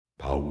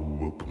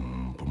Power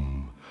boom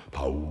boom,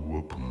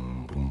 power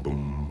boom boom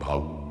boom,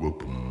 power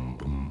boom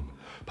boom,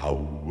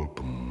 power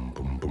boom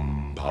boom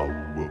boom,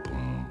 power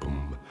boom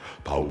boom,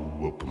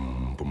 power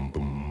boom boom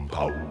boom,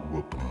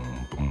 power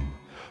boom boom,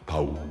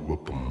 power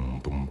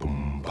boom boom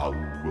boom,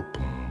 power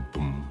boom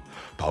boom,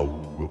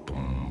 power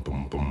boom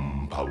boom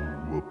boom,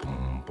 power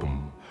boom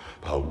boom,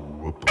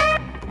 power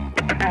boom boom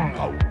boom,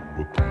 power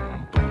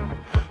boom boom,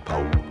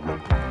 power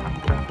boom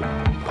boom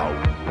boom,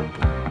 power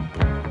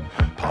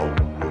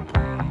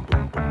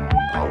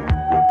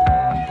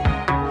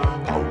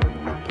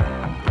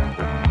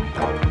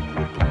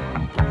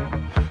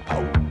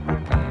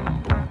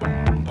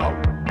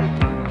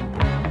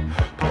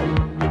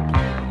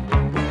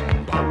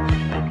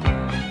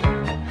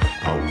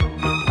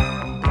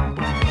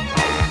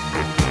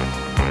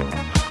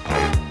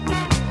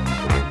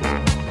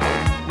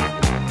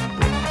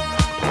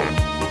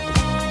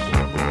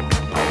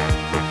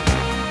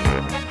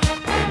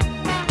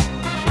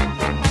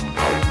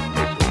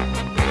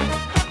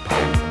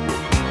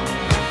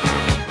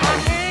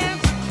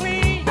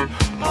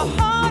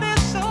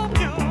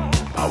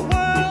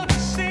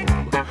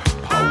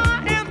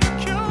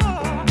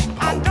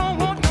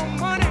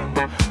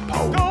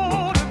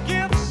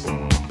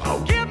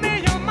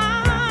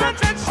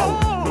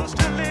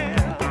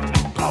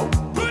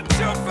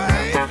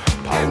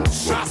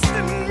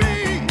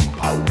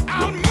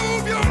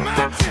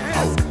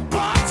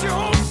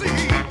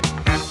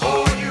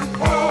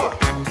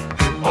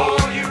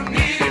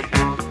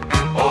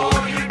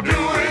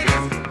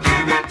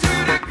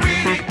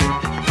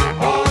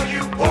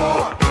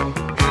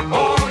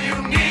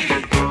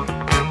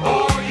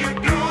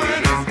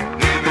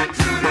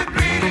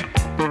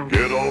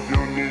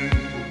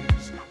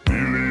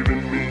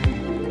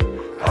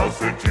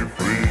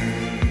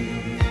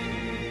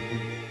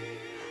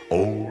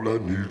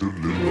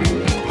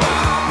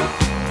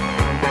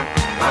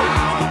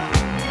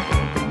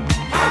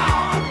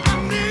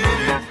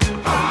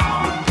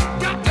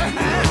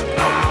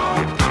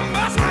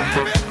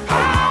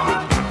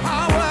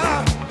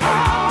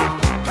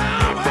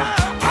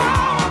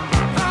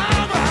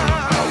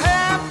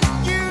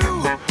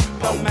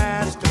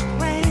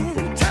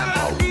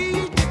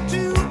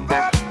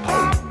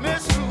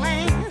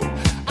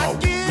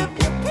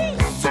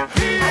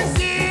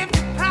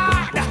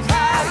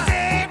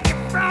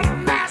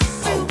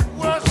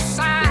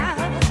suicide.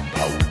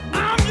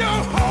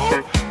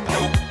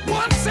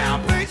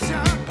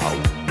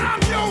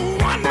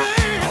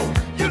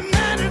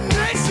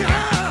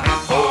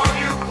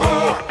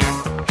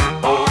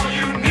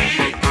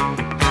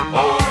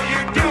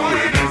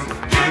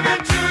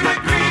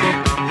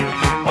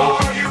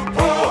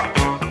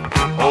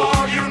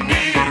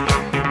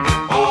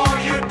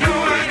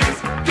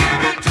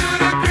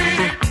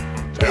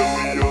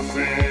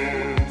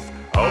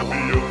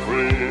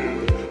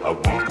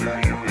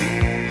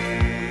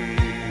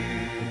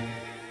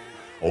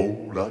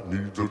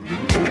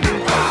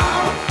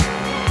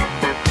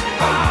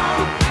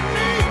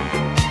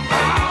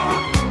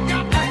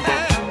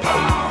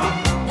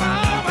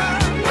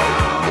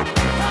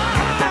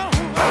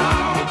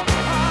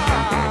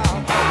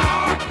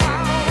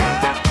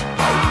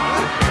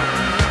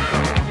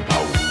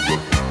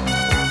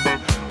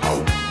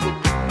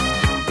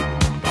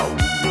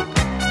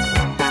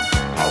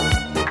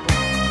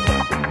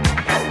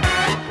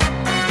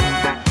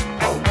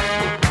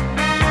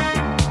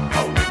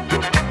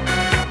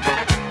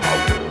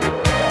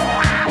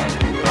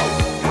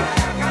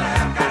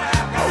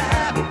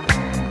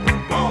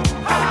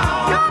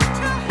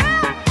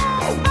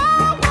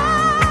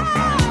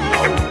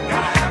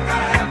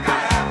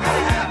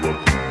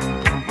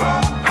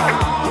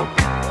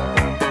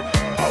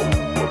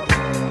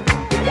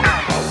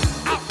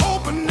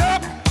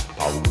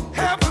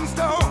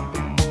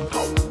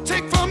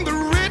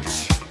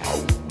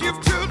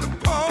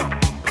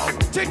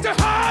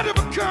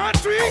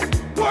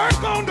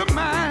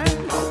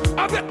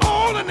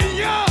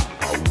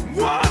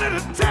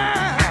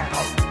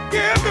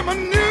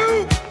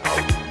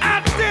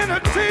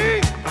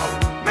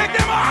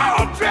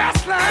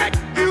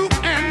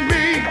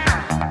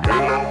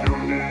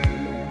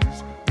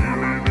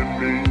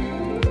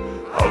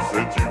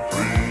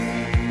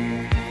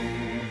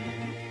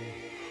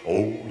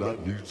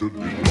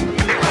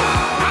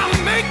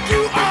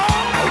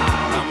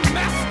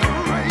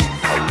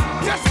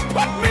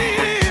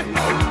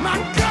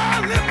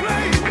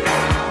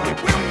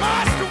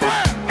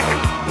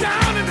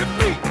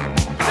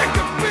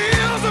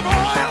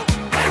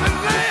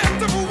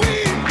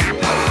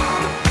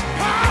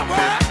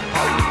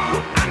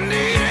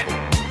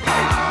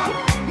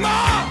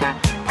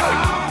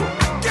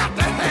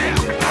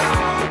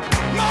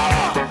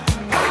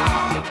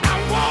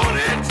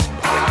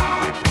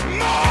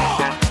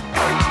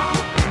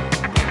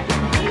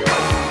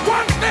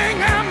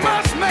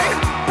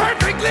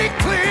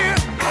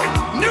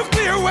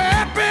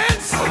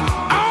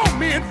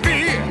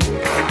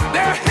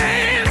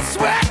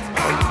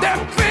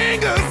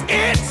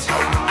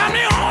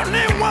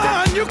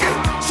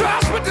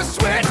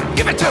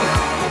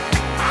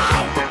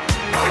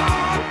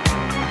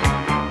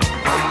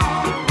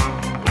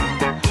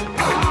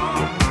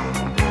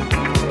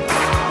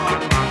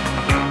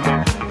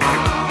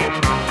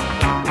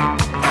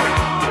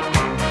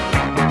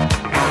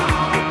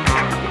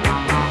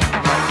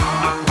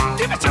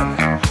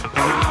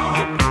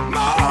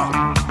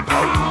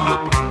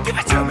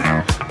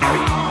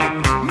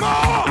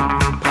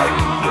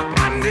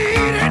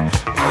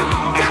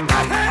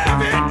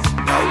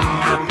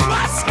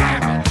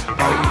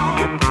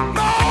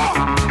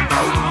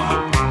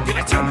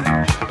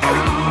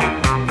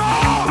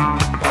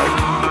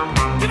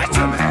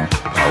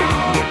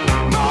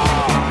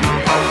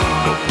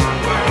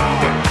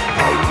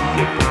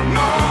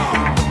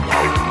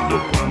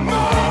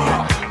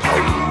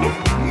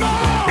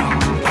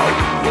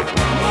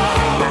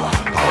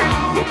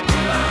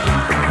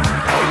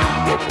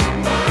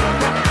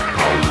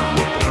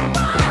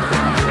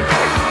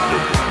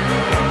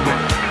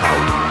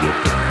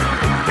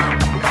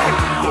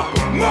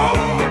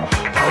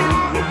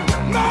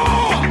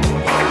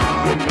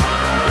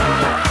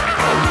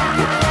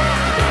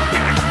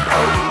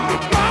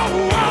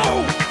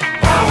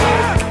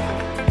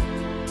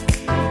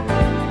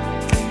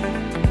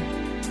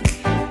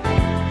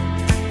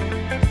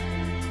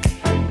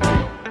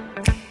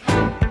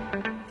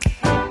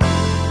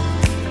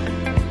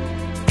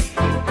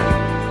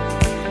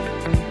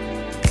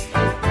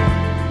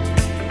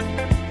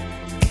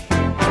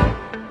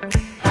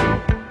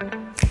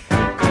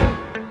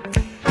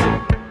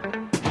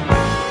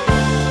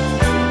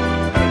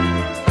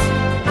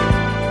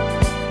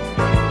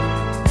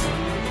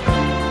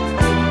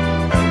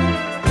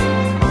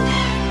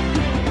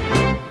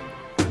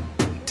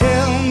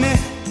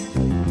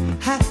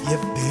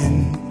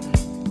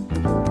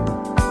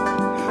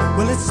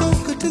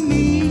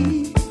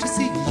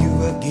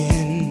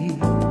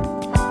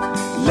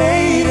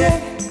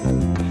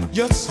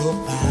 so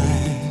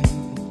fine.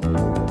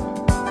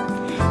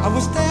 I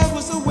wish there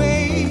was a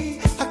way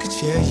I could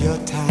share your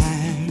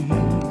time.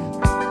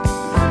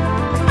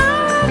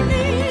 I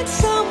need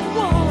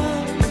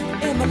someone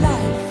in my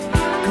life,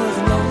 'cause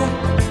I'm lonely,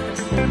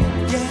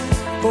 yeah,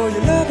 for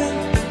your loving.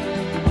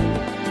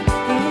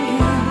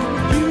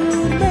 You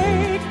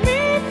make me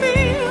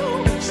feel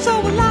so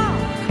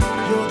alive.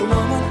 You're the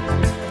woman,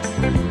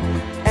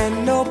 and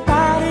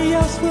nobody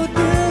else will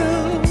do.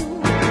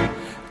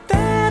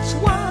 That's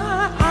why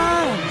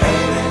I'm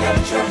aiming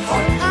at your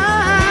heart.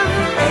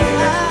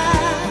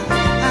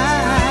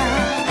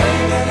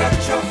 Aiming at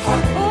your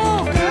heart. Oh,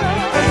 girl.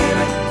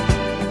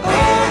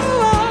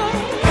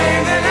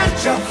 Aiming at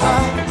your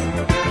heart.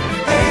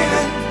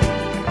 Aiming,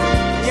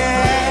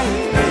 yeah,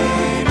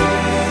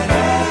 aiming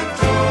at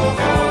your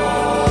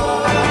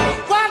heart.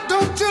 Why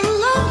don't you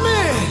love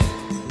me?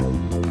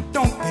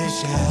 Don't be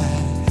shy.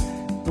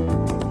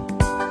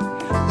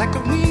 Like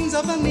the wings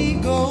of an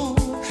eagle,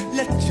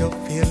 let your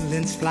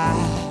feelings fly.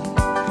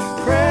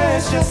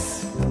 Precious,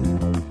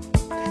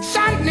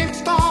 shining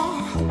star.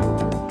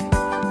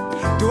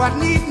 Do I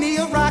need me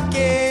a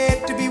rocket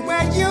to be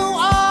where you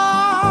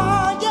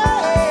are?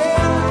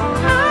 Yeah,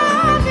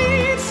 I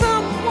need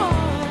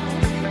someone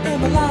in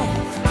my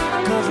life,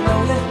 'cause I'm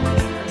lonely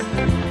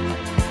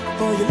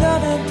for your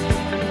loving.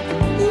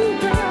 Ooh,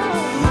 girl,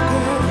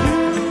 you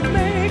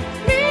make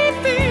me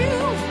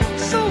feel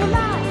so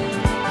alive.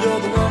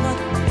 You're the woman,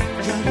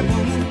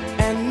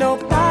 and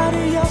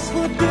nobody else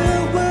would do.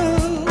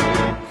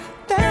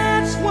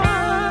 That's why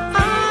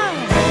I'm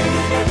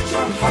aiming at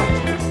your heart.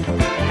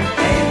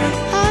 Aiming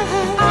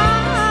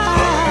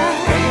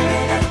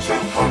at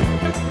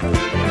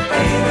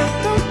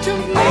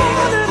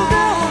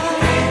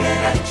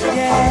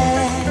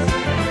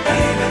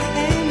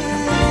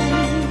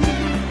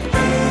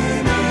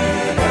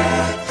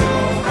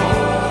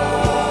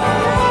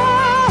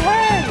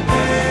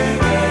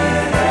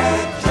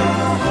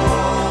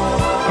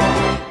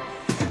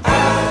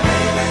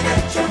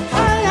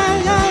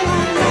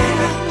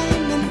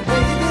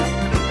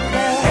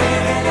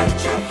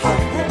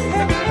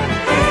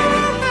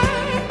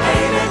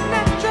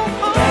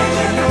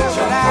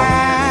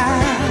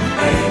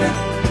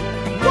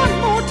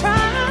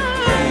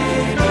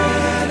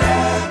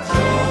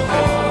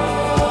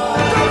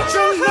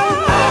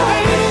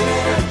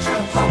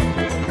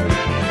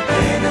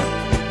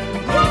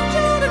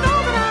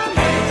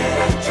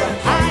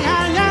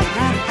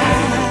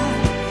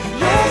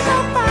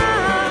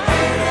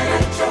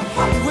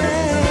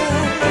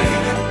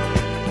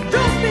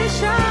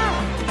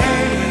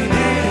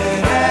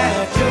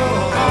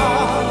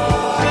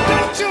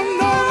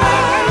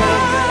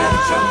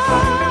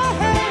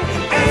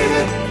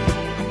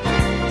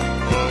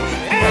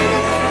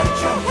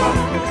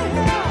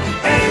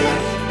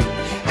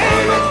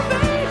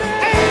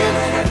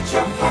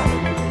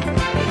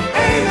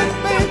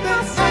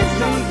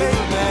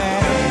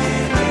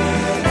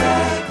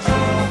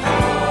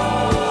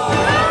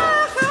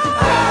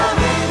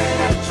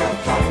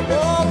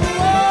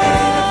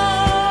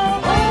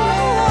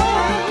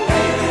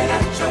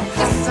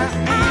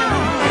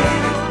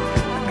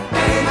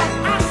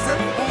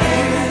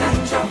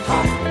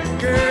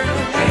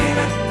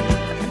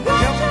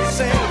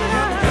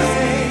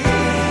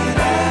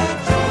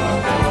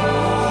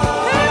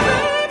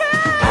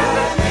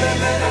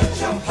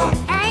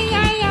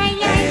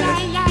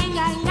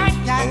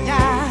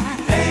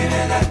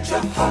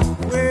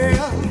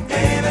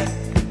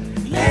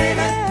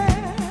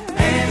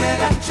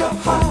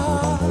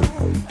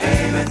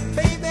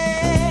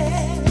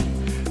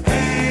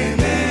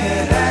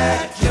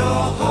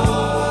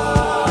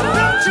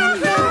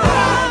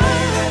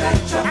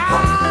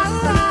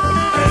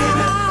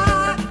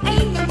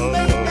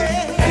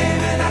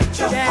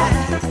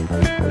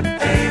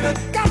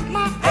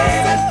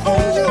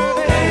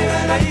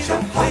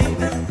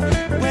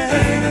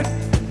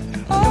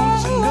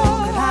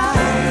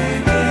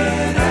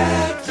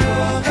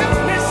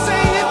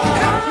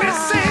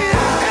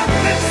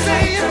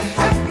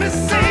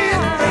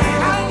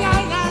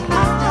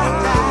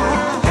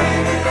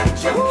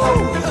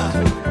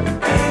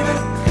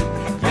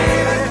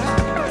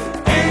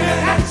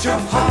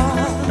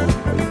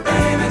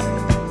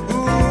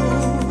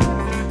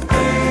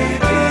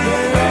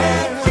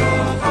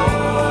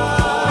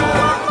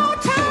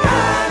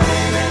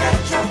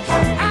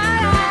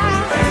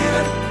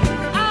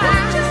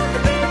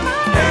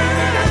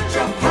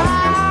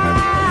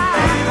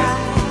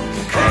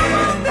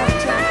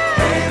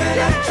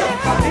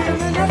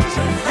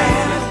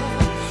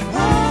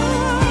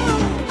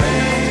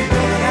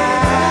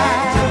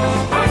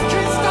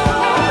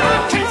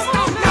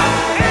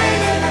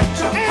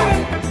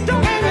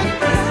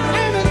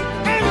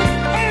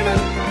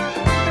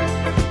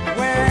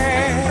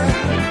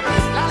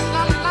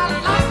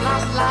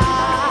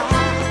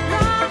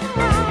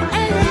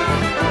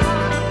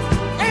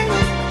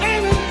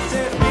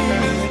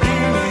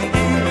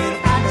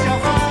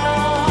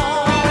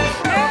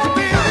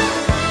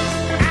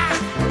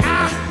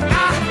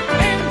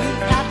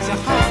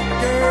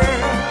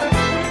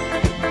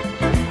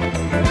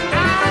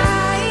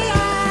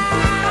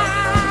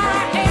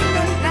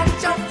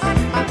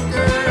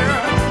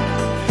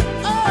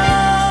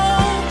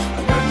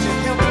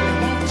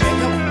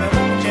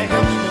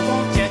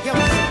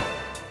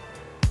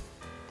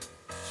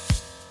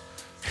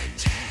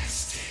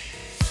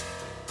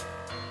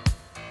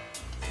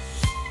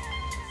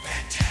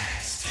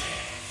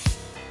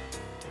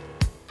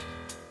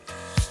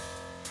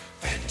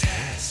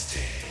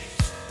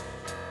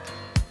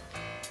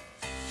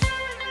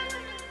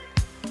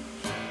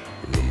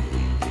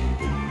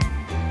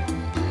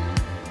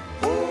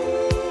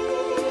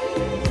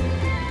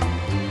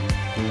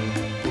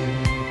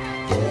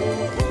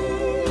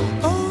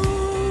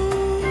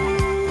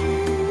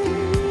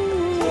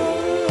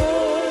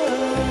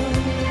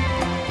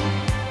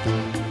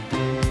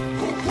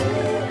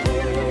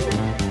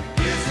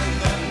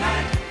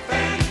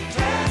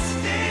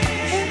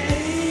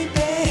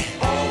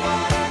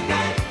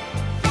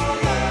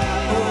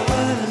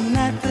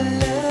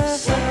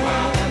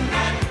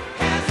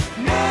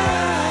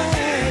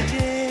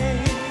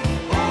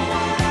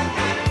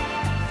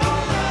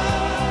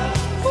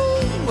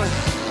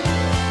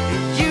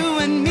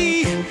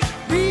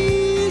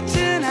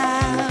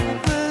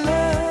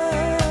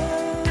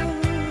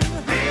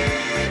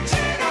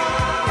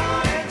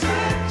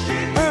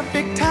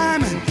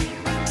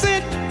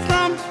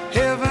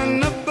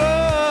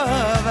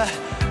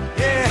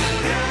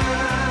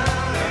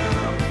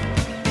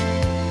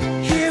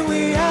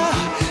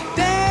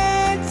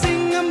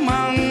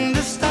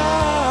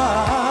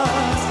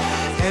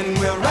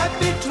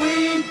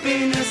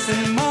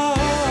and Mars.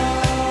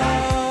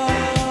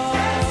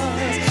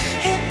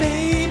 Hey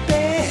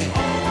baby,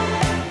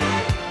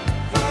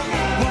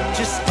 won't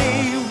you stay,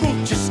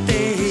 won't you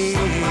stay?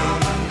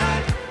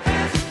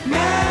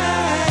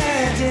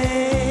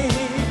 Magic.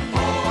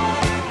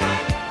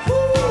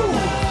 Woo.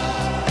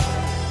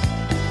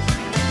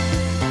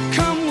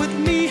 Come with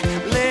me,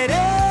 let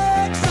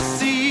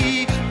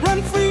ecstasy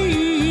run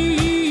free.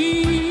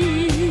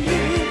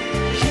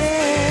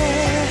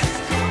 Yeah,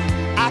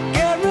 I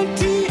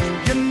guarantee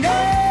you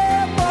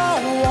never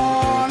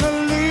wanna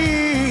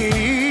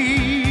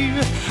leave.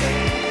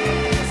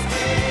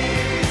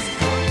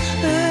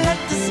 Let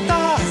the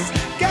stars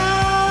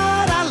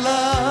guide our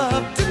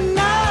love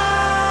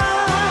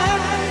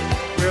tonight.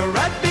 We're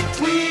right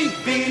between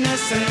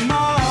Venus and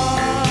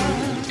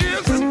Mars.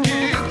 Isn't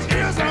it?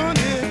 Isn't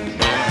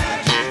it?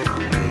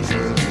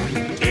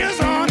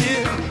 Isn't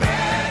it?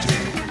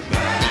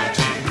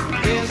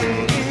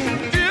 Isn't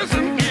it?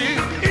 Isn't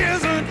it?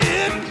 Isn't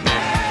it?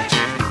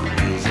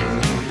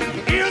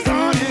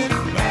 Isn't it?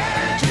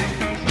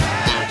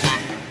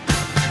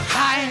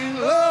 High and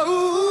low.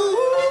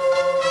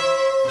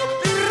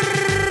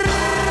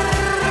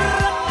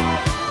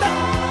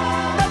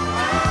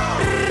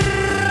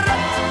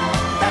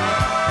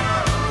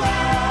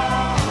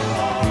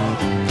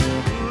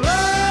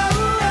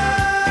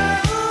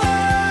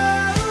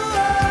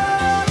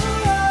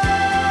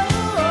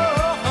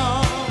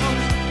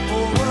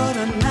 Oh, what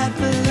a night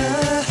for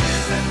love.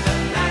 Isn't the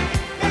night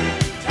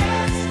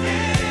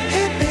fantastic?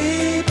 Hey,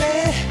 baby.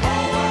 Oh,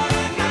 what a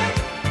night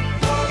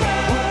for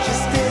love. Won't you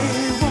stay?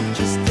 Won't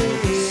you stay?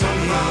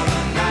 Some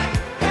other night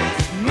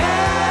that's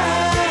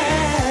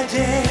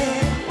magic.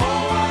 Oh,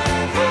 what a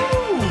night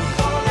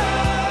for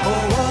love.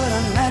 Oh, what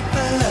a night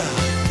for love.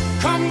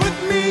 Come with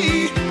me,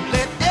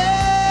 let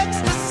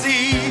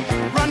ecstasy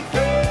run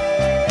free.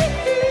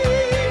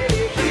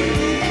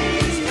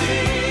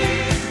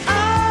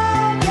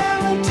 I'll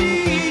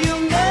guarantee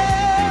you'll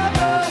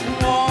never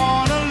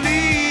wanna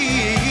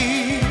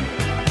leave.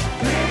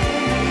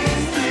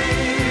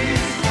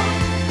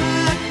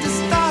 Let the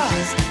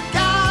stars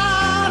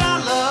guide our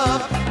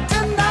love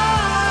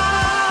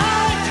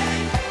tonight.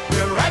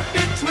 We're right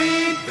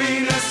between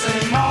Venus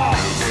and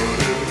Mars.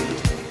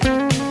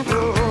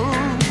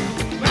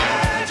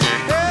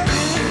 Magic.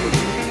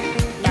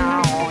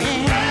 Now,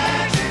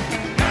 magic,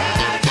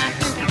 magic,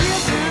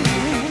 isn't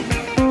it?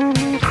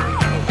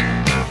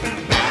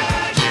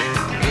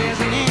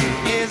 Isn't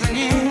it? Isn't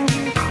it?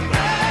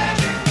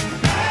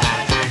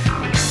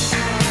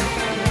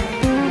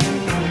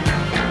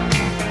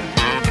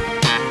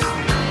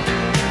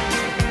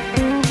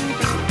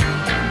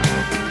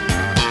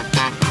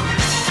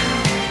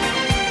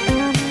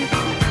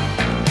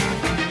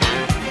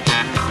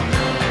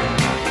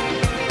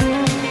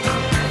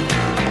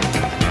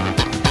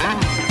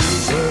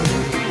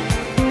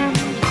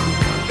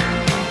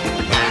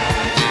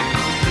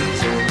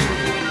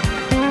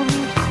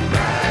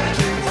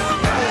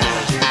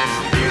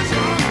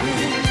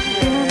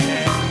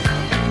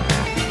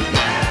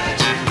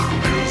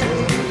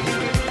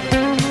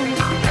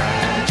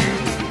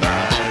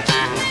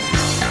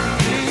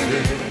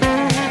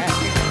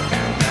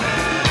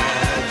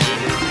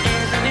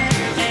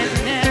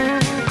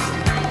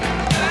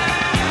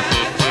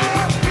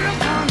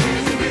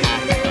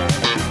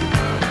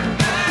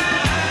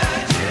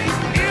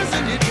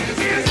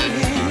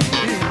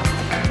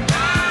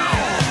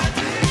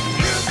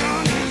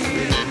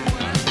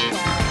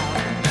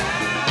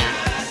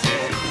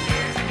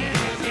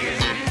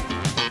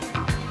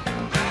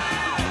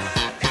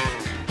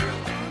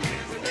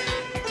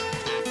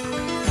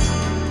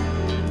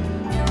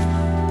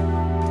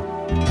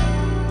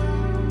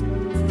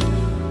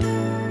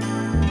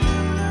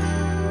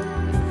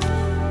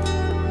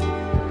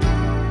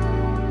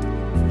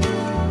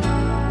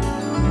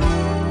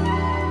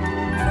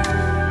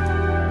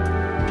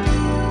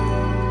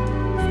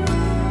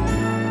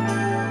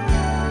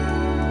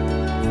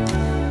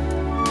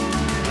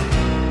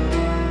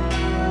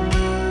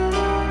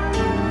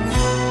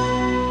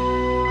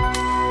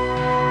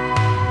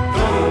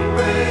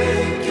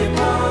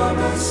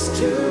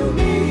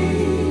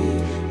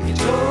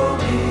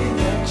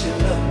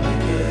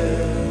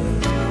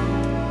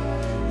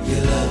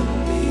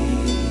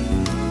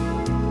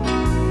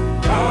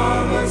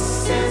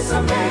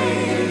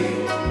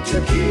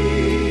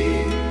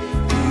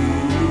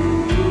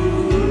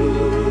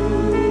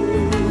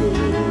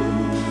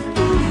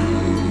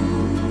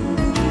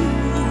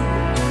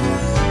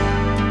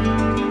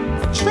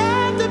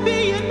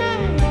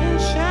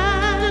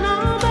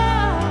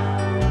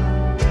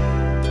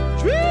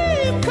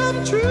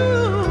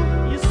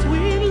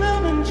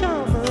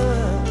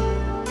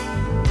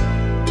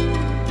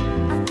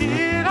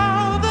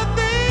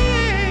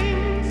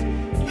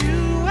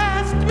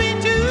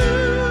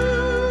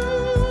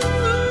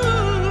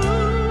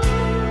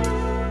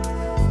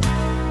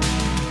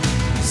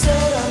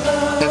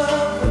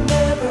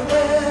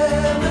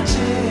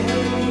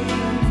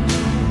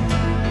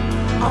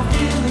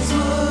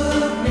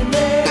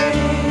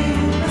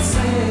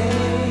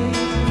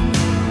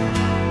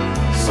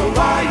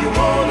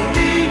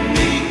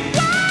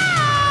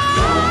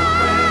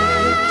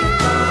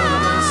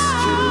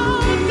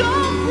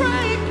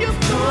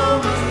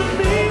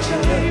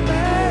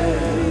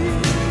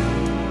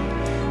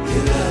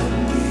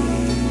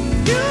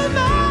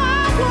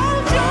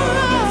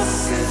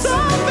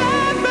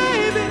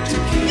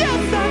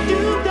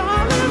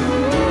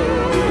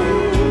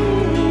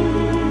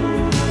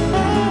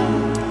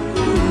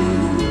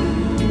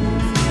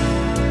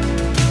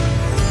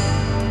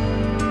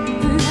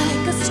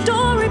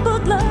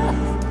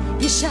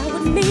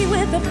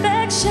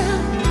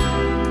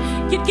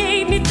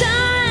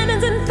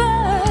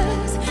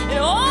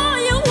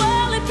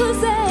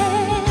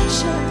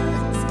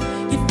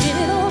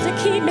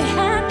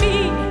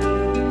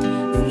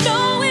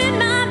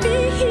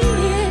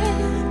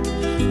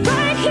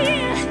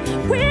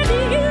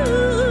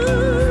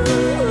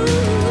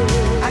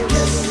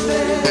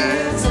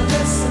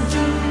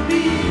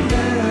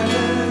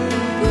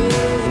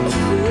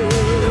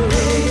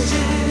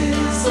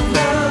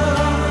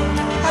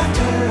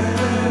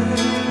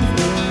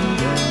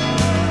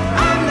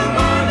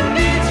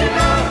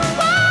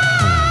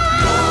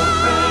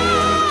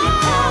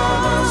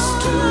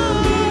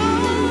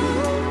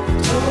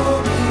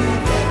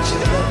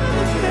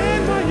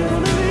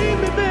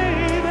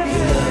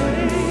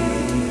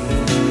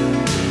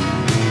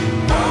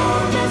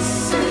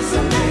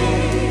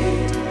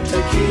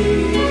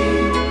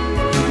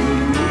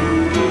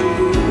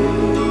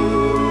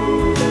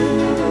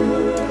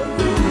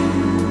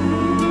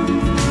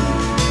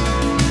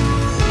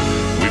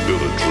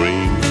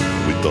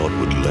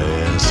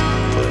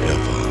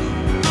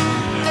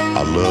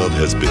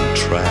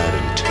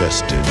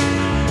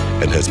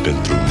 and has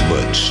been through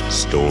much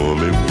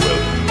stormy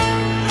weather.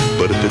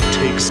 But if it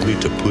takes me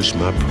to push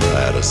my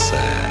pride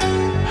aside,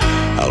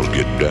 I'll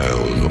get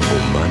down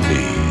on my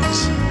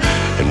knees,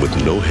 and with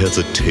no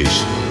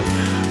hesitation,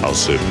 I'll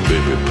say,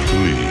 baby,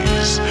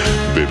 please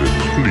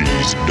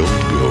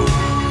don't go.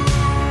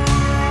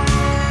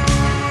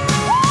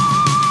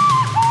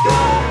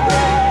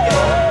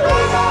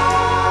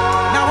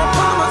 Now a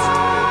promise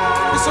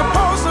is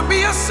supposed to be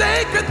a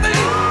sacred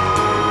thing.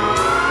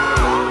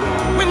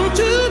 When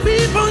two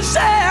people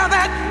share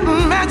that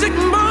magic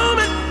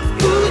moment,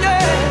 ooh yeah.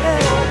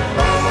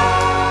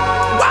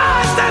 Why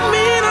does that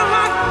mean a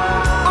lot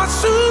or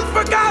soon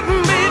forgotten,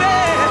 baby?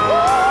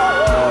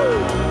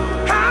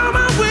 How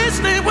I wish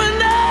they were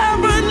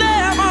never,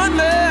 never,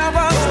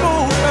 never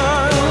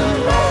spoken.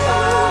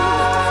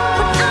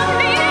 I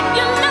need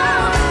your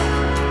love,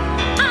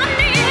 I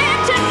need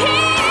to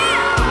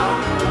hear.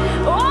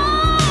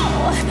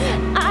 Oh,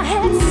 I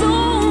had so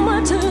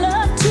much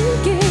love to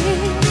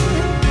give,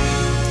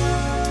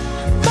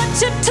 but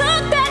you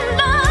took that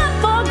love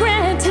for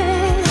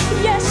granted.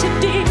 Yes, you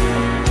did,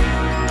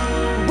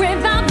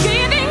 without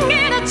giving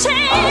it a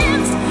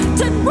chance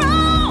to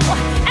grow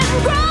and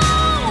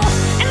grow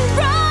and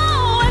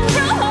grow and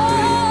grow.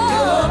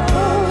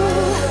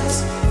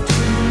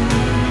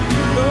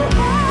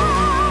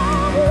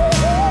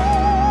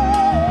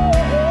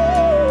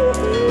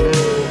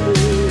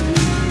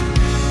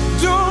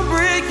 Don't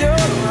break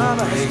your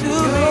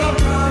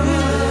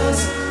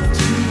promise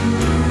to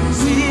me.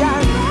 See, I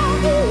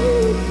need you.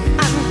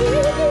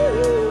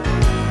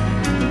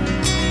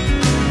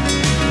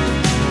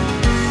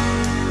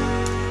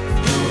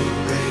 Don't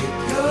break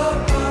your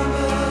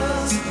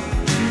promise.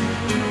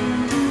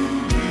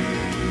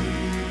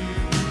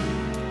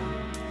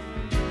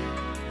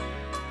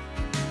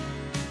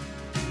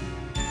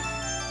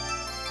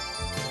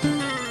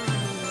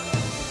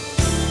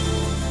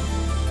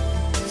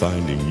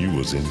 Finding you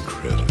was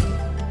incredible.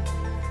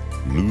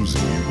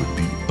 Losing you would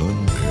be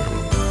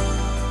unbearable.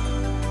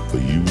 For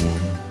you,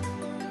 woman,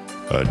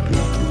 I'd go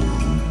through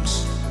hoops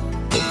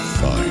of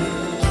fire.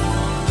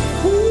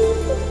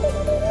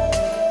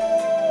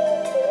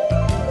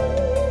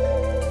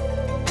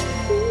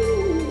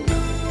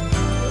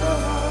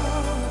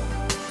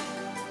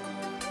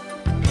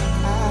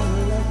 I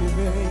love you,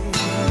 baby.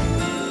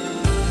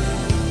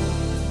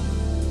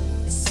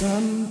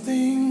 Some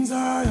things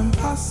are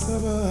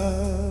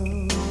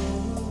impossible,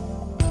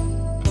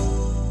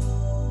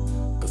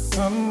 'cause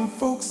some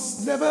folks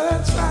never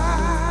try.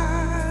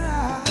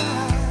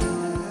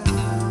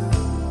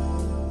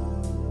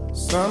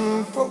 Some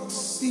folks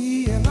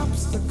see an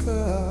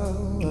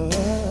obstacle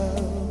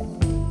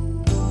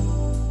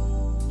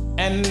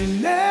and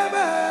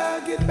never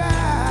get by.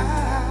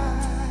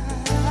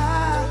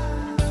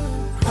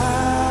 I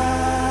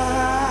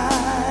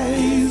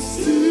used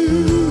to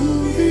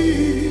be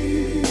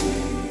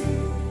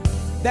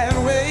that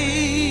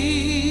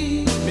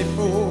way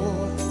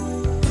before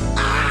I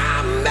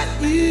met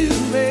you,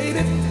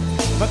 baby.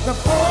 But the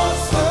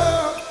force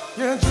of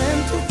your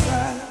gentle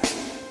touch,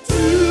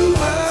 too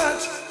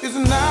much is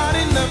not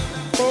enough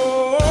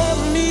for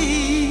me.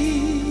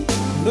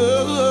 No,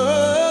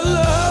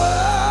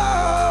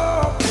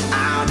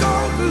 I'll go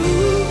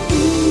through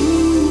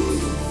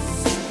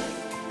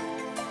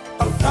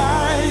a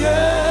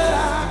fire.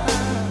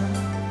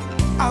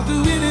 I'll do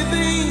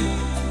anything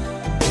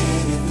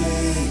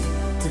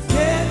to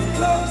get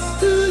close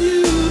to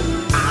you.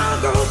 I'll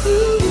go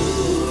through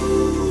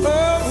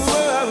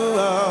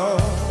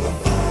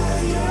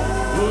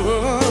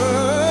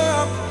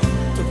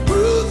to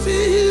prove to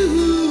you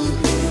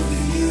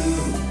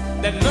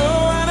that no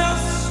one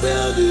else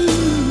will do,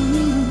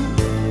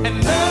 and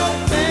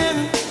nothing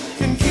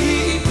can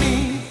keep me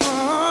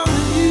from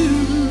you.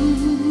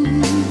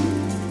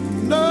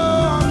 No,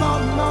 no,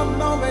 no,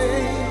 no,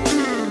 babe.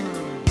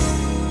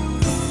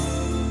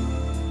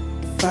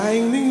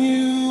 Finding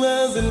you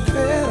was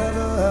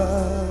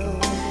incredible.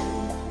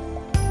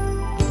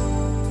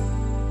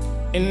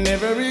 In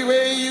every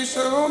way you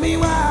show me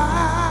why.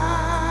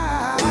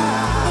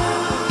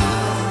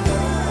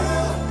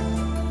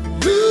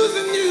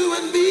 Losing you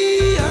would be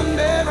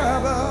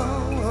unbearable.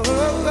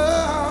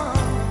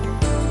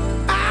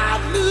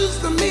 I'd lose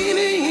the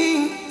meaning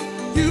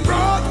you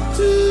brought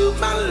to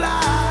my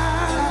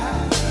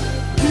life.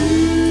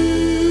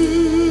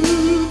 You've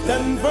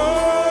done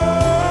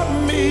for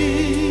me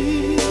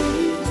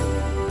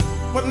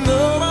what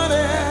no one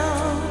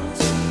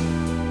else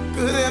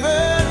could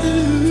ever do.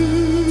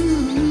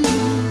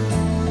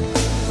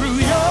 Through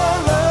your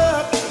love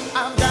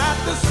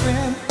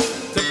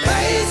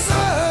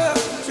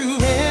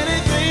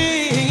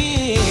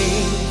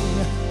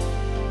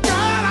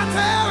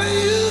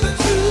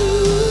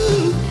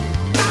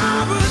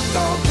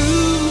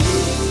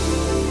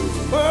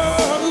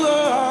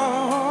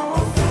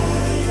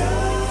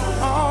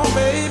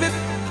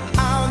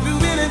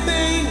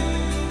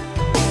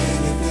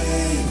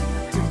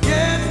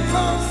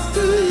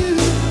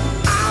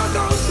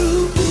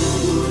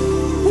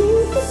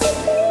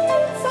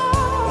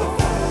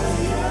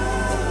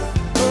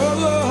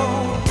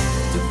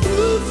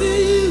to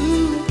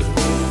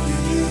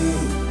you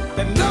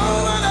that no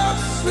one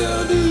else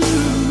will do.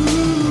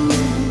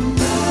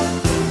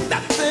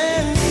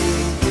 Nothing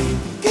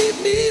keep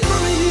me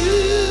from you.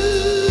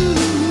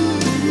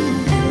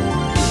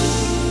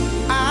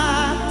 I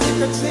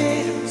take a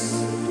chance,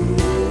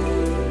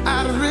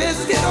 I'd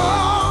risk it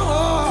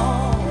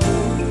all.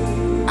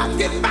 I'd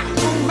get back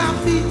on my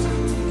feet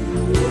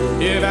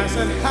if I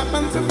should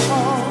happen to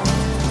fall.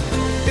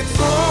 It's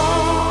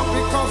all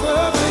because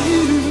of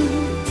you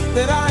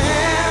that I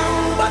am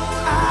what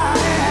I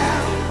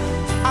am.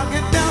 I'll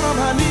get down on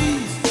my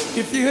knees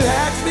if you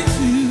ask me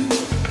to.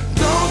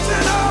 Don't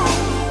you know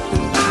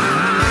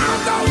I'll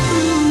go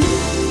through?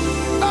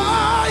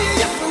 Oh,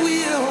 yes I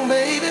will,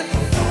 baby.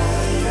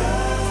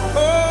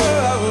 Oh,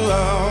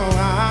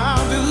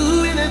 I'll do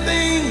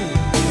anything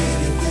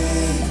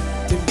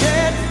to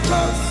get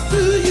close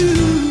to you.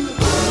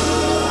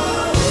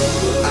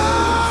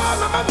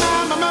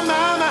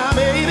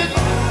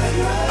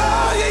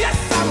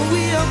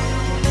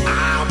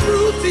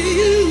 To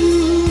you,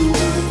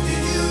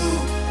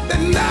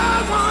 that no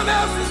one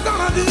else is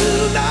gonna do.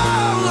 No,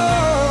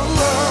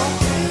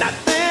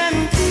 nothing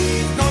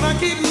gonna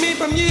keep me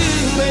from you,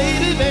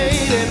 baby,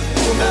 baby.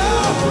 No.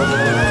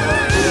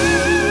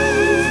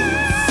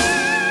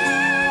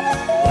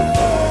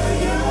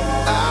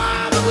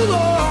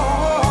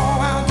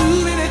 I'll do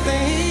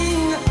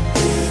anything,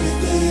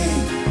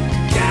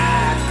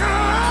 get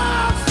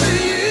close to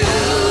you,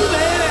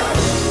 baby.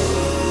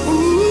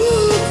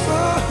 Ooh, so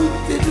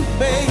did you,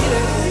 baby?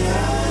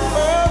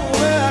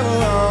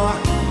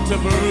 To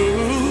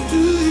prove to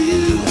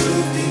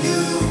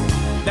you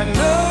that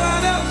no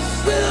one else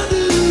will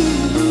do.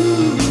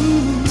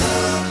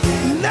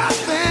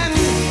 Nothing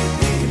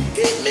can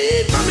keep me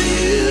from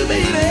you,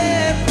 baby.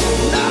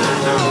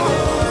 No.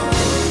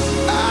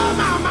 Oh,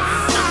 my,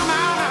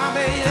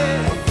 baby.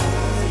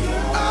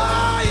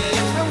 Oh,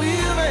 yes, I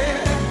will,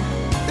 baby.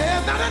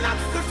 There's not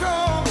enough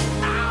control.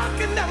 I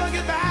can never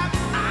get back.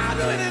 I'll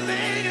do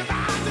anything if I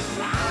just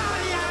try.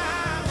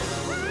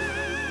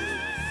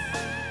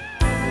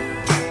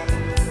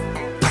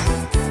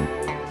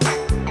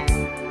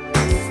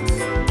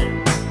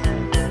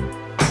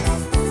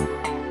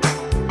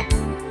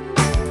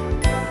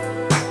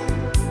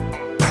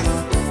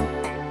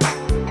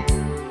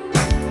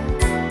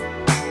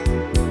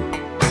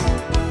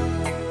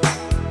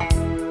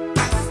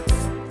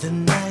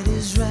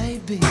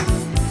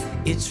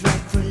 It's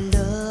right for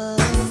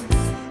love,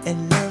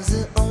 and love's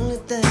the only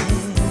thing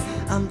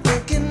I'm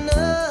thinking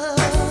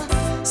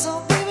of.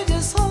 So baby,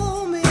 just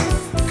hold me,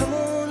 come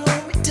on,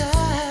 hold me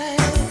tight,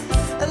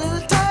 a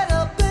little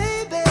tighter,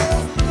 baby.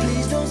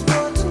 Please don't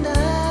spoil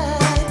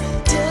tonight.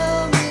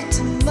 Tell me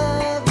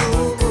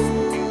tomorrow,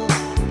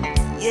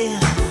 yeah.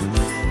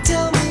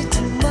 Tell me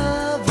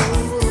tomorrow,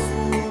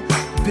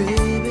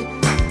 baby.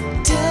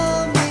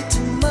 Tell me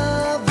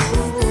tomorrow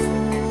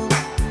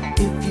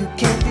if you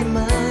can't be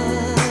mine.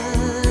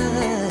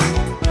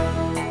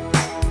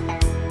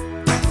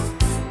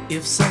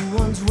 If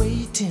someone's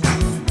waiting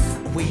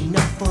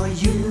up for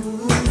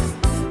you,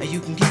 you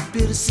can keep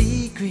it a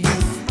secret,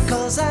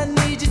 'cause I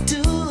need you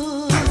to.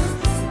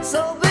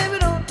 So baby,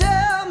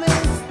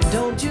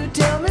 don't you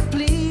tell me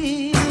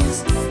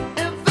please,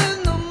 if in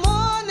the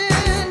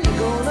morning you're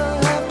gonna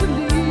have to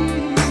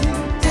leave.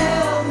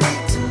 Tell me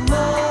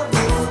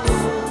tomorrow,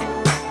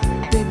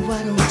 baby,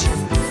 why don't you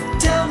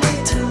tell me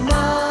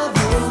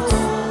tomorrow,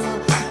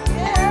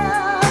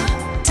 yeah.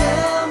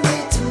 Tell me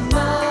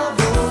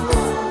tomorrow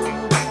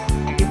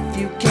if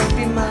you can't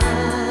be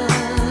mine.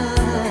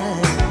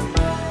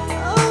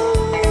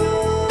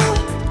 Oh,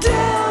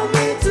 tell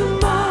me tomorrow.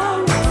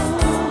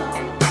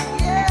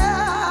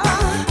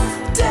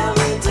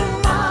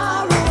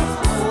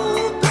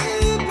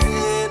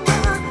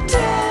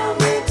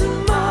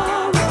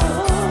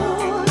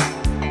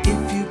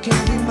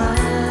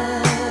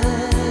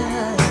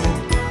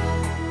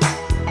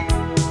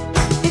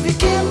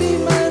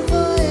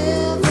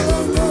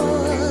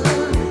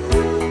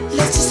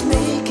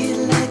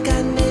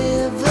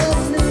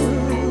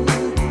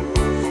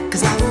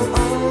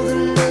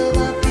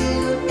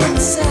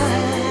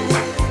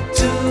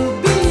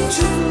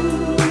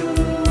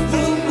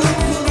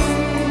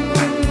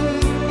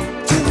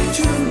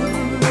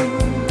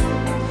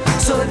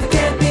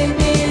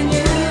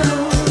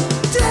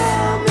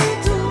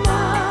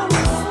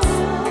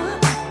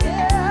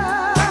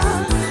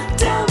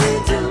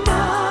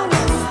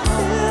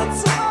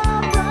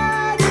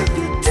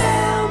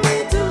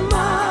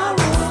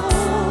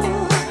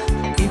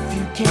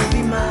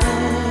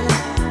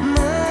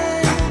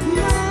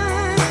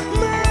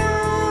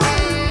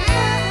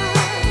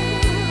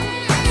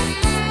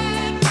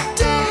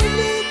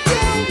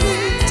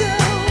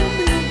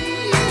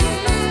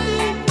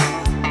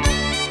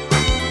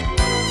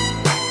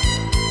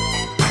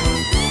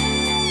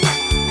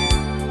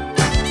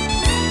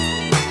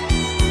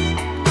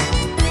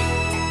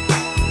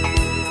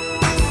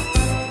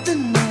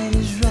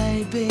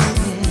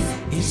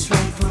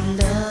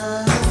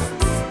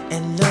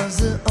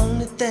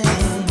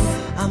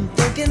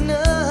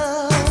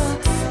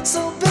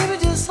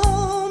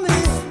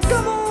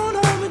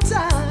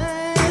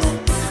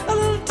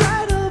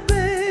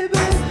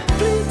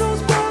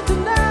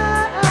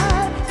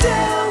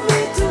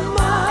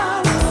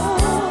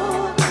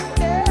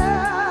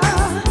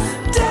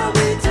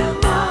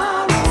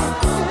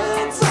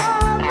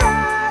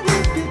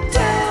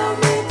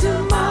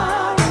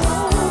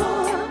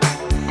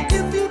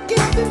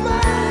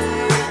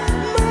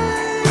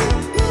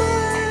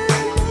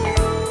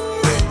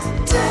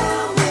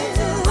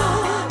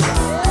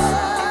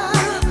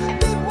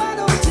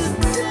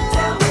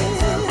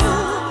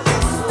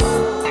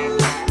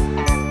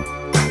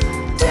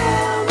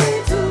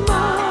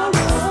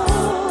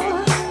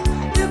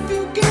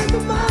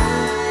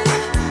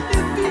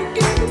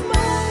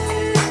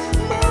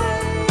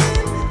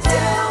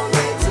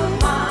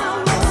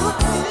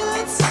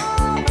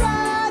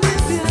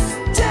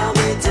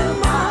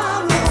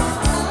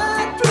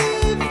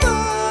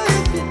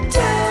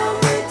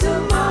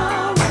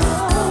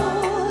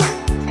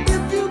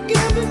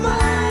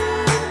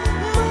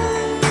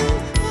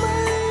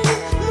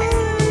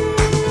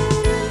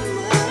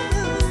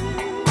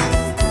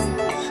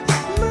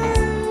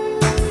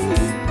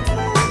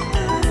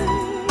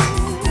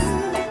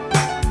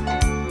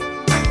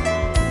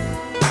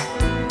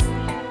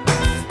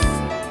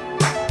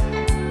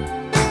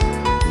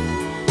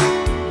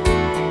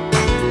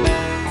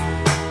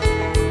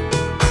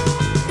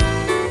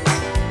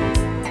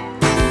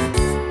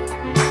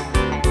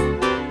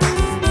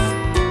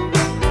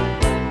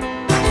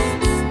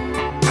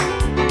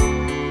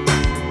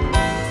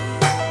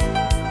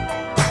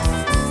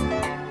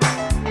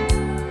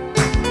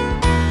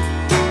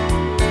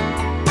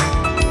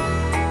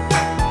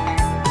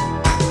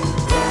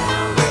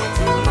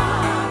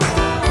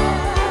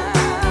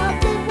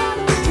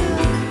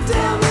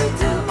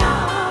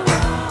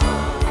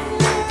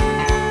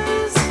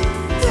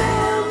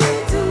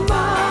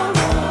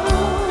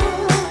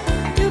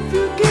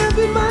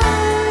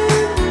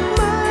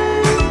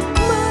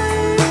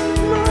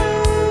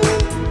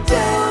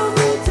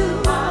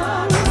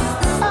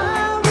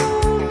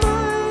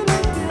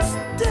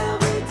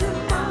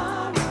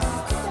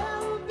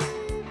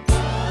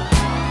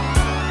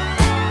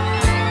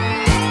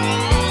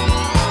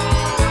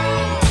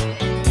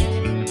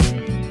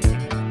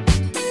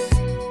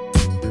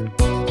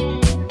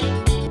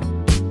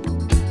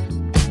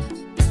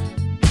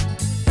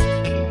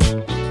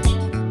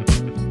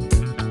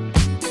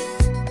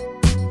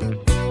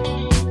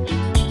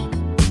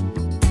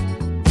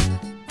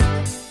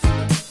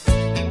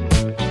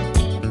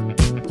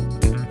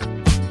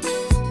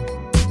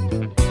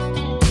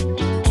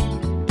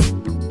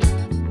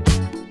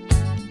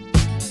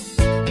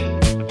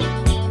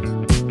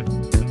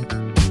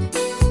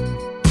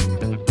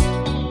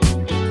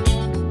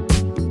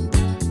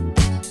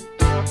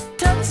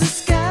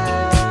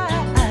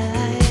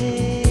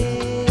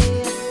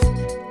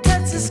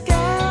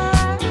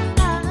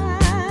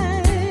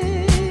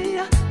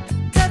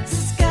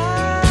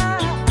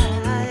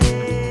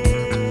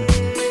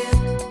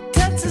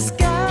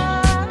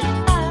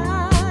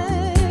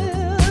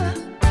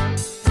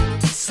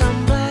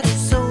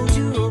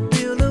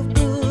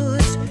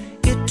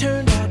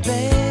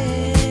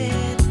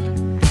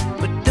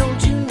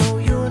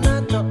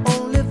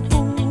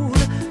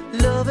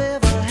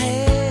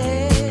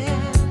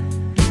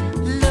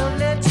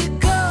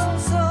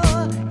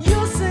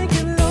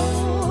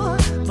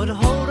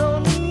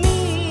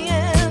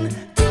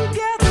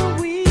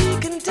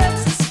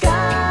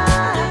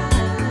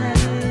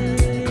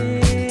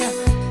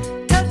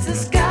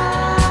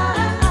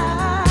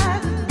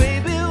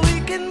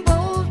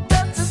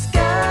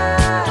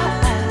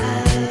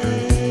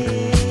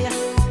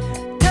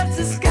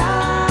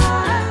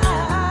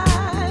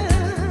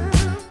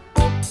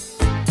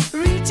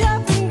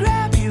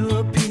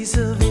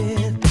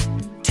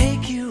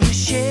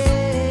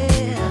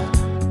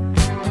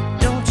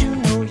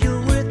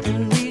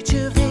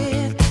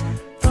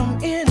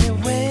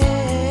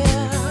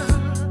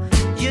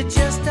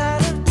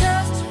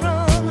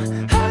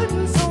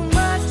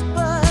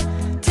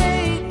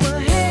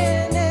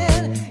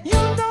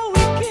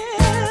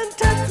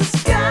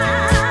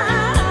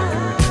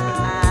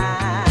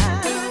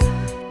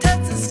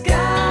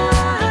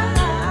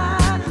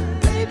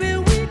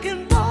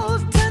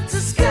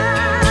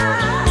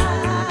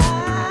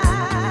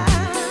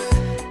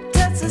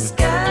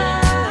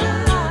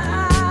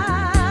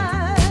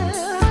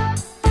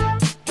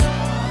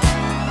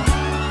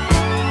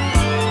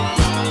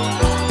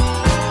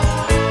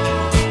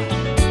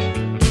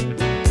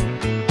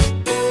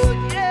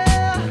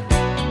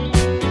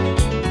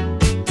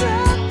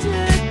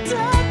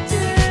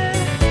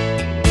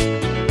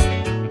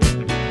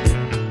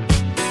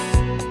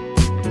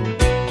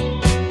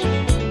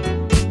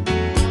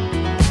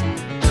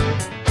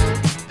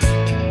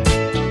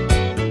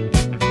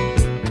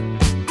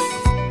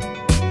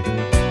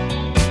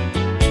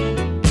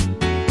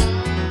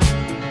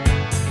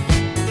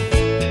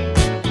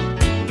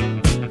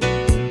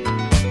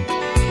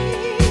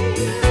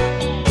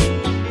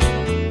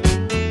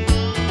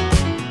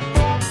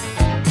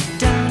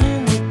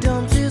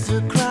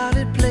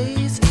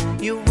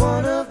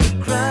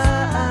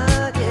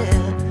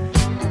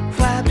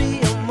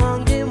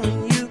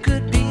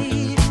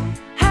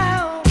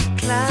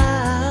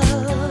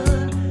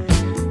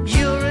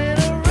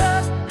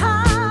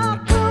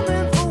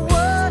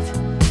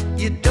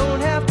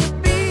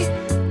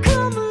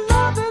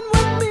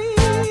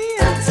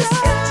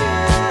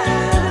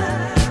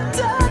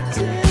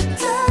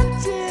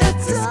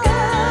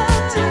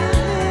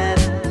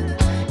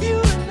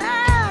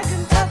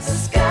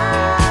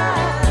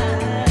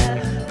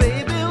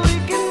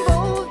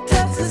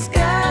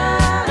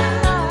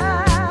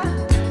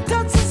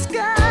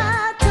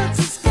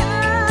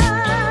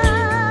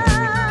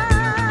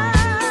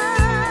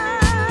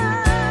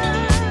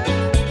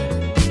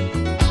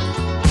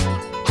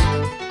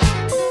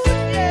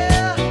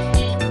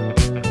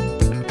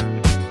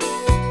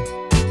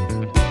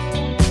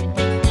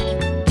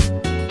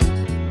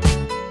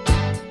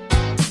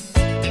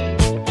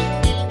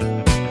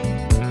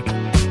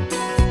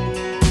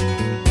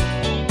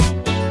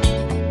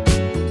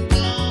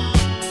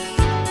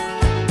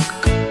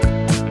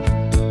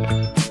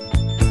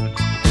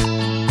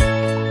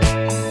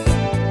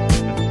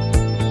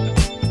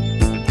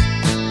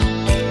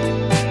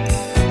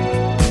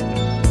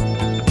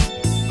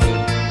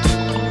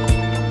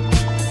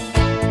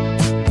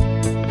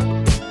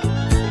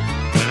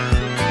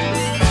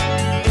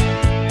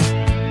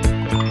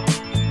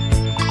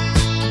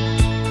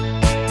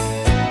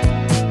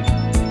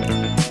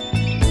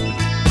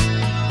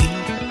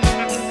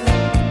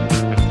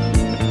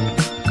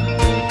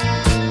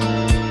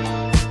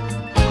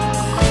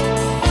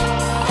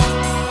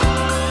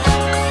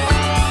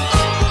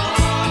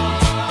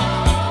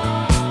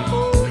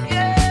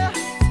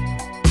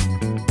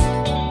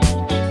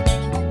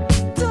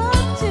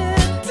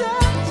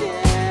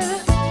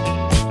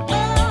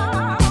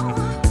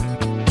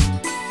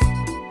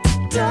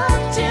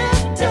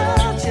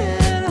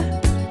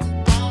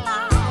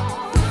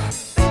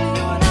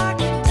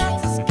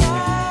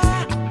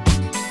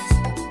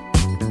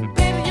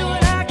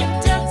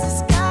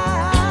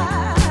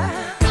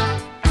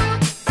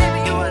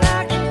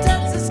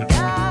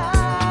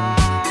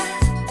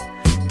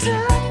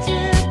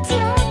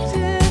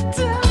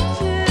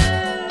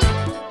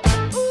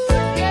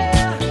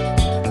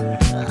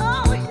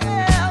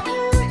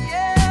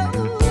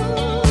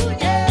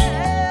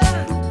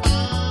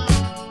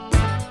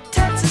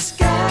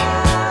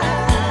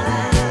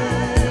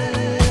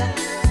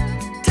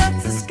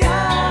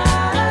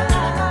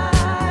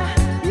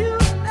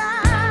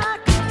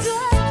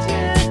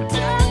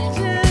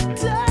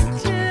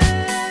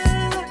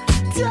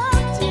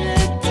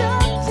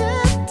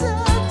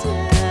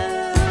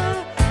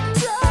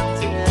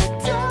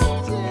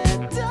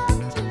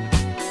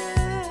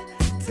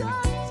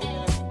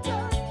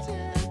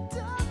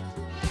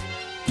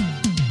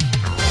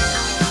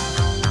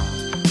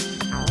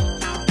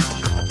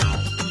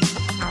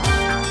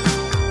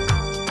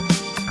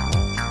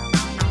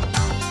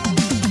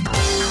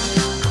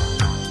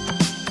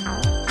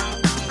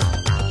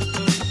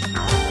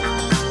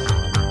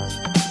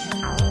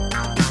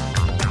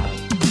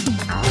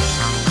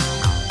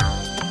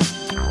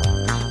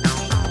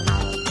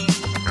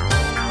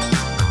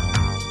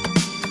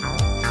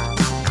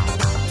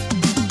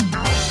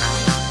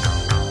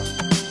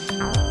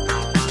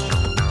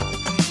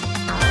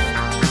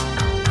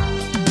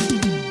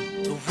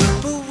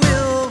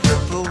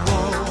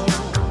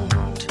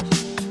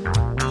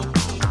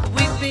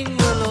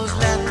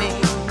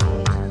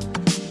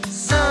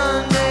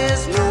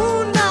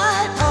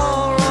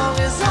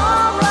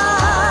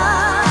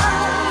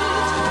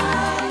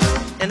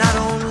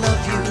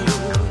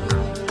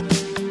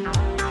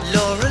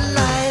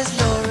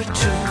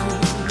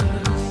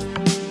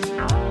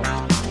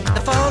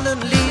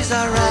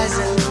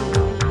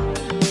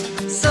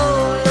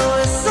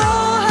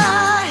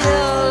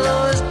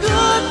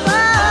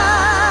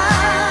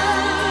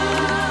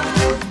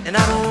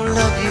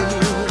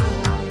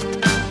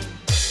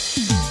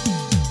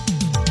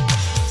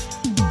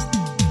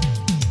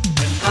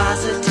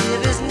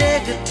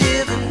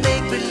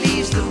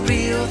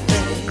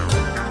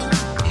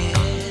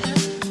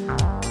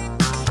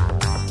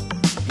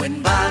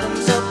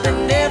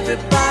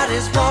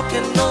 everybody's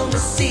walking on the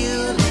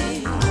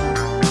ceiling.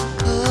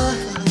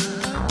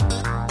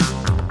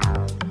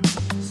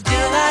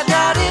 Still I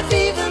doubt if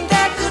even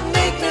that could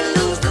make me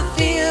lose the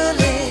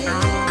feeling.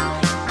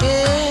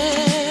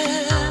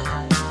 Yeah,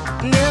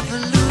 never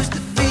lose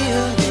the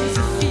feeling.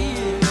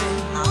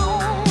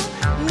 Oh,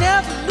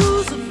 never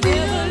lose the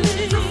feeling.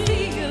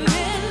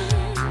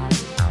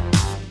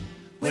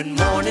 When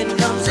morning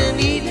comes and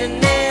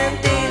evening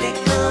and daily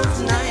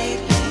comes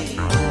nightly.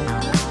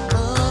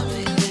 Oh,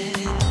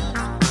 baby.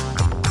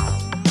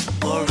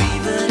 Or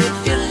even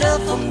if your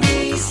love for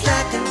me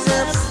slackens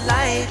up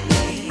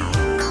slightly.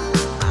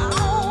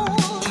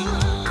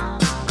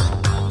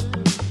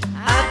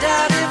 I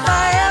doubt if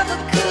I ever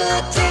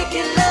could take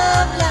your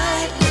love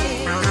lightly.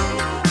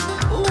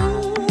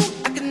 Ooh,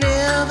 I could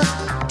never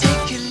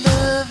take your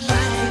love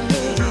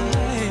lightly.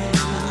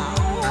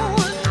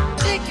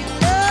 Take your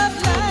love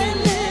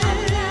lightly.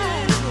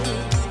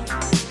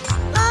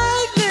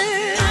 Lightly,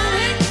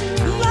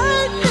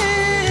 lightly.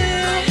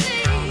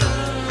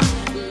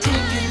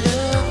 Take your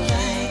love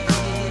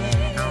lightly.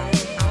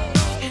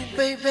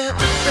 Baby,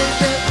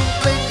 baby,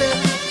 baby,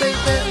 baby,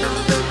 baby,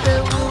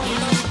 ooh.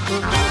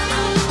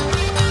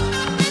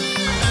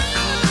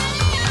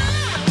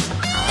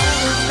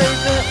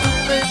 Baby,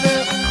 baby,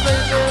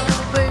 baby,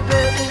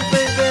 baby,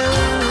 baby,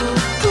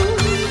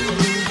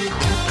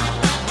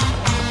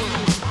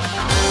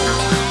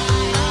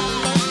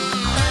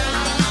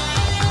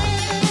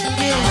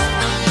 yeah.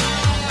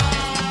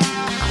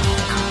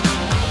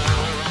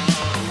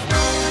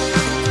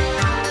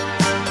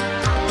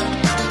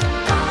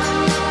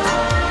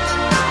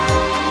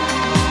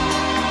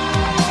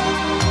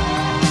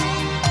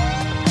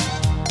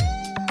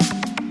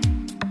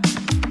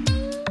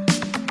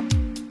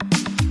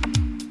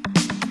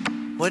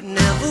 What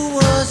never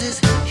was is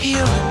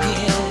here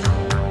again.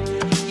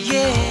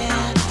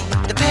 Yeah,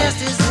 the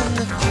past is in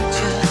the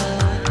future.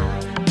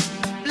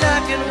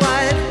 Black and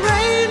white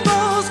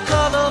rainbows,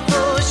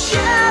 colorful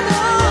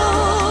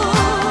shadows.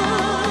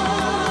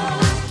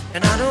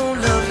 And I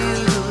don't love you.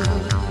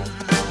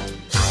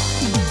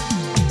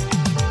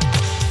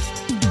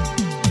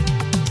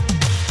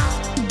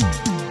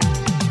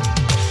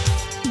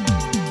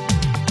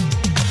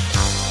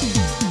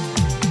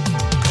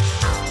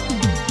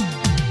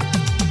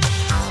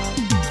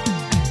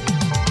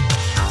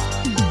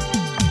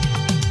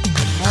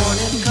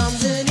 Morning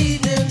comes and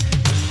evening.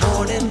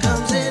 Morning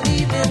comes and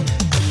evening.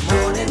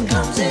 Morning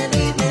comes and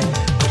evening.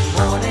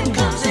 Morning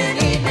comes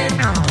and evening.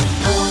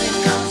 Morning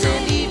comes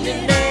and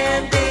evening,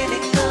 and daily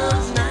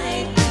comes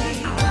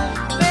nightly.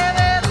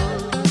 Baby,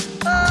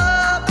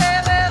 oh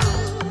baby,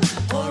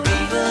 or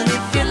even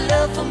if your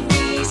love for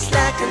me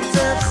slackens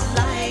up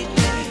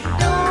slightly,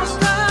 don't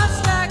start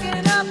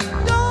slacking up,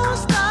 don't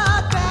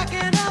start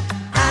backing up.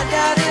 I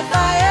doubt if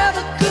I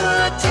ever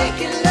could take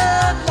your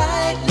love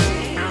lightly.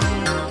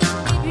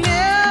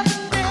 Never,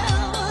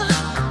 never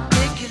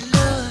take your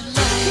love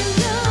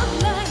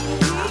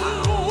lightly.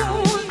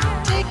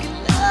 Take your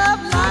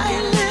love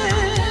lightly.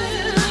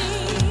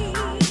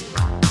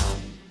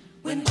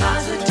 When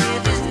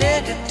positive is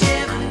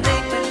negative and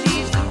make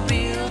believe's the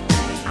real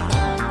thing.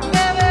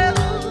 Baby,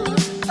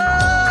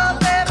 oh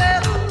baby,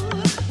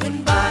 when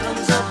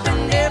bottoms up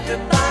and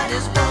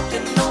everybody's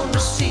walking on the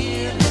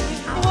ceiling,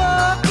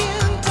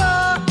 walking,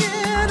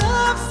 talking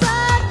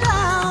upside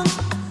down.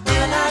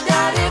 Still I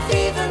doubt if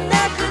even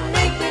that could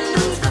make me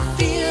lose the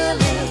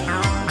feeling.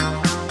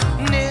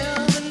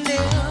 Never,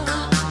 never,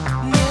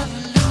 never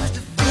lose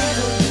the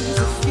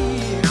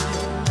feeling.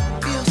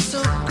 Feels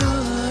so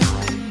good.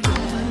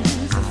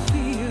 Lose the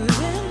feeling.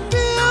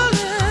 Feeling.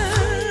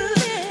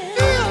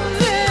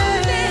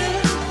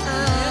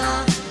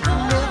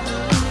 I'll never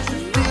lose the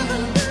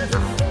feeling.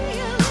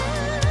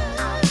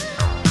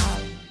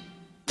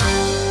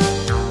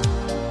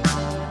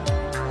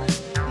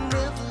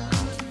 Never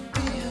lose the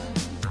feeling.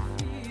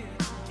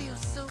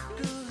 Feels so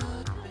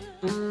good.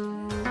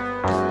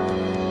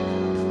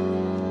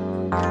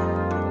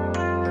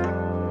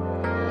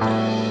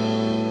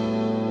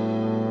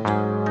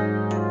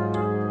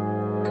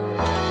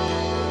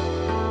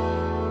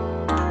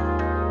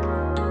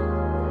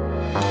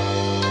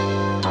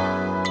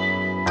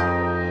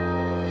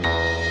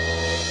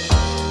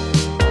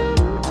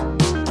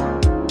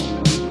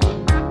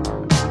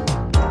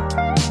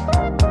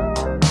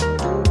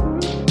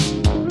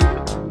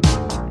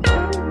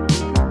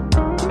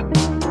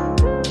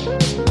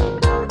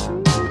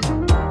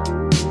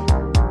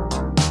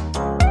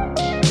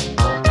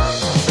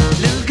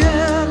 Little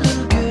girl,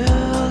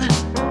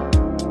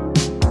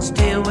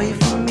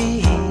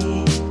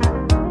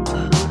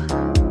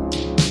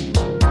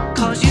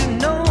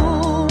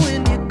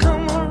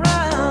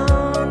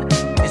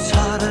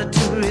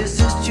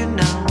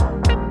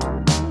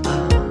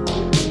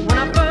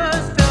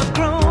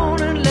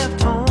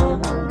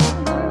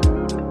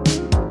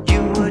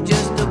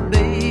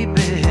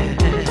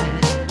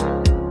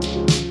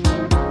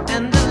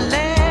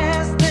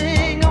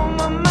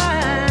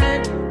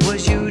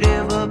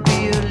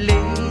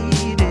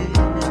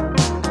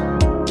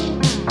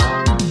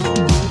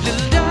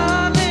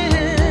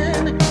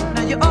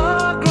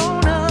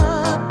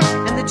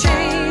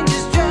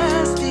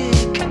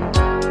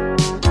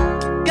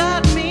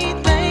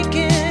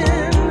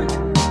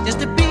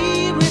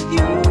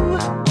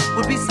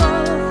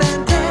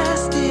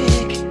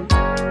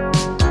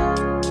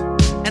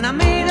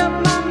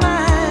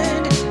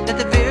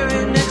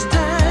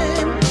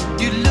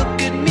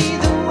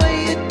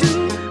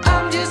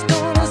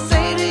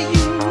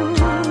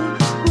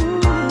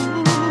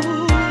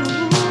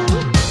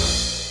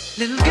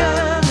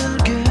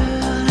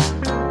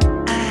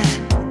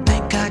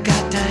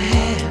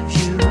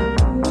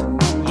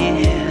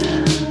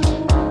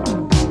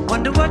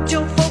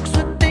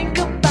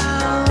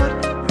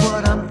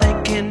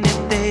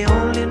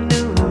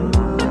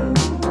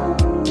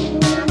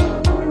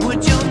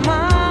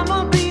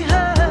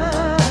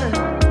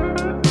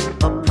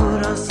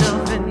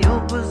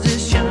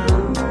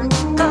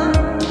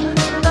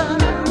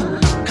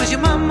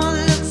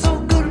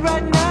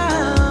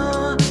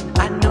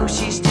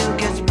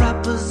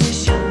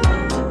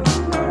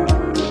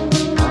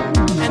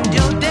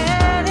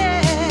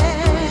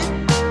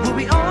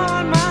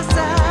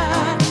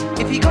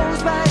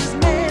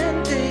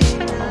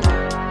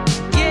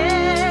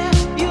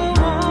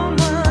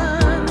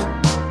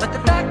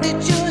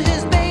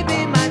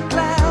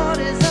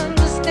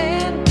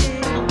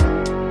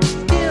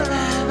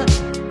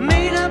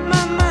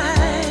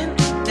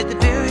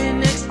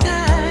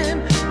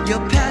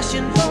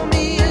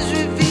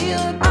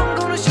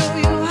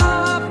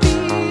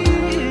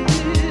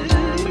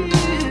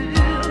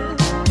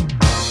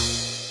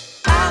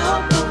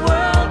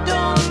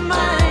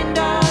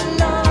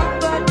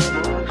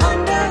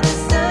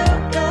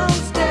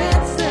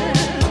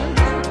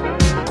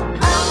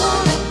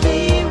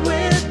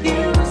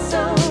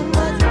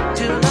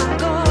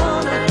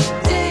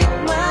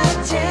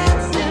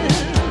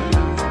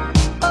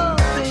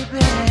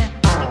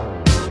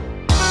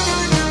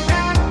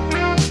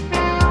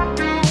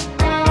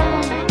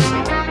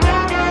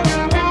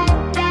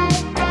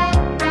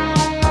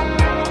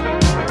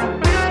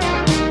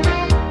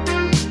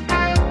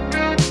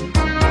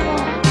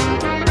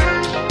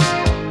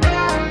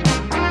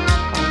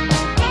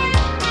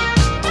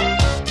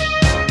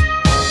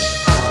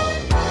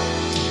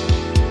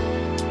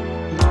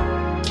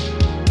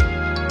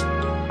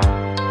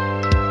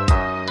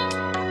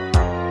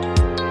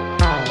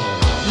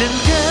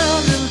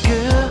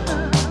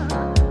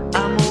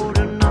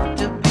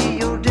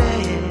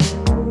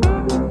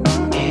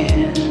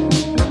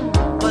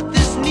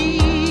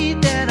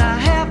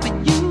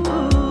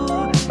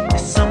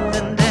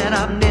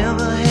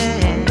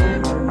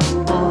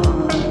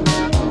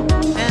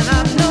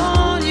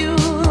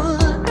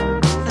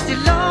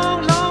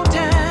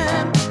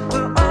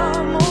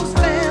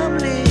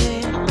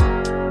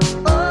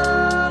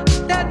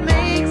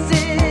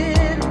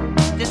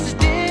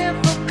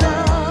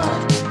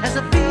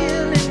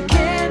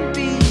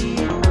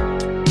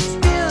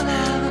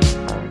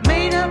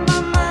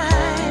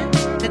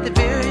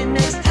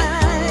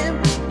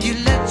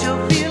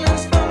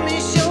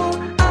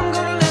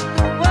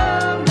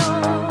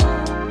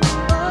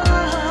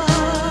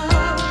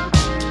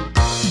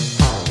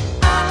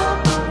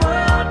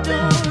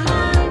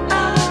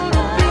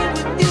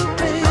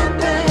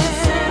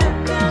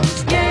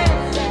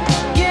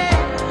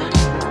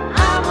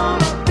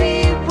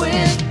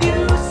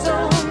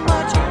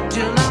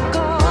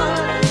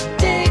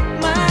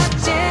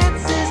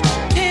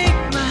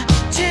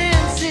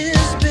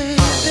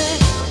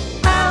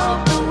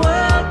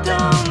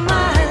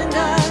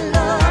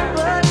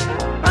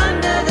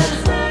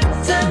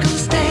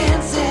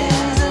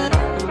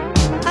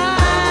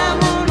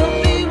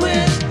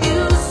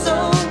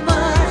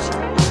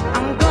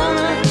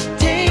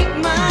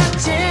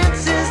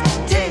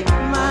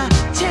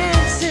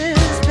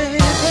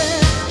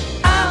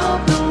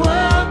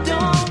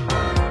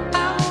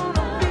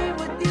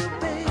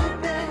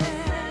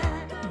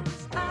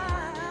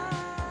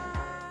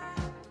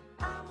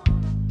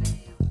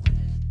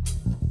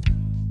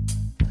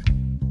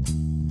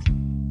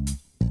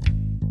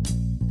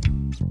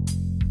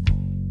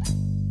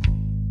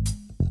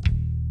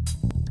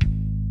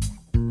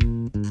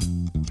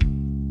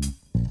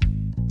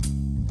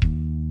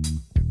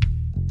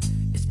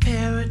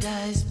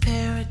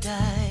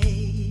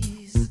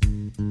 paradise.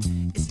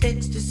 It's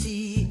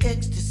ecstasy,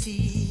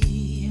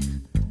 ecstasy.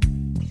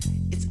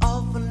 It's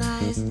awful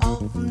nice,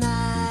 awful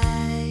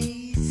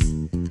nice.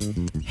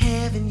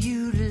 Having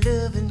you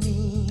loving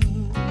me.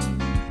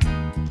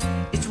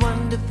 It's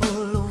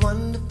wonderful,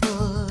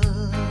 wonderful.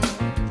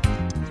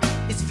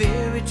 It's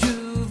very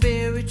true,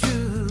 very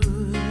true.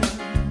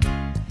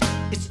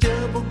 It's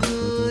double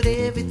good,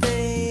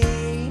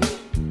 everything.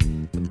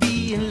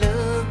 Being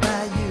loved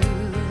by you.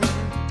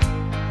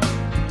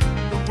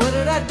 But what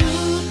did I do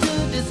to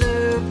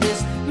deserve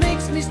this?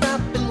 Makes me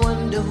stop and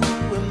wonder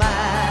who am I?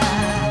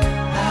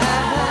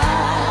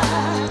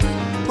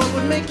 What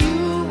would make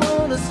you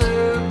wanna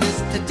serve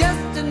this to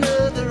just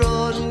another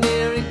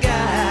ordinary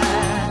guy?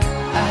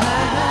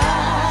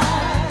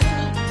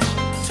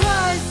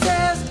 Twice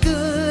as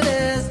good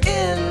as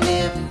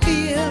any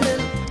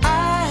feeling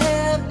I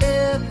have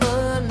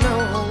ever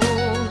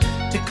known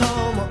to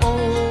call my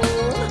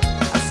own.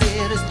 I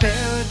said it's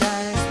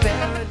paradise,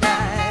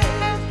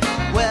 paradise.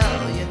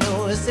 Well, you know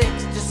it's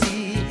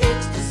ecstasy,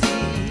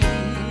 ecstasy.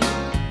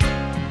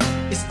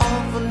 It's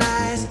awful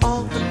nice,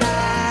 awful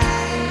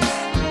nice.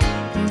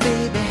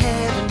 Baby,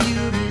 having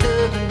you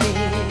loving me.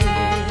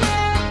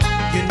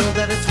 You know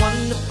that it's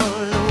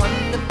wonderful,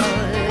 wonderful.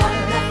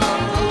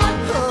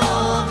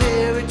 Oh,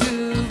 very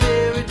true,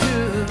 very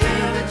true.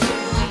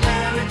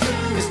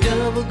 It's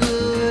double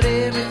good,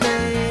 everything.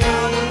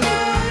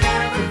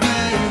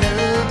 Being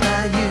loved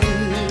by you.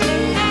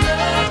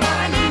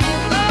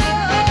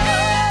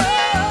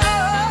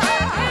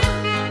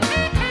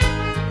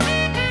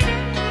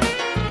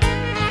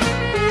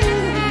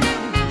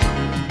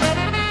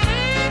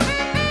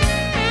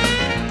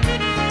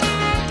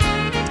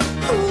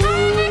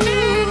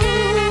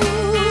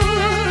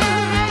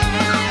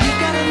 You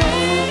got an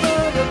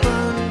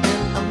overabundant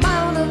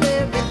amount of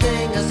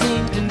everything I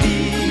seem to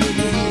need.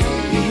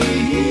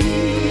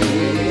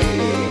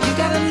 You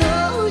gotta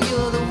know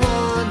you're the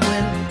one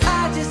when I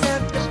just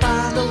have to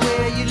follow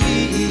where you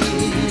lead.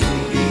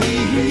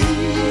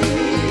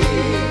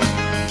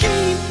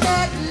 Keep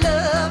that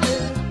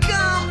loving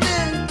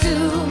coming to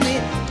me.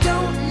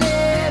 Don't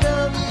let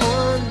up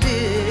one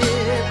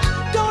bit.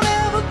 Don't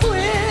ever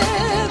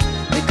quit,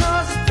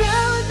 because it's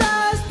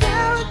paradise,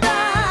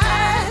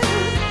 paradise.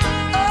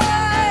 Oh,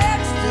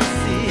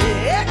 ecstasy,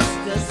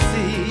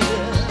 ecstasy.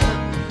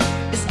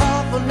 It's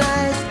awful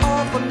nice,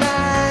 awful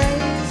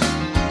nice.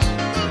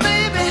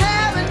 Baby,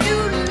 having you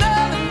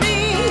loving me.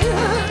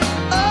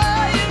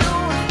 Oh, you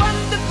know it's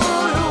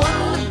wonderful,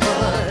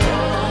 wonderful.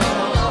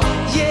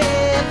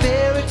 Yeah,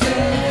 very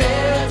true,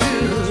 very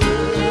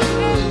true.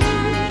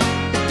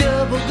 It's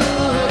double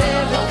good,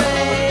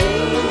 everything.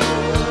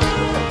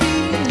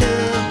 Being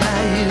loved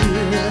by you.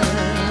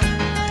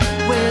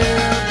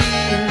 Well,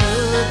 being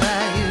loved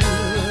by you.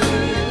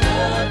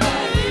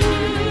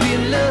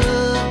 Being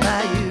loved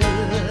by you.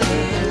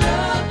 Being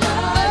loved by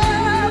you.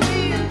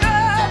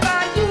 Being loved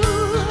by you.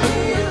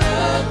 Being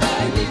loved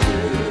by you.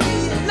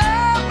 Being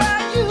loved by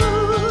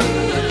you.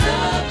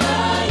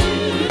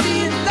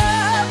 Being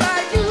loved by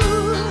you.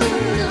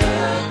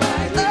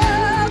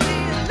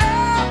 Being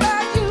loved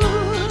by you.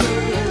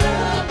 Being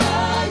loved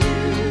by you.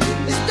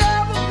 It's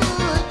double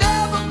good,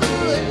 double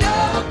good,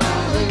 double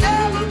good,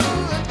 double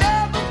good,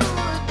 double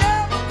good,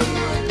 double good.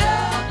 Being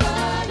loved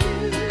by you.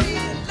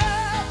 Being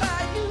loved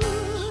by you.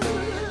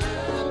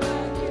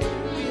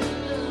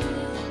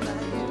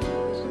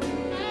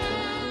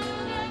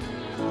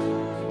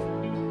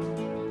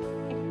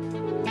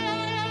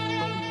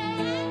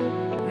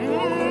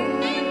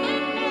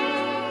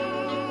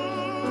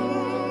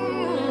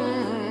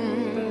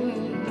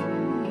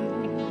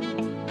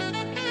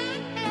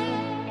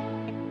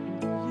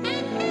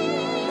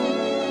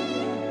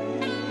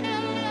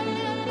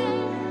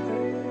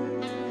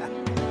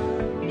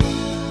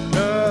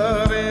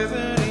 Love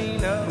isn't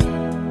enough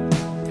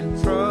in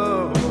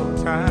troubled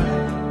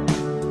times.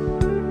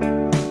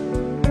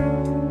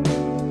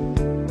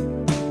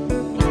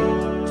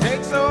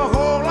 Takes a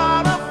whole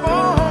lot of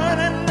fun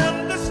and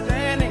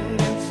understanding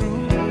and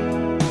truth.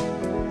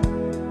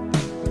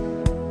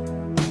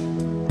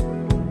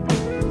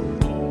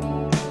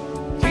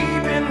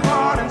 Keeping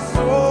heart and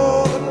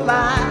soul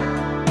alive,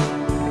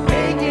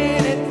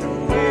 making it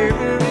through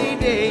every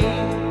day.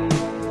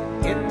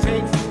 It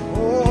takes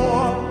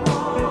more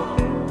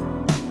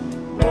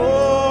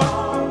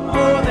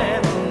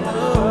than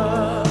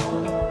love.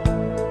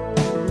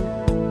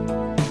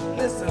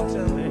 Listen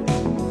to me.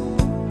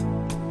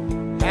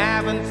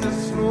 Having to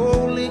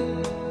slowly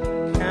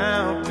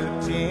count to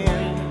 10.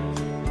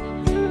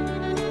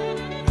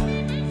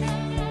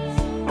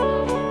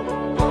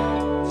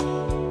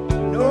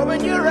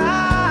 Knowing you're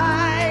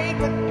right,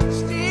 but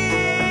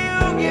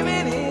still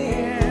giving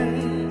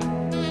in.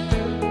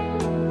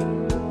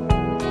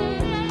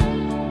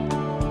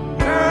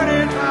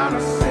 Learning how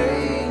to say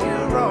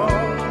you're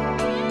wrong.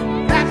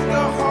 That's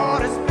the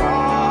hardest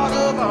part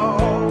of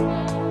all.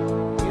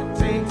 It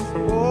takes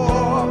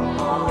more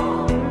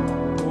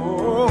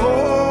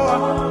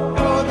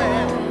than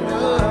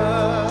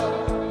love.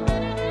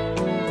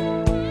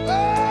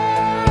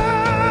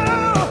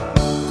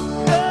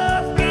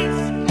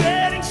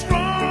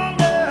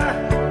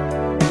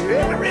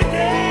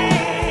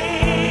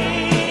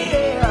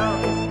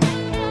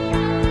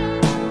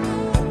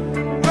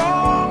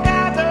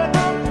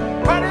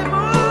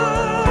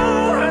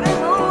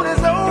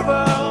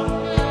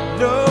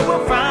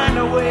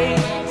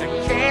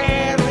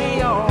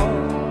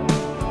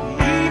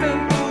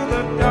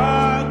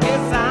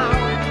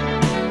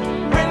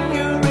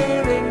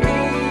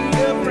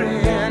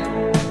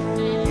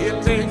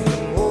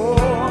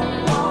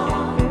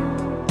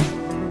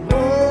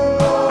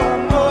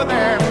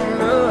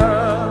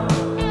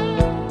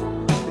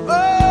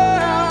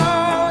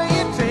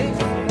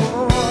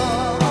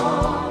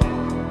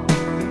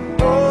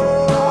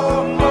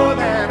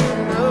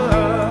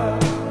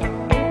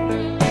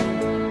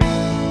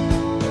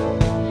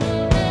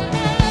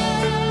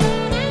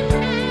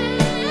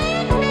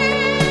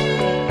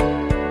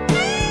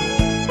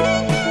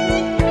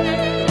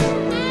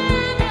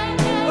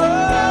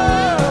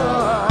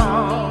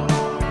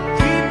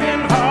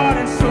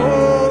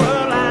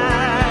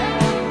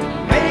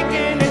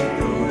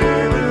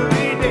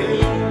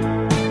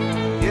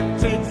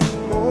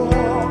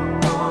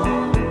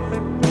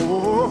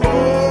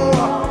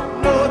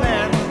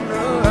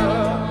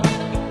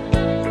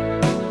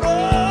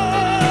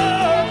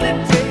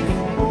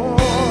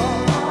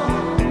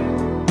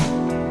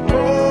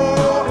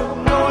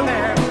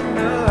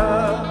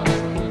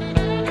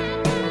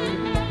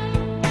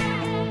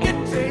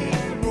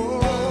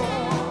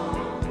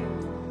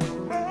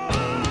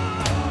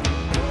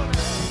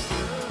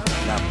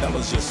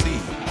 Fellas, you see,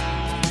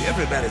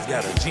 everybody's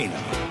got a Gina.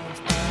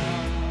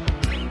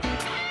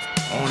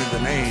 Only the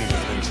name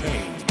has been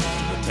changed to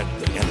protect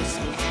the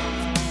innocent.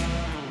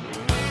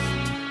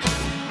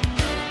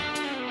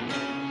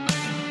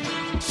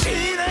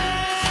 Gina!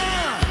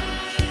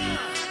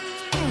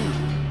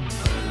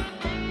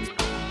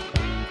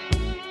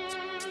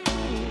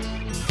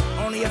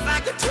 Only if I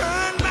could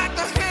turn back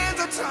the hands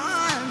of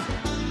time.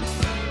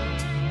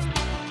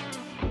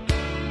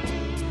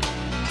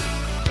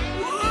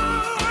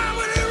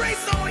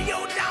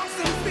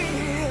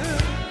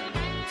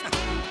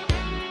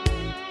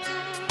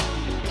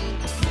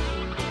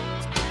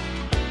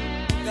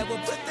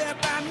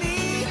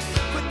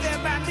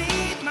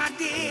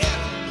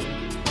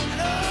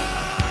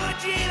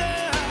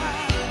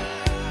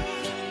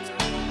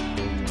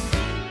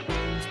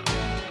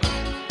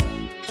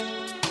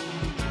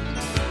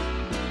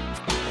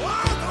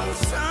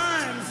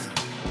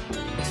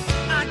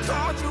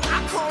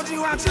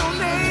 You out your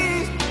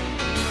name.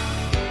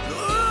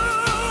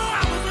 Oh,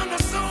 I was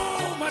under so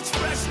much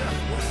pressure.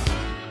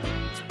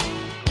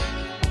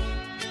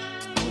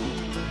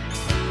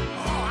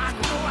 Oh, I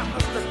know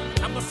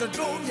I must have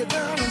drove your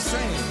girl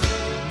insane.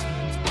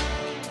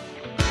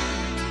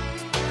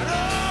 And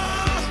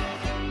oh,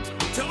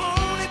 to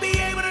only be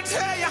able to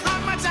tell you how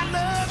much I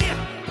love you.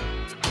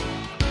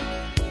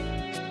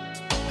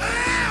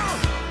 Oh,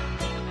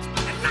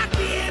 and not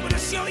be able to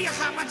show you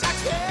how much I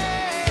care.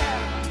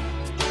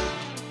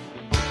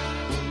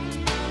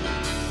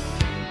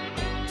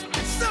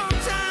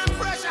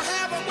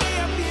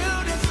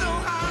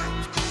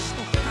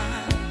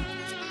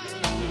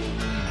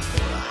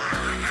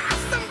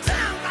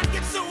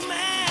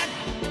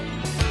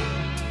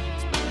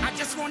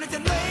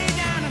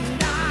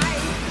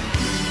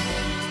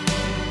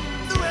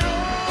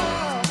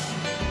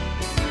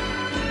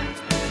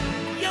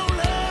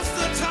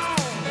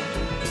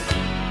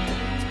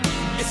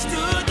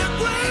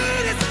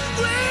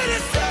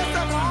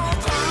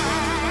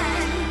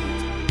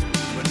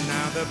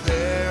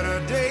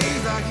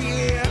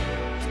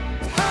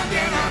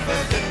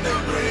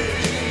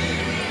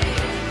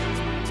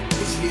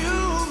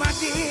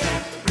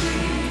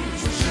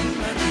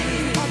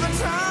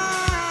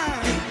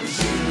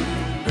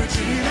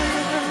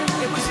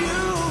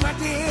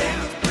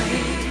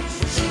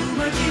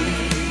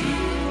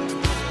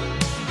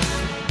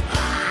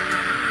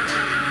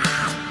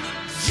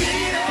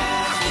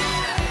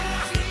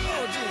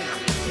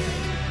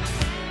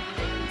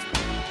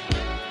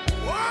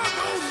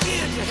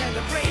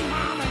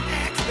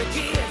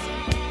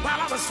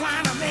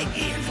 Trying to make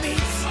ends meet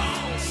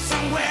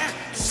somewhere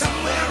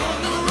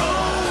on the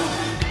road.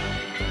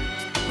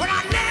 But I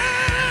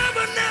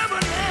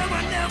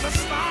never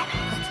stopped.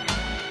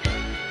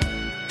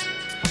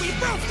 We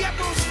both kept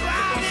on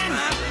striving,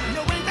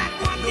 knowing that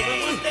one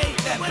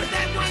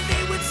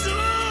day we'd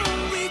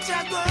soon reach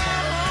our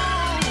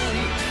goal.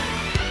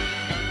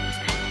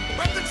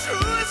 But the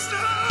truest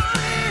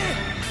story,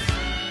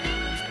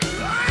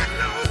 Lord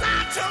knows I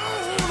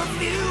told a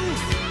few.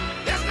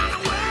 There's not a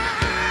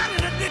word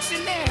in a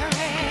dictionary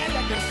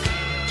that can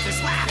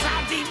describe how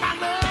deep my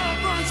love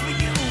runs for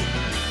you.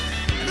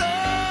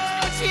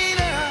 Lord,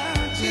 Gina.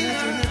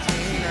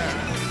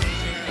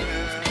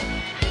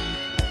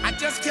 I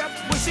just kept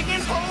wishing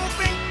and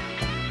hoping,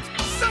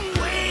 some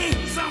way,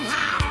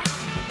 somehow,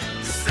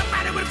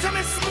 somebody would come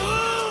and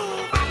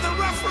smooth out the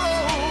rough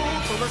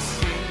road for us.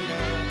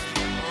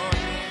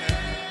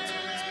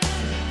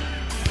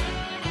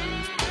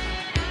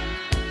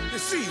 You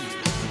see,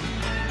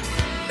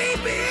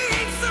 maybe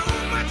ain't so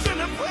much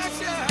under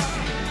pressure.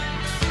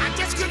 I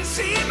just couldn't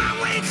see my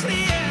way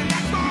clear in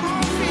that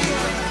ball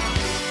field.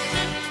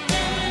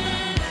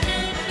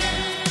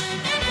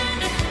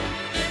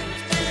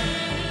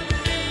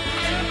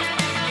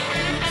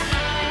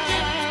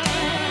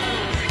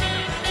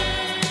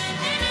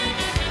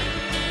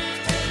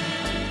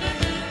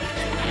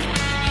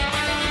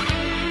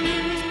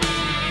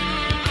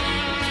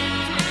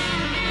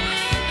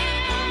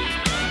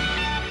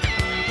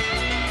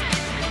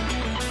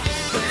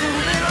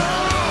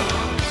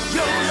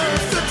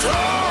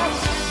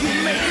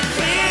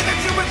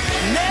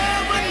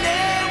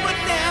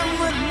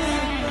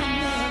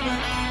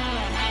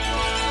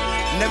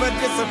 Never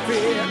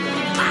disappear.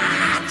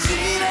 Ah,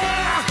 Gina!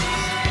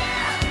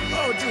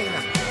 Oh,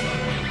 Gina.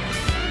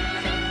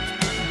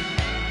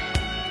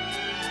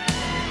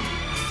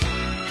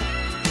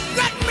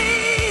 Let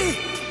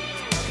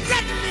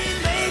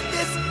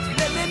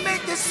me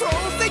make this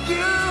soul for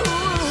you.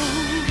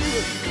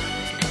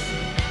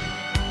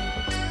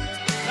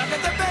 Now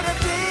that the better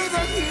days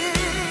are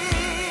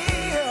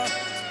here.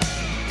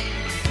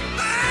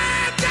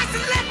 Ah, just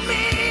let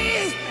me.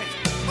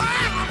 All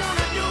I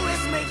wanna do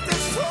is make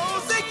this soul.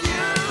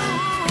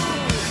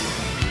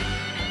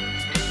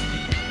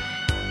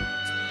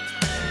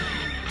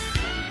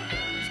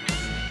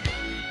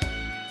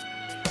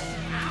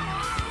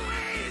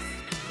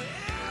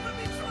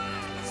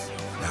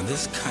 Now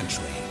this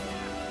country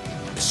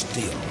is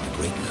still a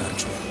great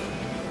country.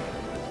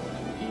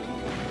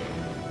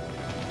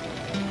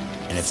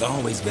 and it's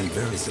always been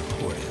very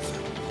supportive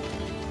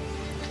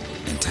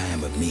in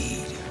time of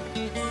need.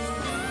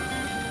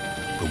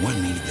 But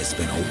one need that's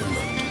been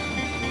overlooked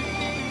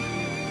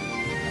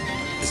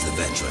is the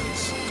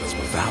veterans, because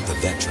without the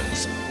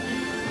veterans,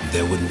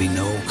 there wouldn't be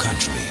no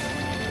country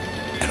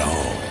at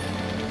all.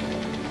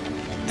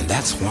 And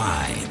that's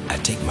why I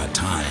take my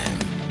time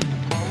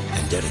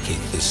and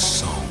dedicate this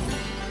song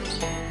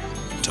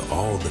to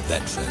all the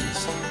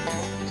veterans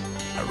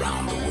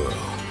around the world.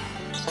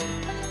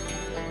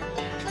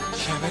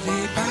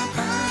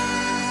 Shabba-dee-ba-ba,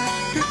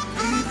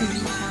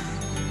 dee-dee-dee-da.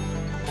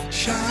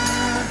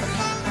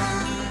 Shabba-ba-ba,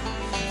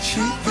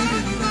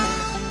 shee-dee-dee-dee-da.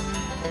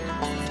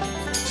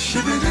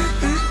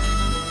 Shibba-dee-dee,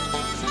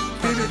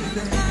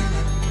 dee-dee-dee-da.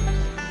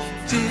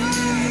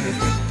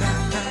 Dee-dee-dee-da-da,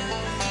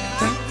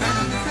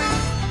 da-da-da-da.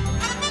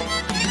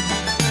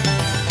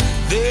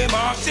 They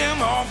marched him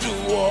off to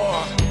war.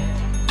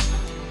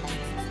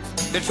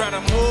 They tried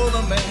to mold a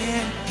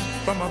man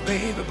from a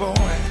baby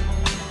boy.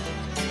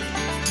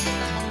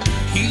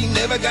 He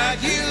never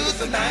got used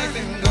to knives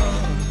and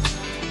guns.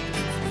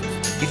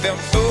 He felt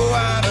so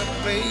out of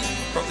place,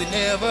 cause he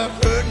never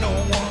hurt no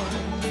one.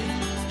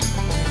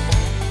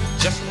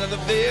 Just another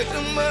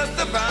victim, a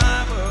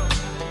survivor.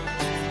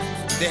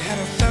 They had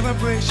a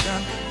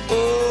celebration,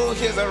 oh,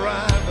 his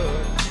arrival.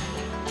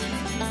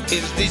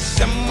 His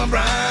December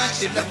bride,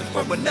 she left him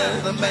for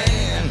another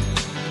man.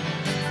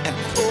 And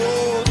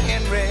poor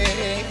Henry,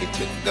 he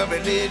took a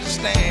religious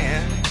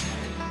stand.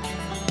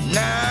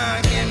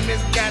 Now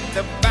Henry's got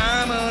the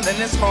Bible in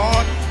his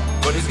heart,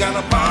 but he's got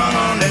a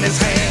Bible in his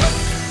hand.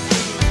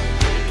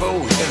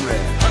 Poor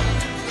Henry,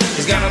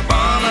 he's got a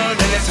Bible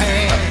in his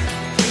hand.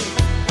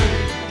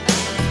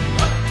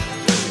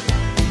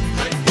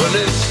 Well,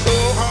 it's so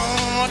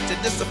hard to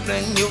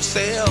discipline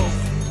yourself.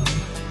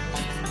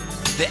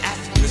 They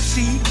ask you to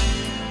seek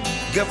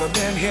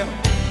government help,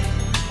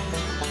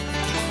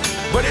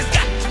 but it's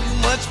got too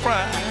much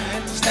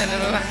pride to stand in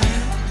line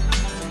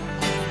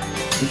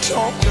and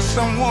talk to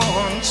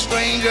someone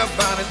strange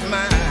about his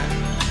mind.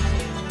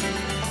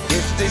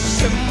 It's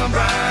December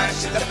bride,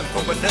 she left him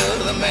for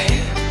another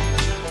man.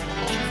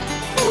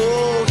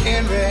 Oh,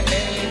 Henry,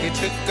 he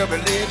took a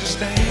religious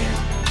stand.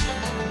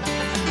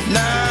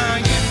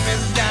 Now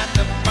Henry's got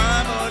the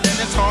Bible in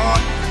his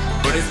heart,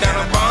 but he's got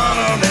a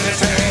bottle in his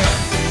hand.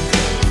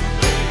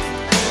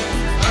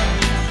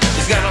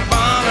 He's got a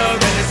bottle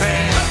in his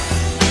hand.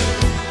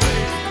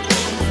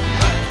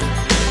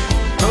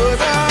 Oh,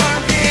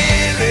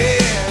 Henry,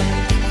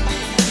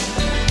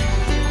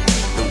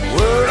 the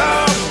word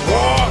of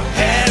war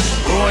has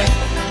ruined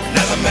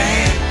another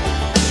man.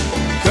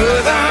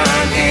 'Cause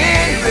I'm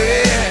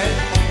Henry,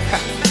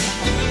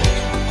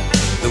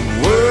 the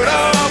word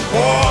of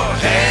war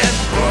has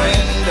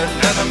ruined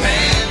another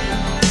man.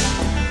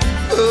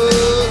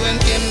 Oh, and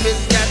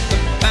Henry's got the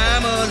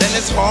Bible in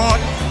his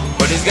heart,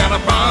 but he's got a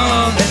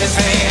bomb in his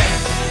hand.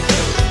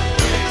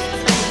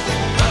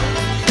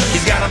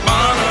 He's got a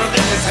bomb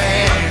in his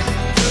hand.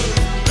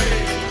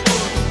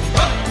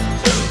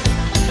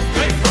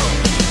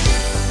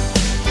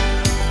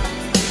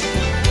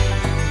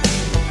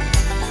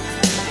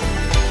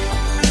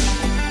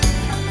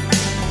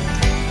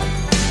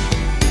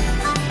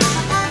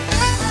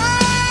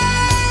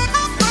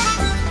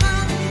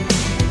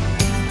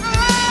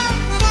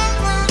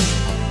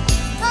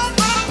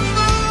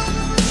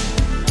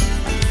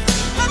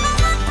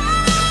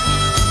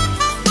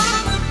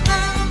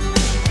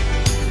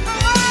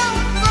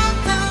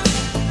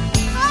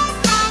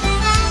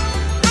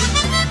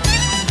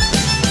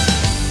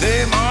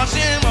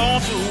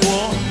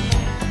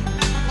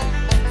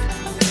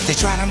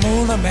 Try to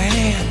mold a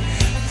man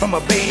from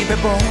a baby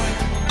boy.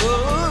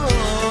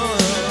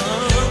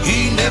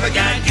 He never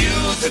got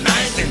used to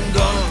knives and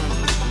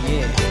guns.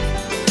 Yeah.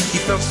 He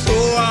felt so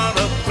out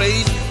of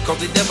place,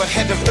 cause he never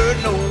had to hurt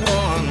no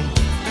one.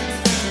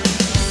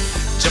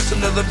 Just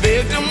another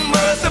victim,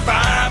 a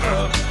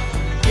survivor.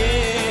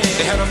 Yeah.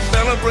 They had a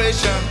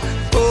celebration,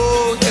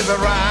 oh, his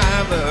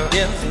arrival.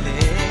 Yes,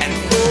 and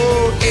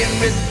oh,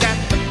 Henry's got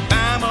the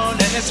Bible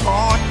in his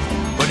heart,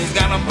 but he's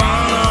got a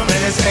bomb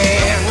in his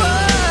hand.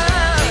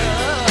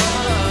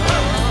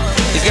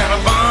 He's got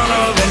a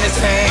bottle in his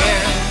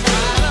hand.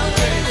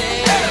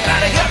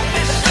 Everybody help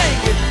me sing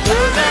it.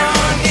 Goes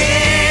on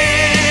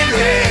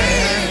Henry.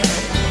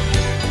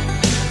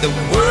 The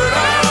word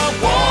of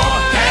war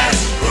has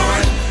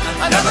ruined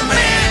another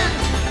man.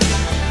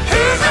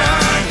 Goes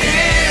on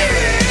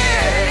Henry.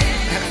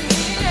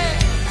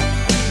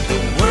 The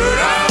word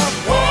of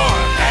war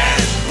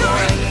has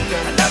ruined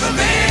another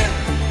man.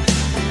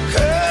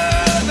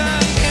 Goes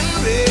on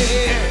Henry.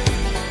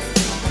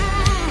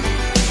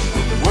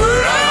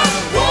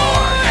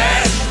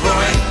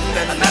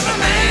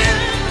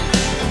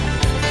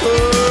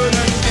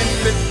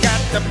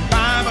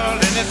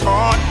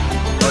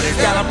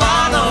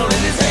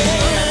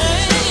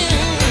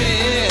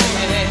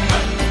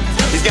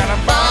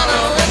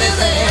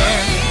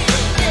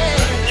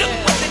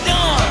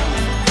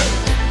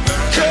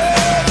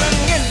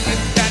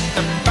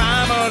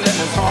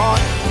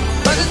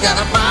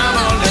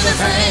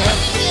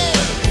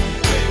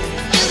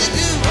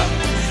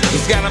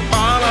 gotta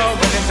follow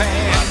with his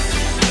hand.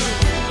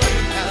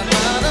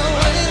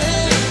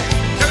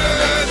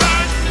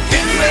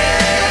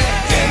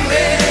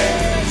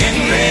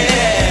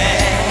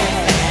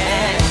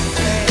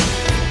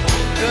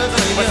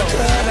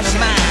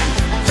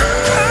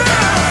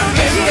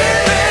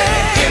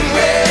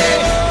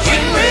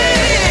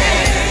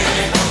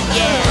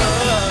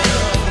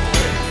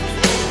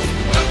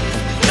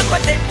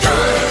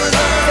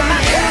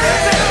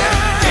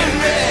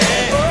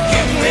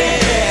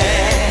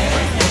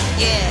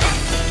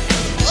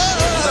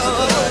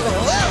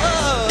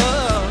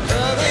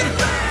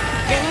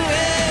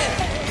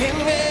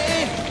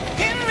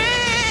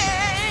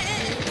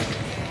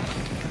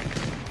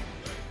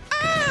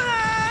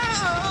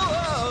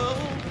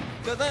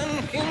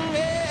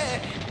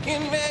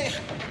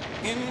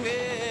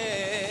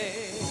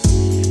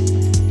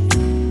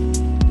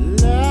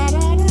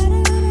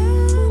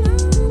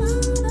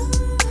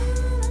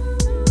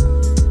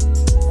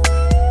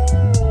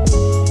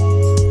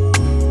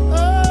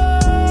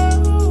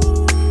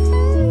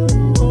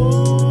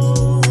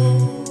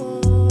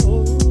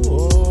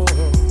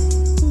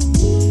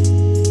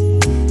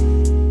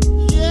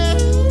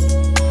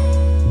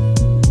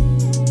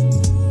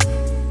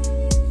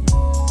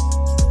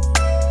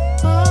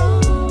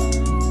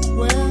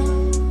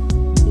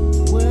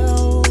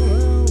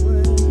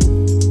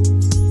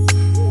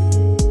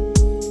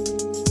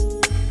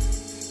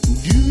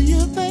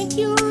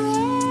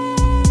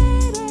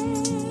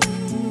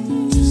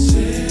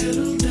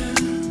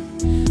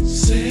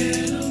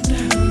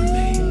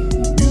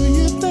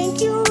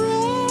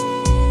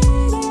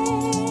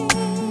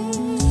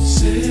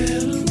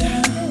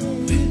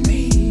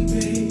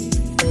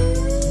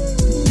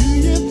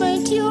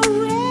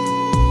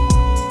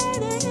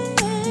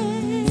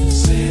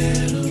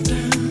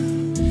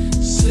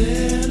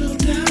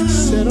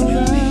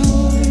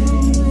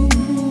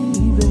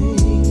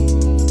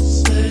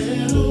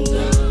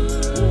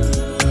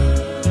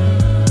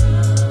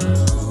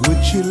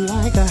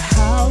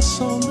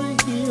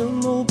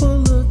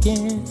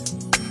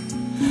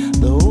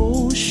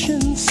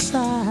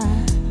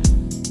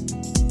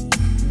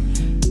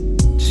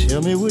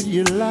 Tell me, would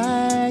you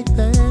like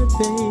that,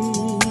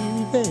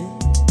 baby?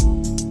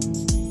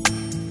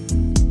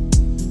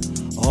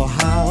 Or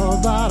how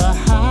about a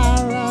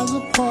high-rise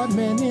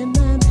apartment in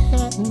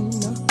Manhattan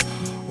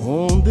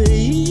on the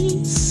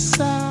east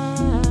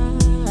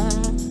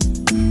side?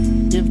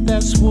 If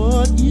that's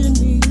what you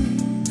need,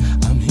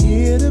 I'm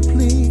here to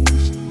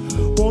please.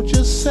 Won't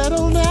you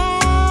settle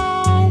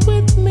down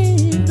with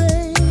me,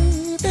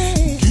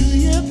 baby? Do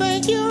you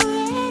think you're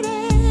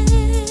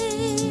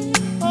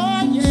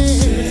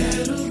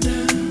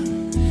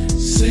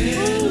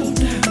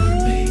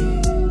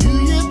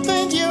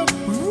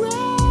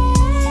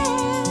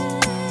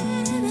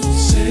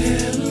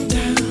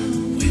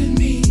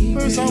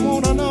I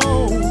wanna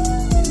know,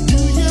 do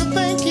you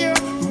think you're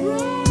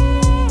ready?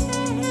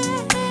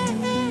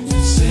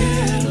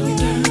 Settle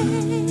down,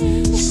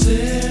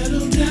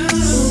 settle down,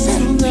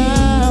 settle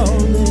down,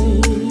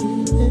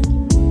 baby.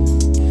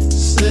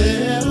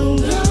 Settle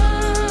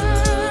down.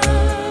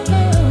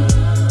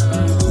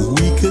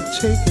 We could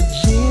take a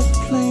jet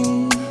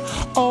plane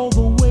all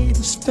the way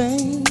to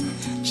Spain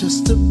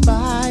just to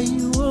buy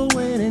you a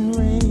wedding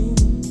ring.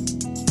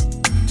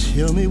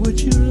 Tell me, would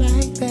you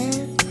like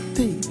that,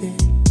 baby?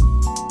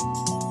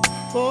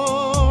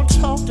 Oh,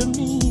 talk to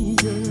me,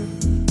 girl.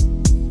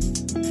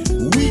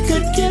 We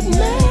could get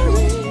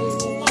married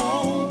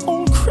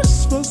on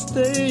Christmas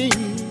Day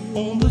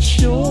on the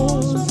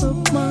shores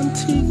of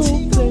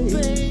Montego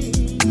Bay.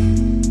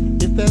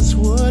 If that's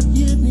what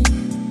you need,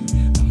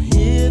 I'm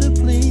here to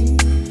please.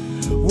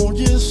 Won't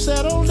you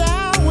settle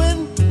down with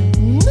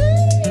me?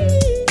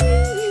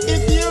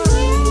 If you're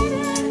ready,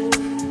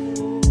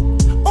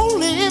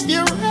 only if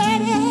you're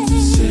ready.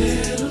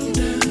 Settle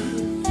down,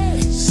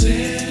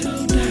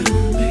 settle down.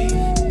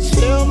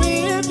 Tell me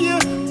if you're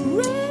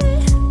ready.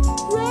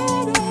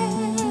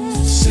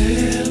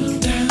 Settle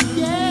down,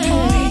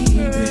 yeah,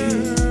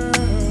 girl.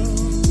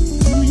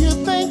 Do you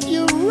think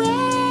you're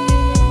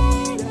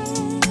ready?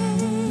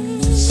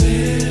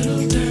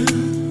 Settle down,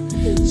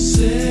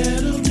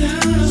 settle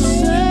down,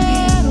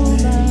 settle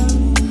down.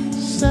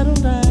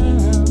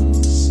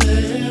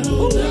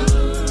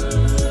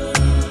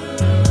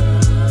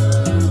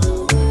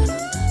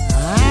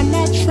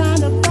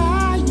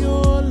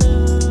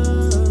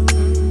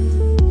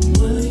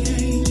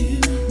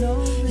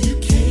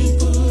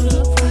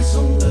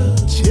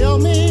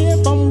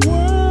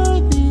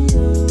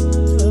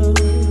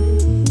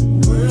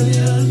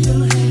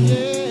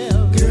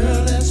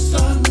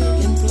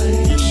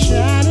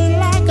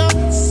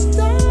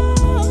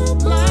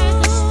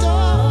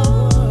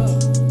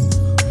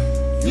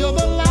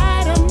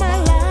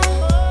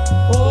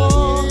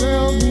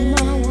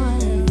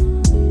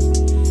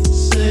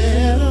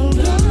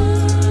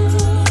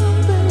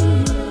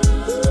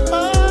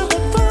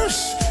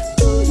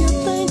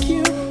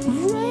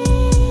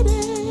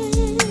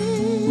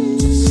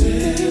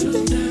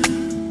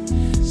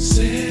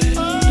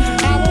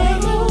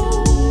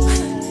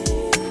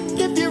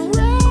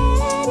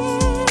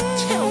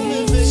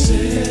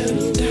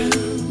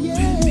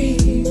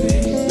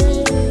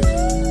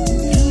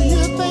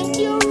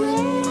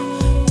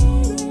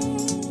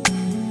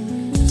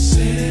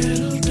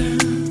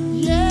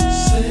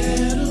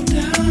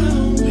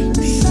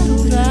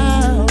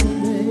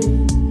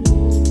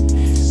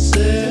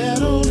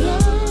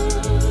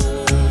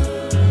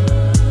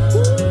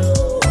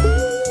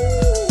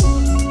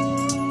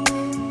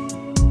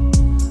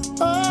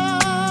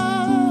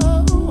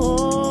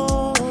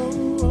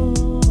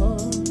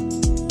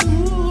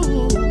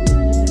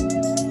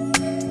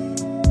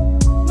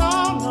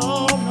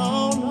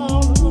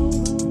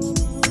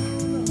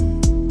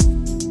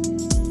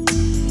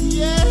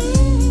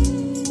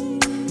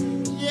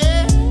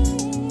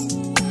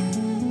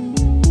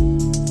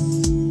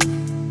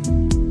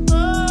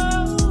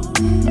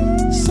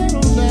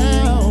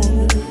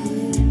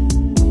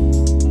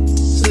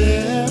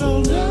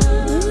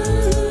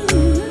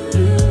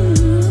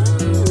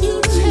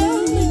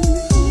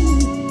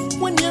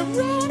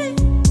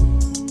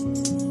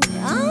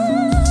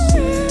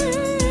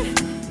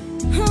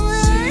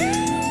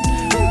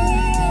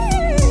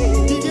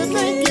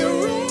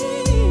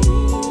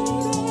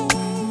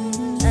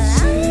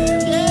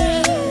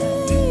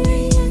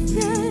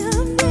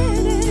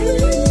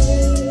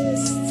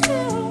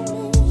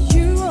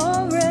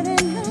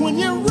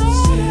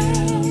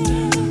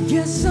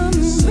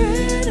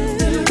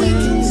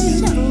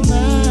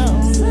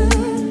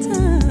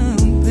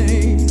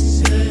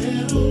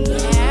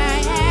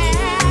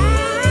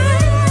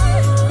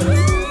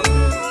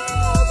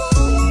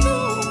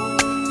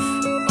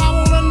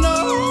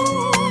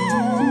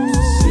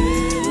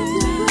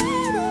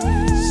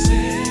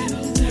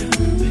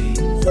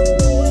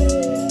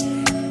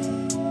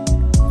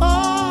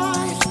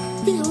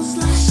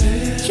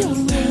 your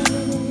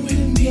love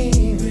with me.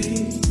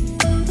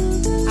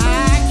 I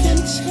can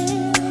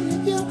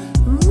tell you're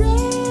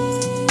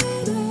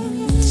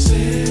ready.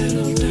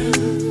 Settle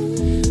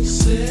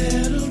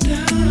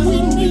down. We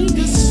need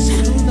to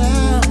settle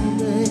down,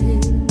 baby.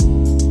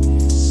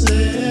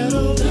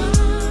 Settle down.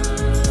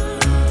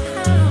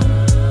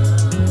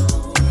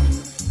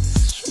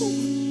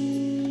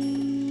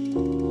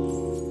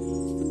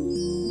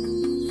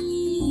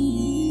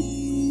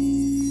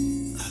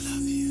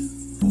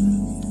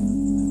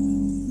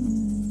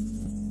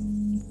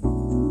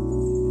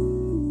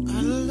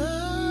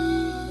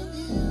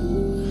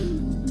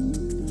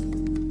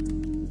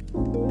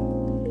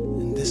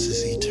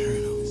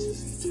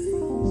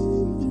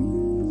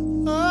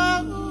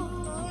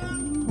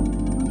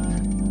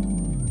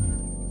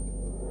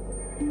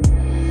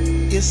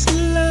 It's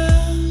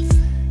love,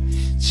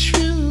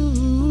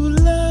 true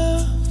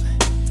love,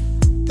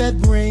 that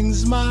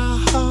brings my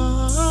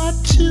heart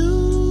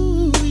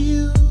to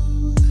you,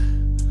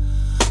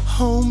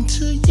 home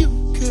to you,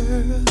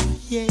 girl,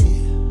 yeah.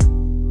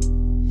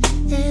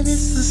 And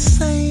it's the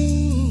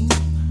same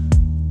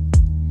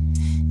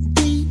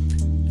deep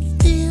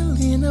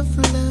feeling of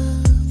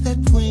love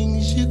that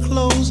brings you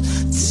close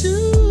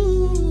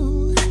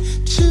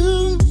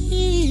to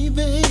me,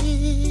 baby.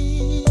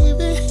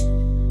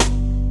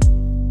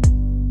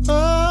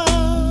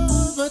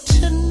 But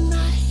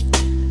tonight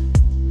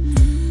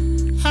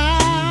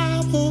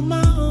I want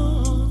my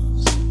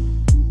arms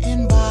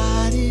and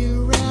body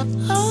wrapped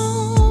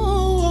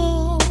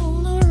all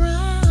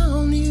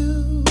around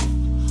you,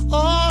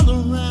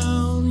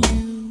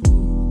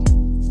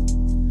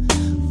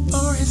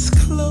 for as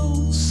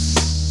close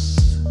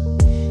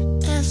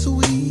as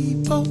we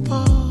both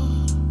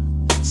are,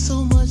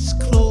 so much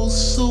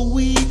closer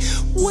we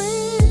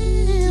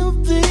will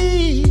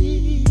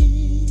be.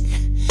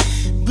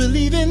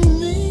 Believe in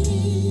me.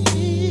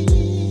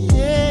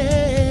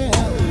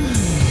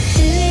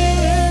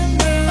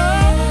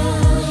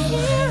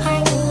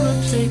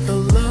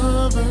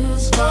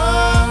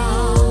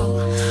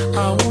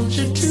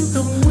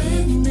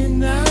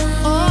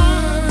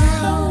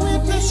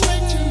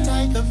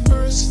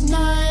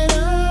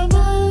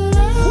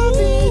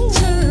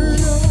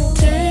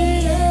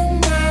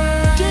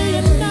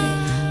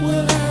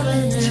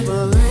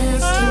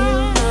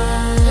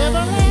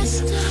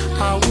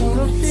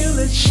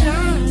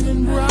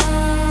 Shining bright.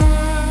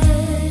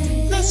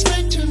 Let's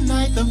make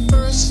tonight the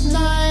first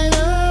night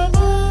of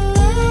our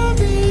love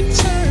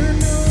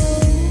eternal.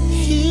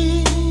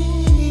 Here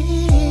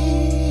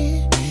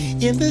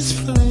in this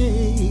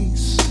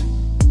place,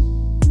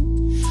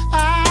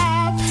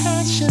 our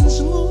passions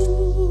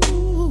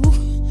move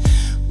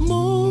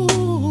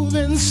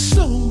in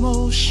slow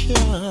motion.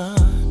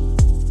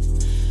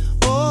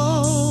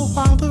 Oh,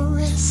 while the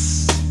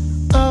rest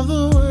of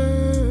the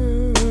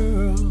world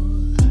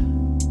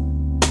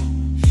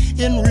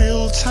in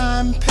real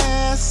time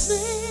passes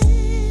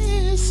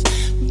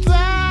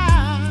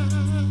by,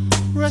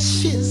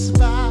 rushes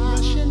by.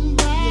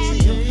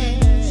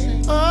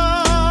 Oh,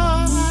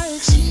 I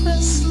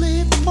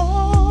expressly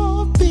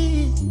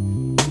forbid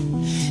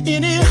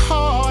any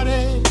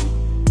heartache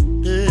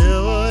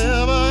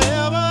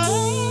ever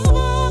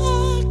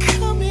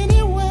come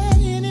anywhere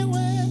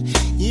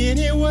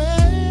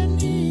near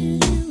you,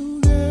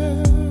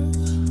 girl.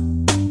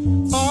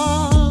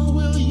 Oh,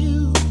 we'll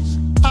use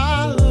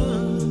our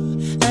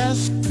love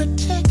as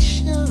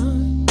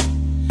protection.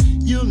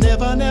 You'll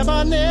never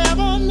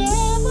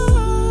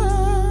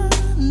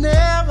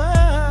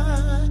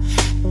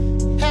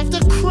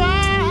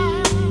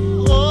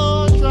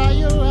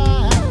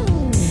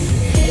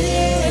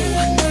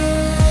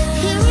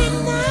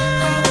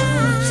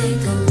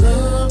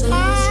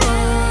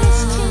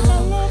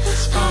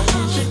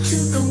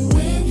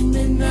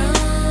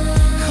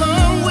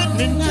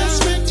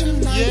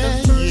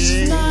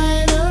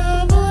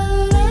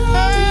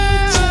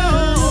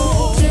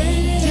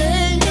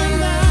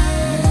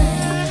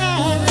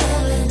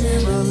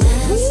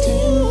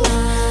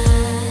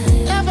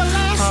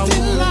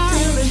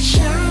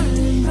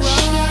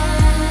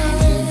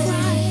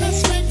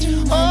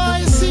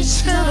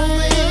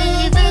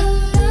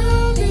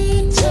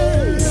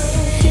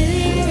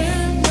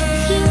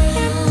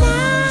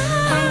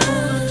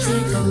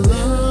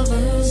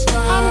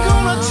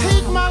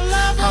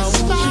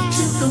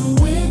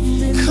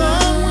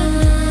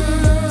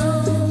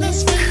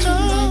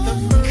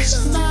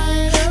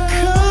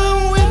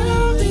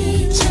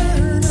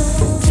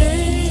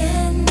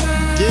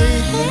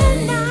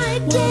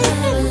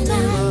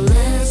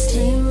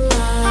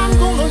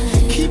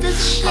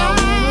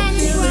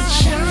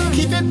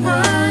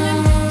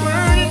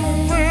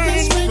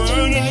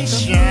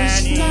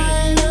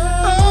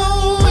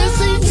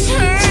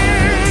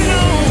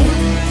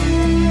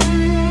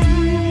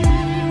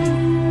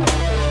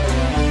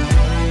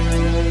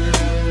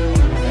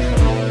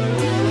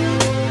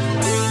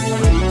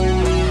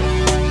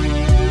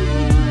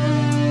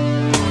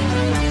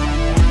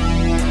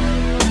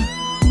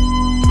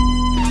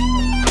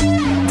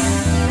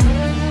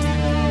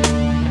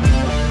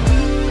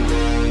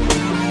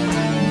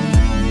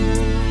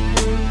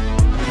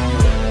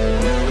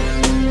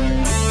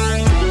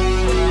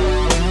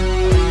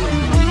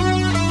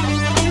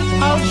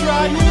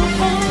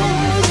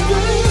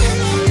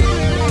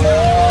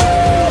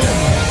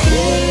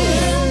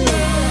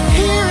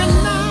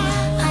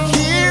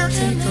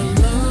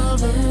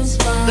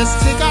Let's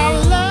take our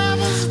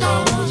lovers. I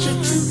want you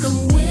to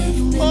come with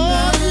me.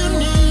 Oh, you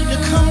need to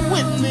come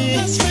with me.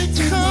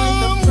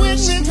 Come with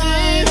me,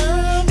 baby.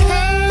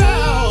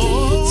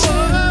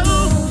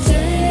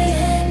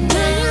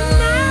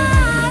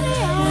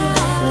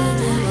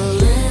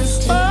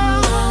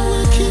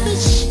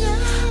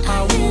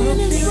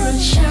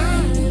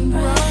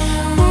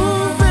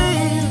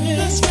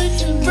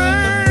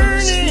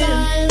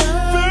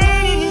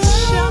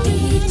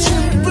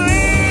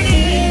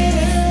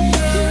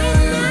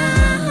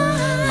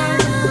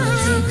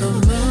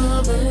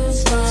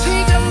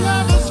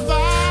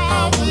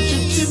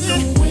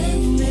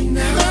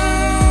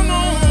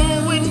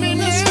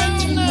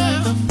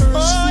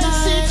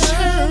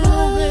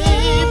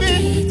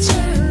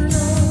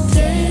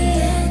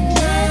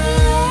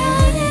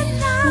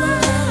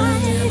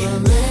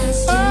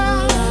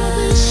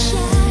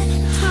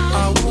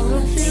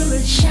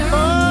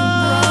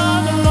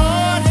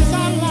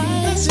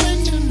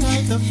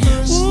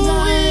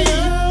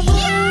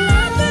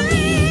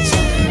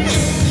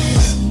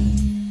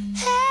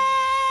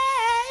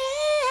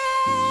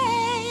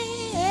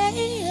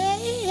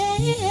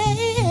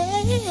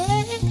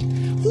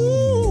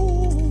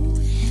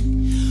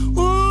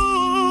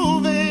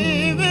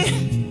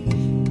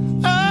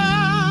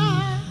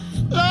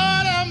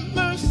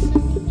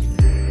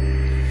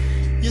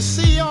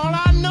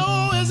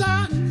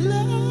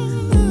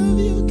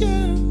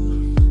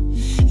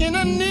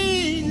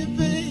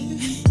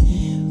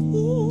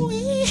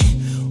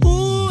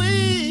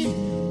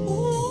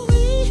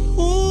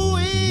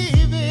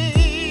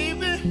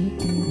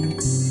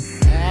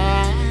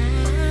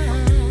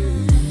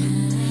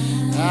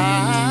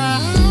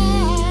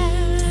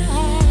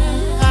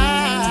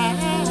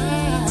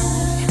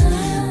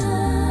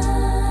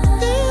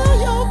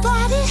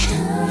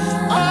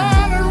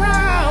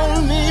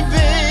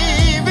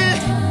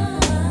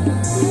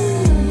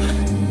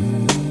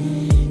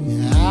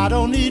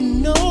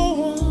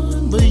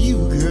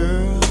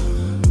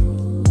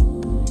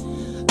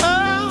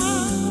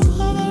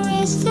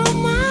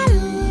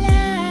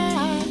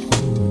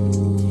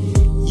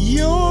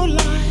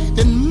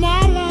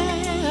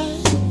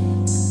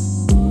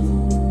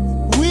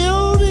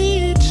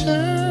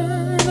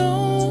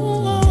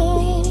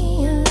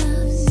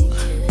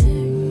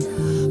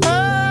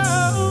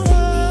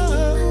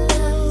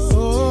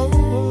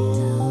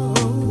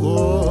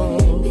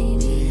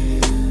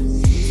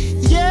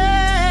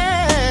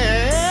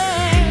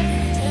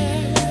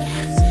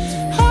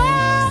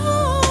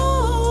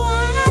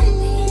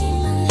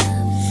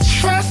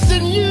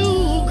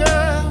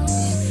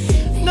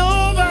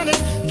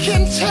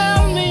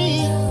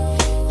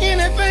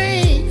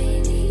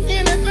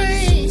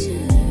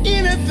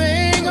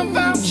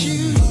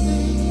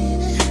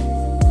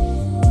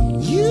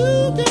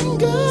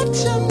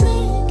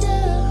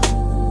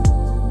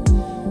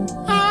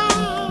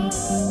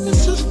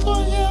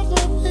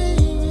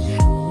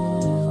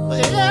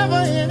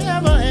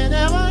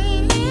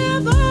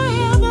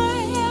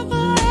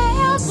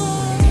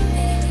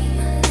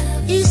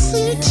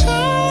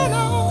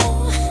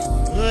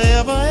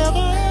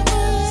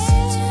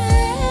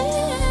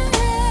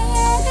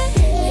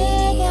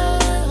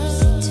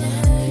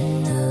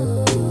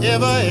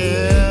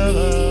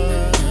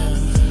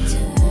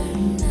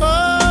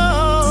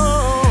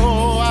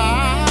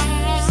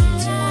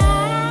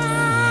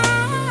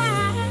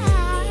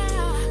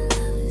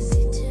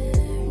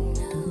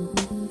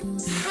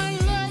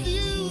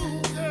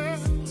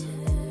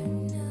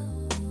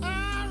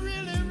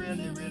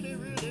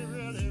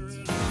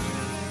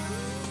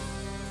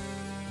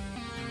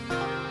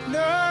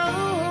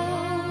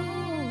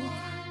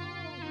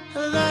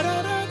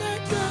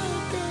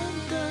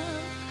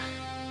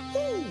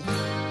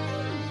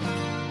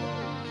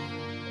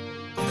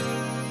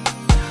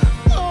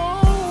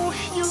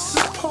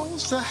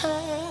 To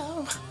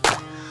have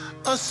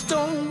a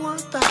stone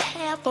worth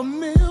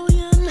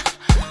 $500,000.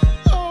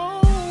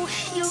 Oh,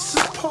 you're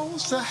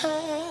supposed to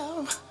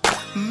have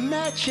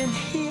matching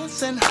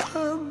his and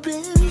her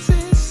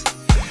Benzes.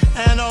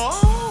 And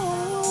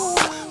oh,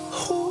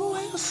 who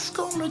else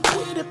gonna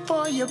get it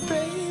for you,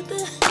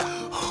 baby?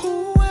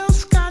 Who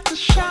else got the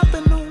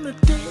shopping on the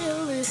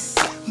daily?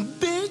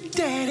 Big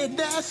Daddy,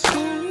 that's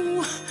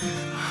who.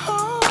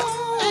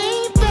 Oh,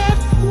 ain't that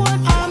what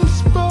I'm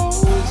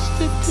supposed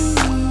to do?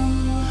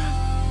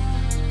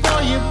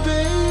 You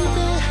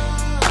baby,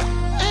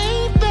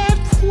 ain't that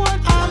what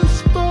I'm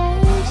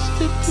supposed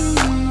to do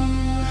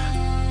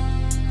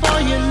for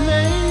you,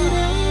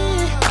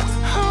 lady?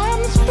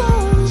 I'm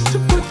supposed to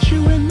put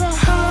you in the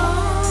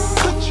house,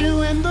 put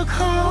you in the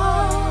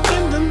car,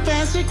 in them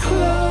fancy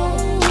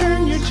clothes,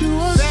 turn you to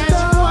a star.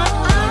 That's what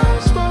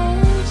I'm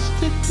supposed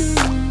to do.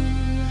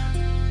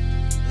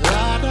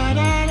 La da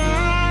da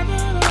da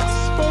da da.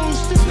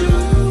 Supposed to do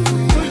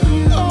for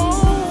you.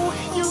 Oh,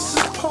 you're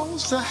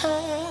supposed to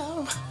have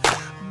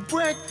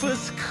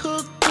breakfast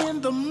cooked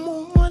in the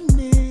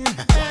morning.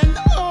 And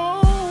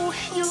oh,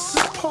 you're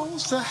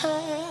supposed to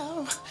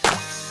have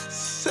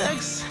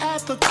sex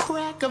at the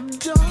crack of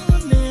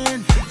dawn.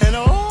 And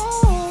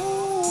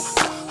oh,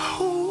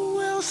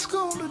 who else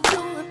gonna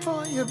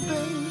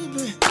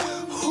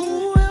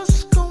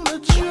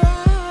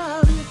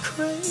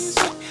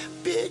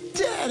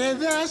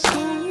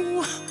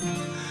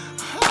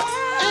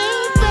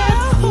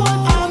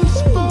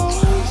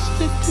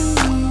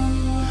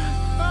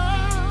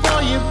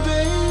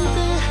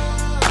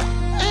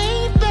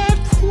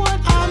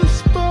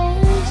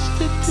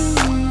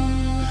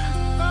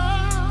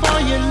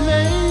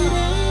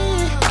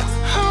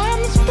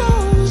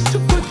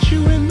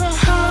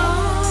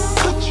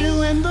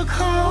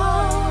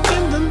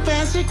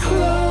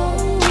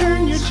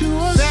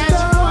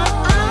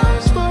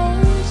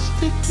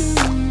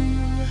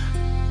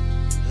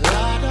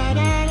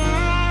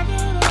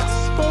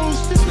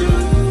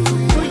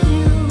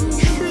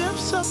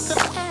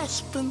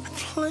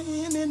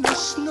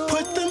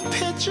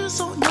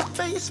pictures on your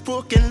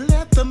Facebook and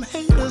let them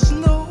haters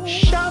know.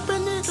 Shop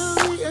in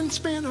Italy and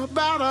spend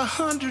about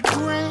 100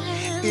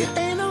 grand. It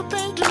ain't no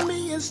thing to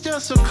me, it's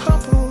just a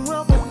couple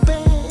rubber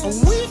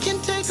bands. We can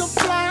take a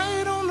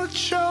flight on a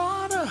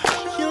charter.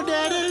 Your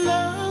daddy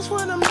loves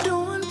what I'm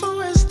doing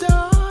for his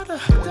daughter.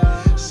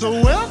 So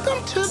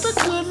welcome to the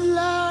good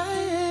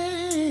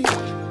life.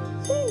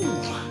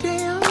 Ooh,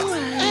 damn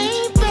right.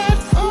 Ain't that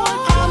what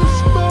I'm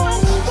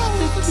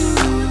supposed to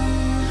do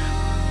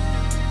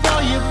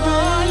for you,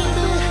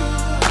 baby?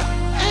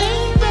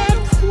 Ain't that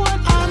what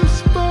I'm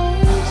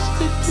supposed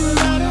to do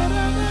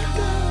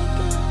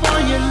for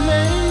you,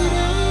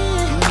 lady?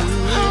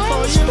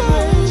 I'm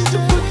supposed to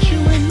put you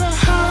in the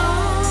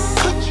house,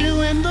 put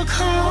you in the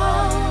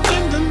car,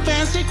 in them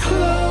fancy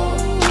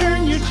clothes,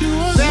 turn you to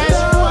a star.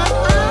 That's what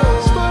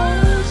I'm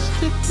supposed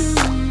to do.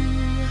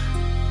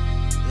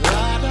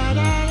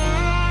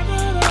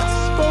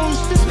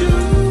 Supposed to do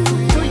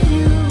for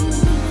you.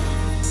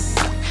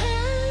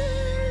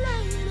 Hey,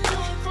 lady,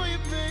 for you,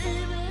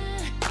 baby.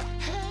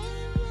 Hey,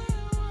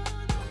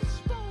 what I'm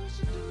supposed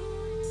to do.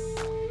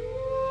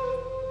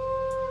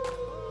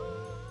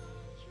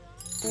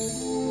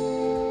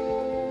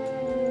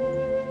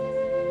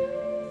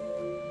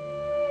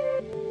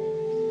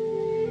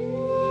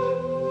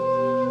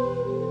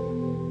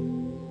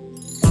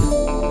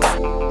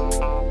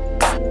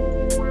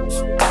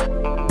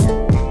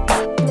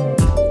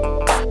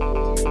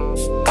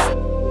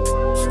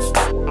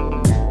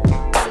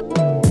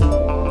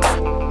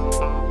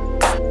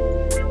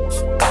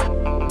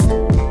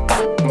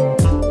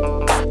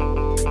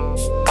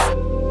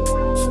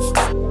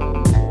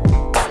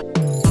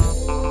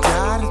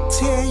 Gotta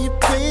tell you,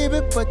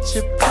 baby, but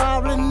you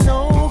probably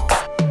know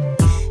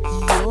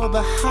you're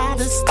the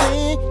hottest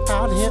thing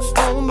out here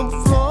on the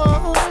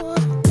floor.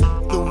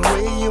 The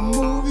way you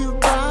move your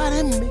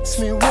body makes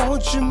me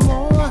want you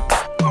more.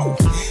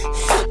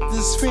 Hit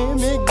this for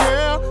me,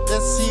 girl.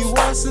 Let's see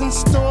what's in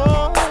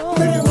store.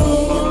 Pretty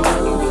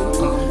woman,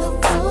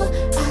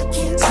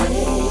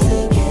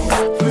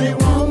 pretty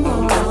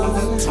woman,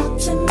 Talk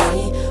to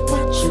me,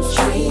 what you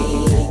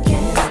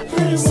drinking?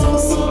 pretty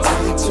Sexy woman,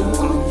 tattoo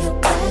on your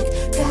back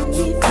got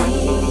me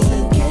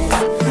thinking.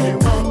 pretty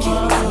I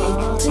can't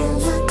wait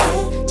till I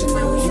get to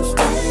know you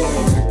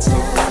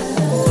better.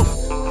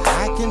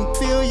 I can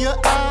feel your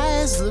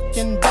eyes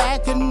looking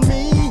back at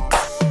me,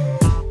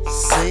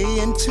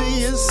 saying to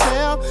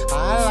yourself,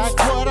 I like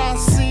what I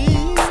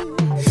see.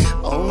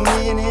 On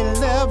any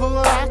level,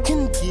 I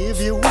can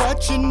give you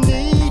what you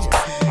need.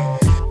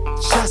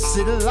 Just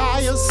allow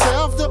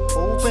yourself to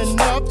open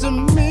up to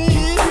me.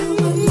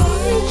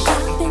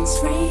 Shopping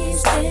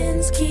sprees,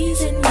 spins,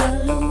 keys, and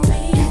your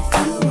Louis.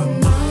 If you were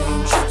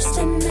mine, trips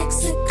to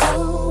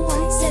Mexico,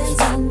 white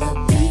sands on the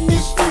beach.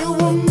 If you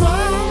were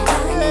mine,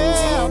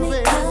 Diamonds, yeah, any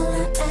baby.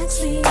 color,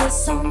 actually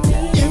it's on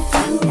me. If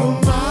you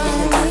were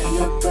mine, Every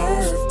your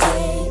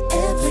birthday,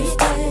 every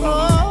day.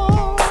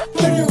 oh,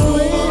 pretty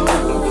woman,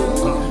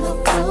 On the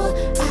floor,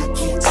 I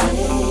can't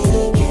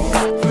take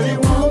it. pretty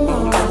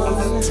woman,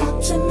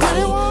 Talk to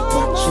me,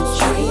 what you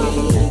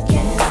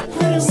drinking?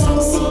 pretty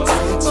woman.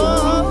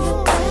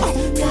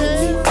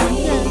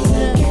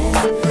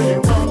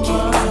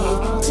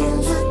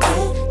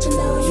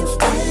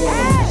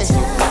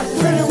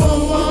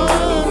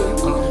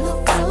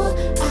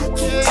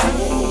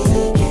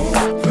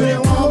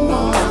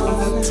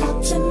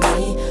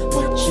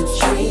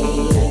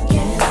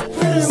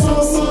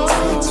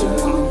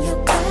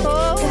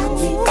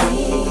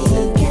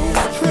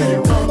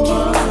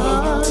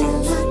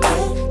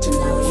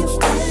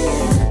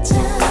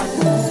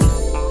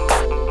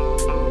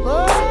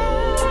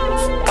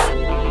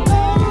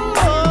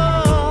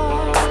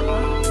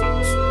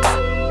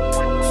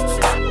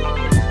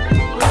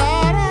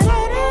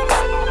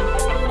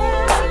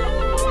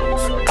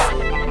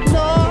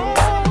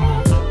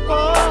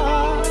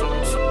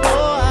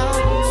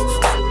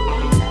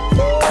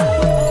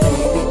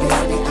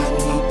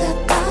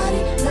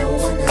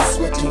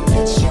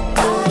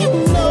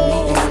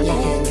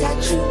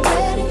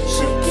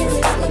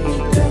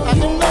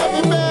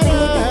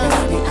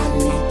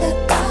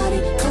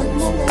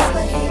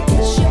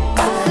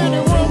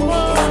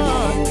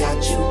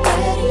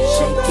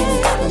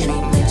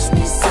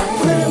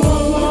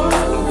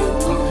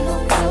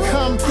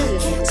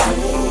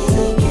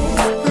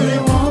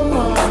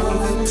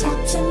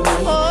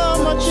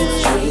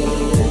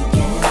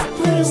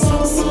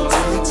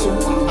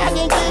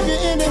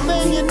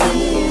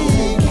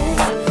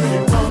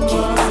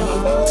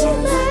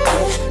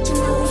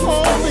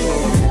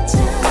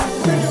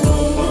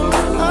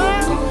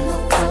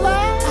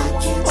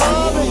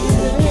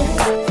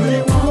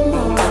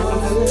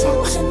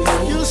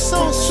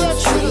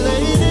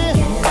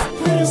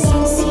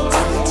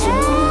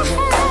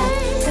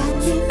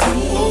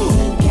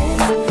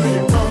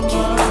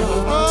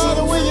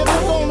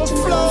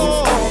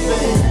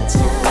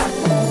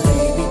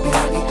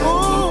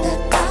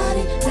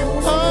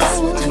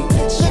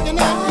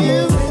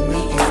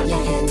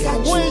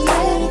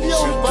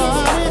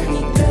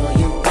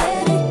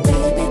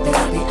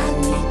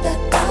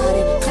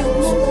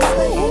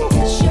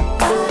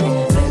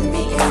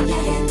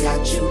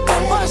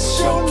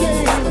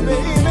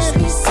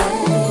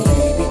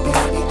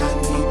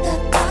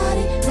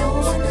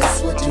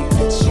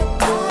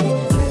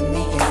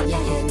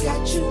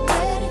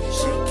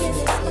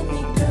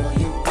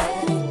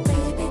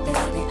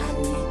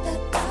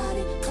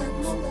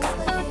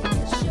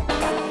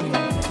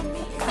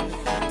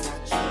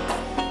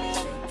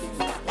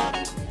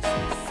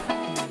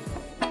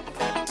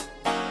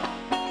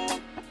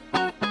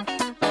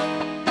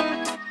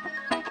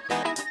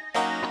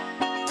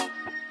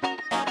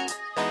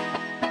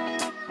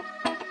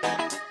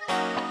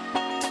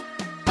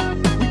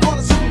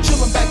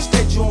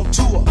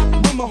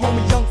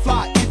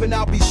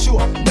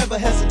 Never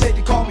hesitate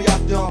to call me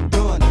after I'm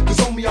done. Cause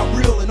on me I'm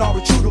real and I'll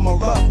true to my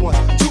loved ones.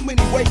 Too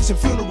many wakes and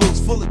funerals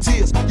full of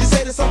tears. You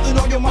say there's something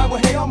on your mind,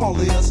 well hey, I'm all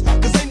ears.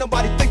 Cause ain't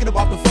nobody thinking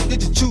about the fuck, they're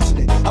just choosing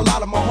it. A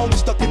lot of my homies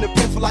stuck in the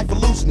pen for life for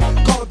losing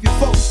it. Call up your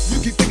folks,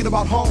 you keep thinking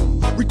about home.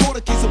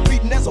 Recorder keeps a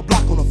beating, there's a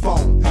block on the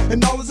phone.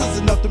 And all this is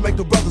enough to make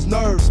the brothers'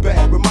 nerves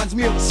bad. Reminds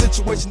me of a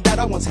situation that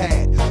I once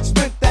had.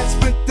 Spent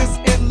this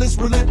endless,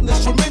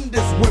 relentless,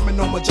 tremendous. Women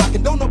on my jock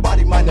and don't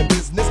nobody mind their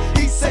business.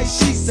 He say,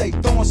 she say,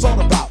 throwing salt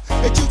about.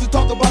 They choose to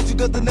talk about you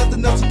cause there's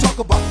nothing else to talk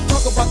about.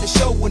 Talk about the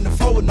show and the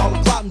flow and all the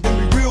clout, and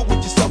then be real with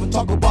yourself and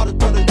talk about it,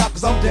 turn it out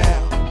cause I'm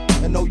down.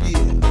 And oh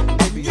yeah,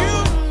 baby,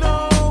 You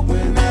know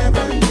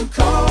whenever you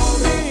call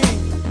me,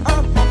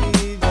 I'll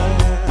be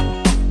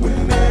there.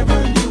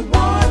 Whenever you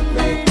want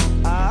me,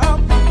 I'll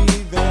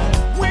be there.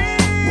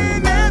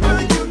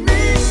 Whenever you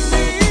need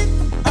me,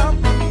 I'll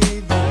be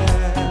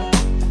there.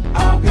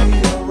 I'll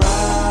be around.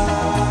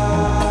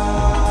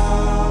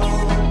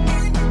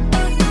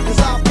 cause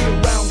I'll be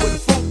around with a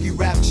funky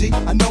rap G.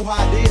 I know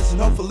how it is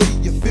and hopefully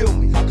you feel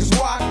me. Cause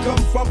where I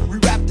come from, we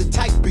rap the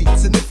tight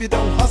beats. And if you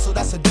don't hustle,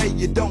 that's a day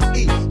you don't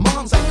eat.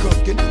 Mom's ain't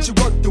cooking, she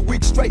worked the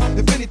week straight.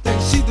 If anything,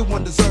 she the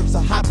one deserves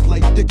a hot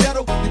plate. The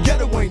ghetto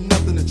ain't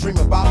nothing to dream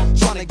about.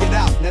 Trying to get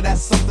out, now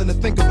that's something to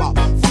think about.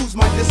 Fools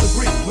might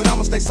disagree, but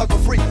I'ma stay sucker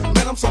free.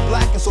 Man, I'm so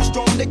black and so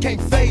strong, they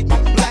can't fade me.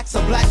 Blacks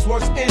are black's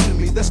worst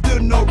enemy, there's still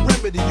no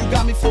remedy. You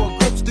got me for a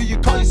grips, do you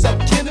call yourself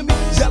kin to me?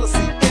 Jealousy,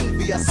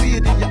 envy, I see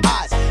it in your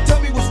eyes. Tell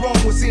me what's wrong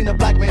with seeing a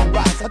black man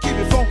rise. I keep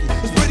it funky,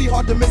 it's pretty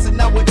hard to miss it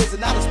nowadays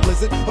and not as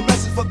pleasant. A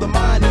message for the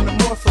mind and the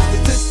more for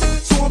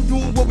statistics. So I'm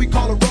doing what we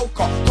call a roll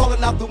call,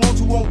 calling out the ones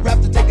who won't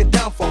rap to take it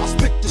down for. I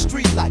spit the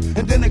street light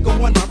and then they go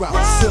underground.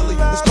 Silly,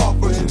 it's called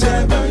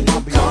versatility.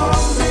 I'll be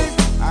Call me,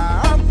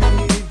 I'll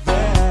be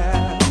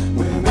there.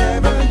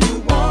 Whenever you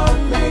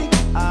want me,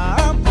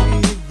 I'll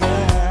be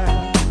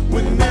there.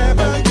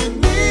 Whenever you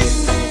need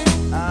me,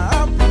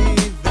 I'll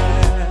be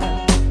there.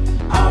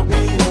 I'll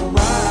be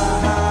around.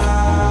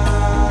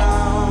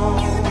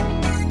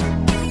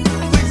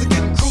 Things are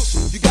getting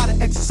crucial, you gotta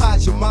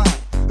exercise your mind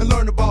and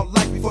learn about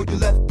life before you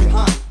left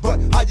behind. But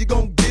how you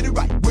gonna get it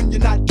right when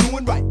you're not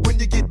doing right? When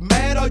you get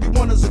mad, all you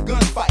want is a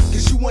gunfight.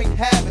 Cause you ain't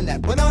having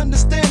that, but I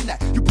understand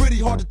that you're pretty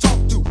hard to talk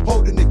to,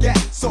 holding the gap.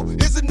 So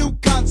here's a new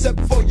concept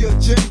for your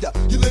agenda.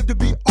 You live to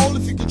be old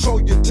if you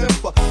control your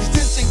temper.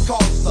 Detention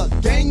causes a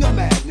gang of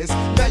madness.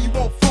 Now you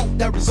want funk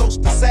that results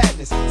to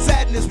sadness.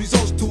 Sadness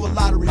results to a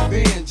lot of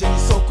revenge. And your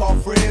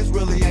so-called friends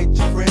really ain't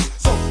your friends.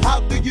 So how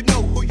do you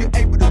know who you're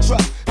able to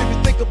trust? If you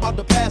think about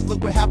the past,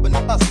 look what happened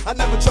to us. I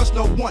never trust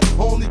no one, I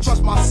only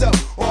trust myself.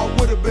 Or I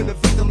would have been a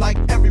victim like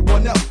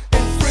everyone else.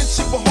 In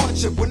friendship or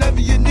hardship, whenever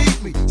you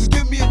need me, just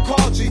give me a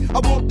call, G. I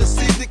won't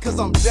deceive it cause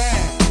I'm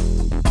down.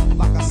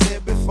 Like I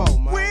said before,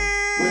 man.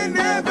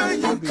 Whenever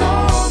you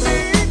call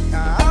me,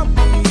 I'll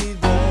be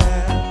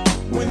there.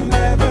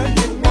 Whenever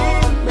you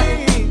need me,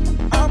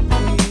 I'll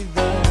be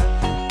there.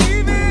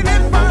 Even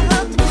if I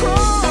have to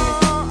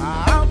crawl,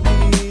 I'll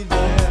be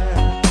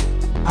there.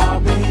 I'll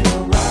be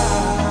around.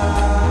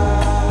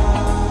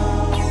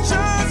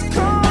 Just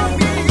call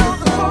me on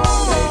the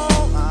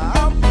phone.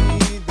 I'll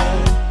be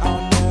there.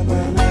 I'll never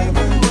leave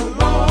you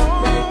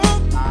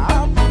alone.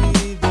 I'll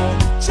be there.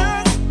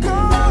 Just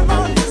call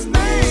on his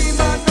name.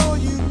 I know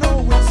you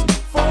know it's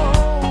for,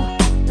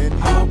 and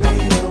I'll be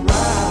around.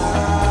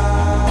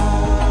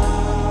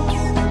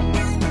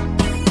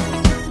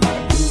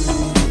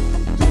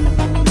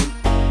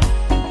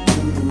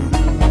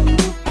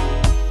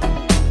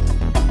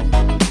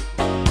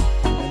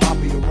 And I'll be around. And I'll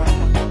be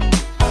around.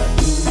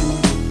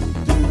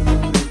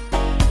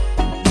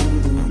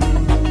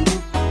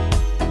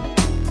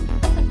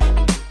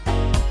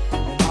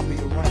 And I'll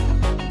be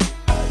around.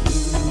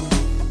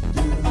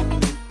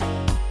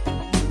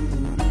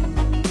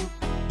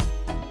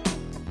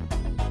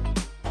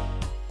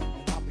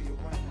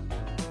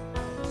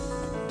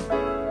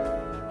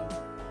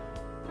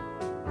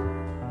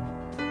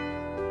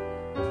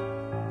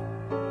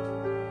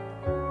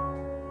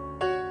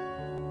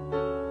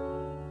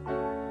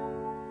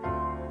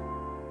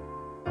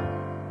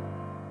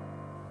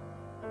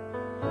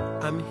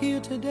 I'm here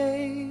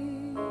today,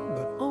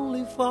 but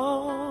only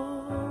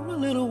for a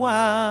little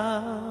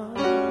while.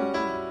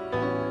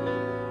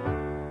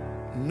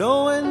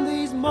 Knowing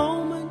these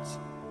moments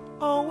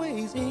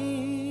always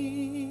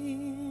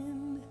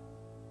end.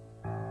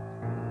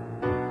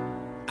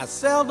 I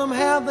seldom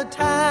have the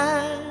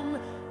time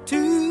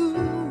to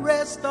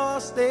rest or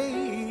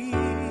stay.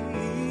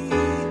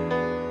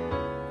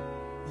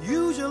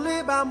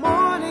 Usually by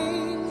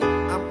morning,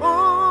 I'm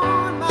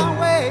on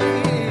my way.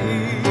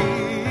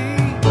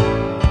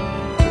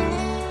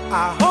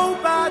 I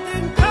hope I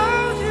didn't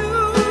cause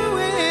you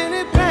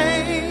any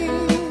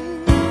pain.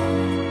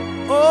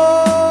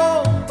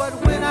 Oh, but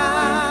when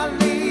I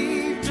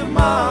leave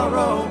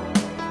tomorrow,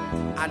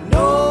 I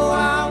know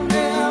I'll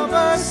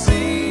never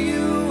see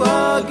you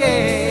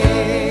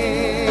again.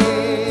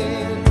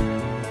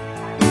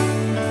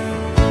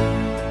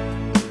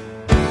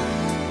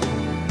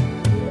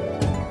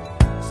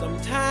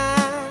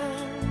 Sometimes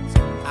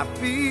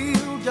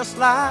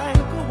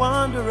like a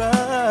wanderer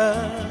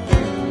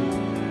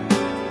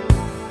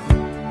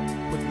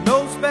with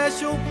no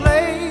special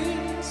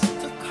place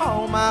to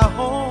call my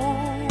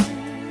home.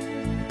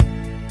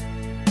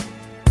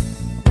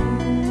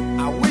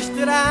 I wish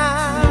that I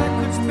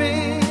could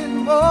spend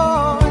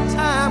more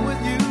time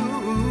with you,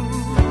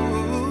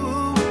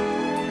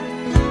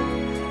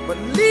 but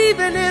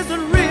leaving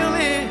isn't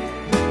really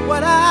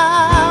what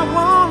I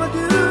wanna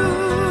do.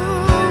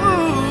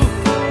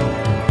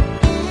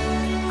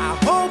 I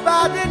hope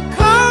I didn't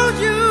cause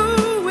you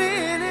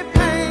any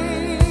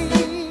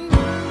pain.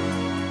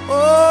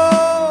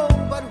 Oh,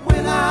 but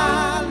when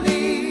I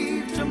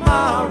leave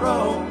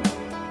tomorrow,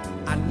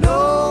 I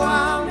know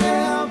I'll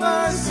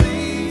never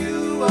see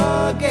you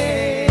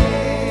again.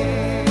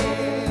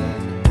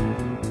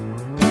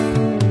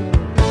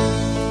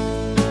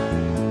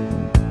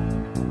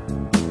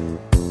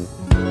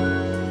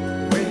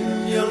 When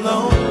you're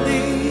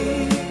lonely,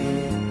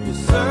 you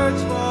search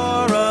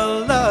for a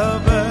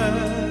lover,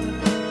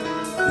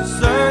 you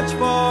search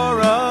for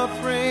a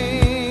friend.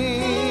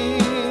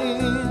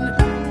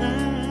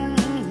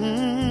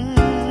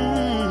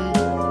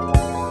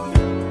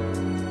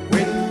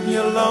 When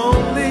you're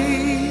lonely,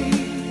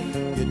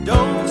 you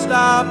don't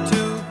stop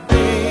to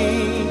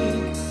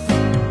think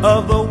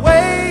of the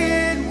way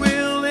it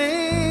will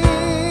end.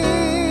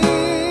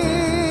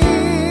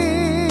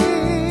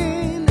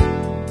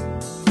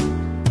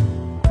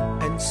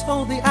 And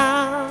so the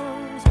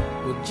hours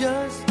will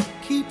just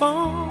keep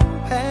on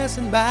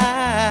passing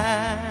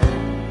by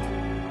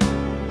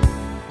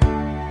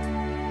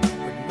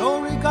with no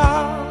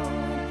regard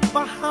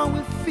for how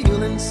we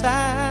feel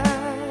inside.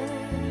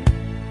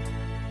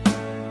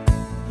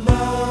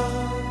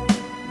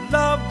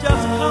 Love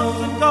just comes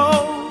and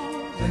goes.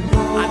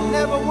 I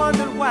never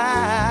wondered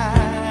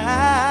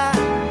why,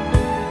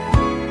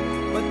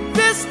 but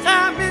this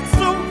time it's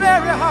so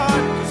very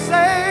hard to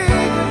say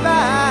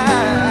goodbye.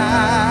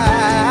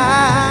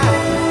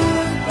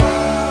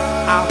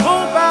 I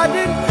hope I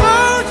didn't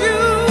cause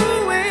you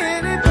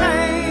any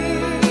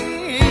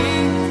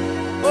pain.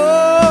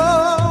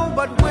 Oh,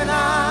 but when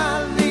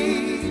I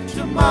leave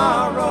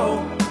tomorrow,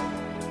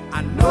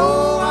 I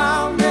know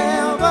I'll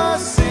never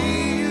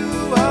see you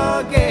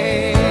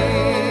again.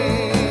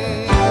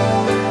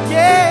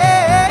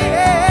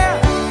 Yeah,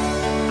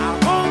 I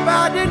hope I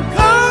didn't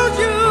cause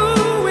you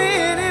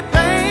any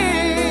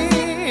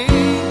pain.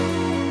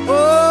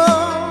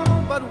 Oh,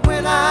 but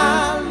when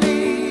I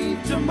leave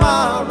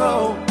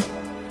tomorrow,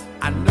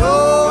 I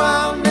know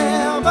I'll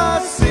never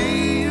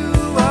see you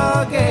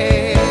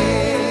again.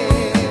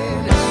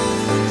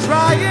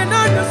 Try and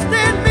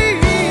understand me.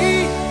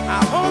 I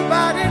hope I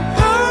didn't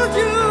cause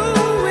you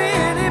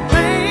any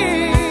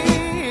pain.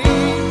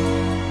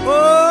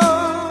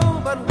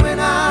 Oh, but when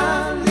I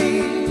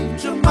leave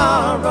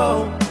tomorrow,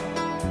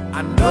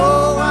 I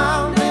know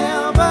I'll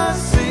never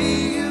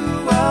see you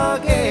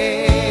again.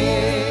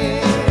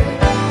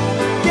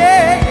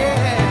 Yeah,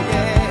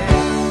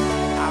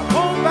 I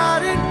hope I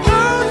didn't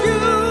cause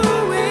you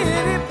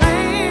any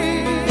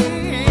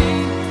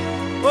pain.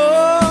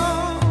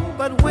 Oh,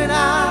 but when I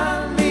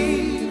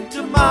leave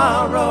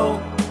tomorrow,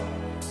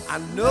 I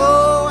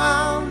know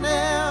I'll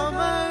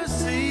never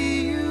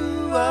see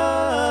you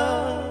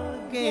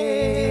again.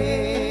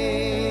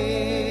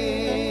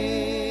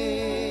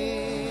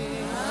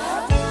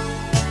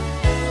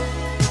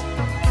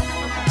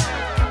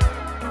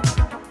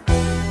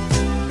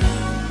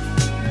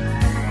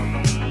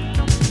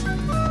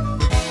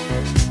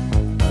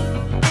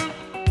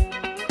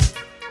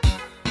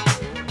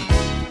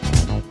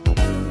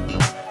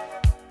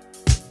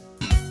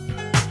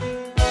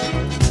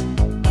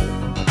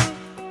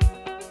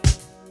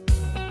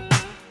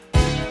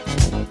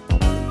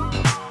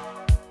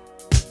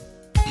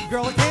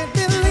 Girl, I can't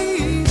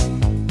believe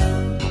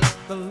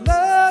the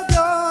love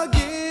you're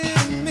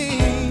giving me.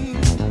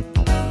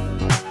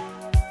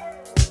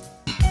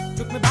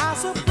 Took me by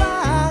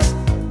surprise.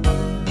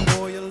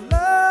 Boy, your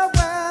love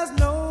has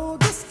no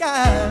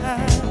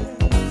disguise.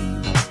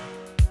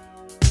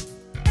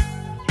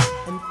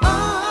 And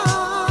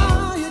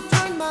you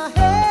turn my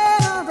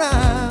head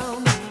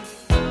around.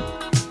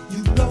 You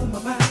blow my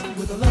mind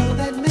with a love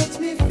that makes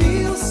me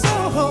feel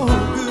so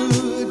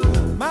good.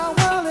 My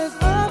world is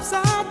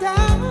upside down.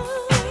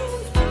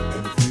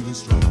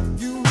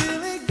 You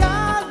really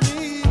got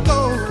me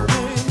going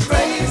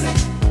crazy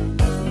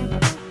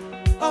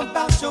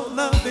about your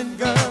loving,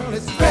 girl.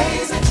 It's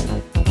crazy.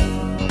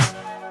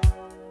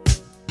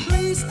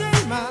 Please stay,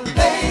 my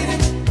lady.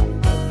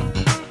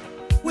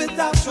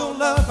 Without your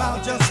love,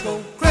 I'll just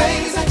go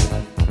crazy.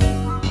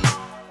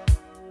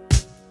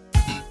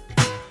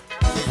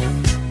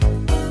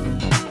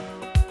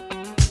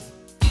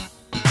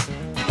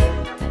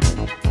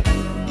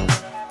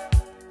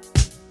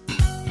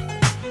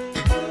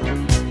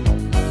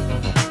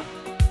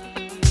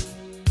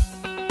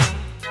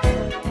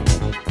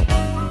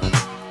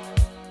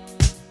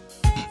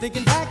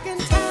 Thinking back in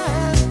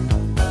time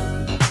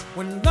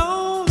when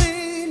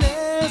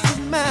loneliness was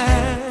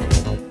mine.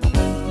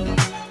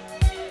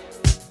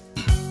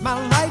 My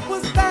life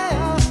was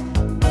there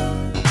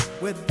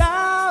without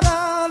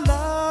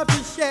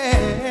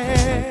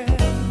share.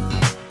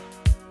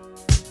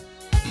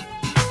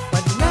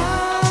 But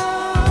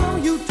now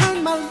you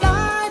turn my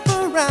life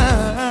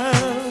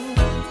around.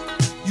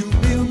 You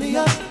build me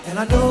up, and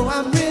I know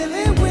I'm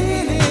really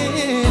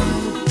winning.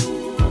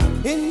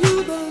 In you,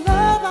 the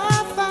love I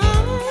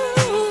found.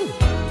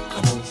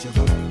 Come on,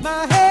 sugar.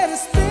 My head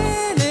is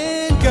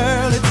spinning,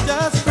 girl. It's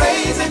just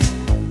crazy.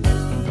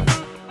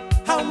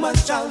 How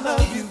much I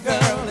love you,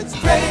 girl. It's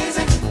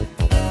crazy.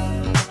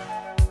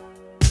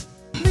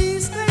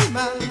 Please stay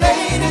my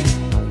lady.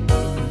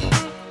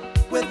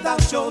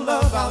 Without your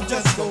love, I'll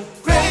just go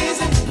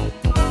crazy.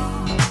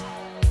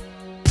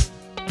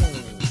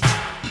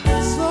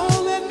 So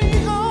let me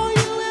hold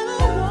you in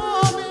a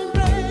warm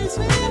embrace,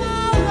 and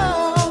our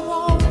love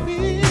won't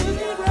feel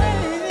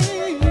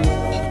erased.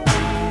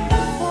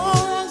 For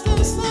as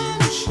the sun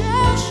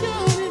shall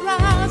surely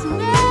rise,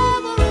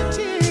 never a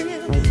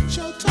tear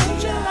shall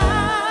touch your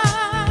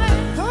eye.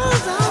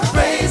 'Cause I'm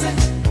crazy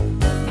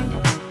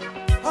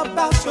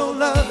about your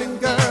loving,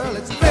 girl.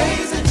 It's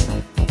crazy.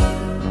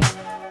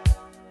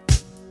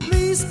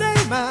 Please stay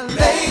my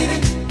lady.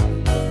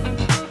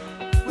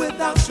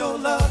 Without your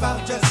love,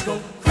 I'll just go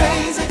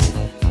crazy.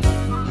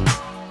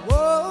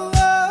 Whoa,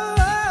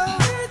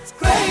 it's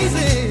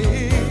crazy.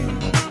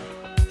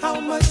 How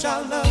much I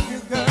love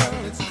you, girl.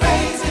 It's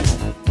crazy.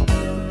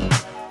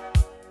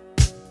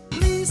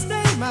 Please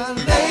stay my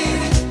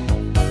lady.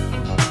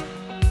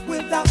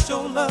 Without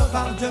your love,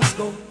 I'll just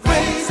go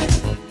crazy.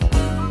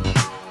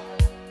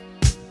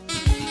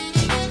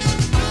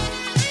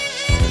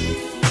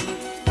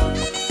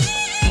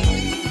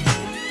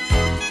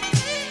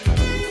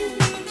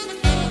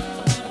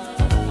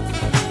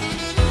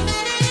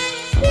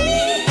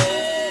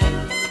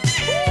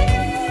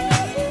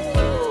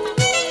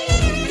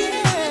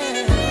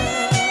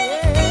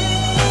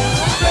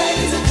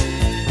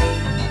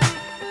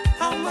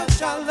 How much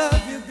I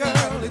love you,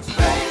 girl, it's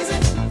crazy.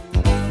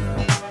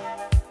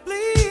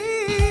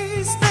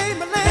 Please stay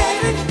my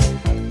lady.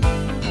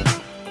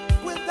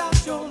 Without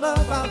your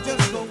love, I'll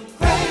just go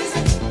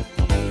crazy.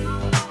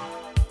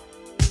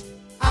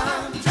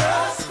 I'm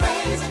just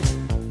crazy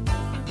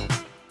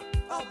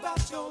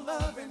about your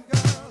loving,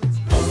 girl. It's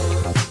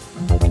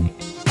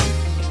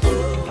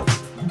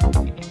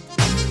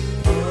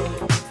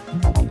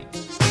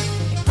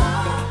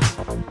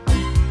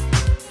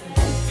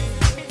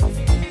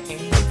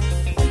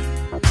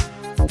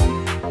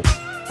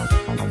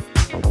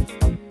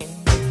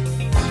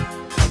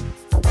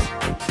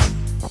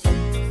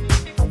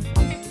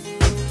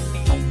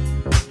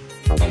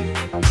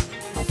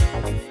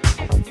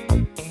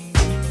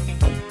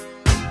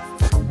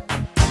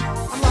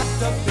I'm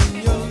locked up in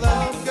your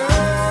love, girl.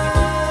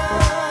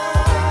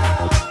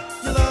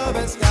 Your love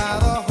has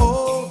got a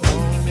hold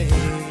on me.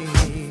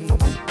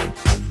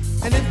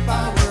 And if I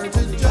were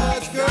to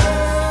judge,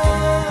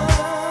 girl,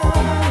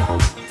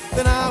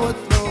 then I would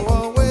throw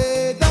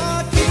away the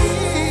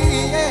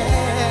key.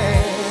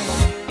 Yeah.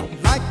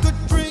 Like a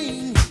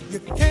dream, you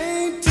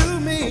came to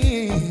me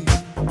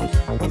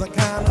with a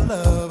kind of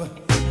love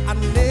I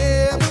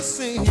never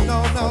seen, no,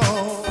 no.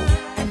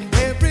 And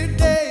every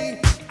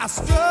day I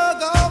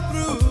struggle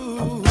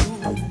through,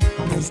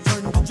 just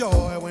turn to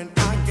joy when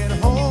I get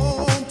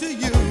home to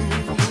you.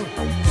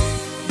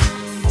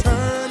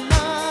 Turn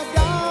my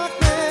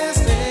darkness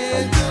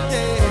into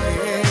day.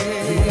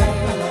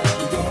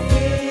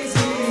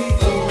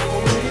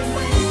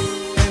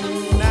 And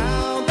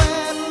now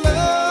that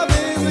love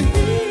is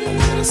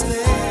here to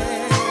stay,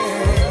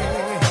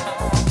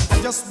 I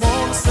just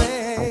wanna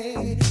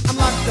say I'm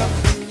locked up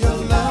in your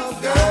love,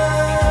 girl.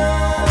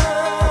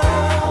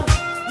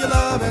 Your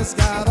love has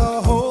got a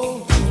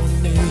hold on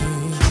me.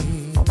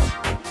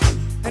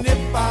 And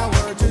if I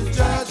were to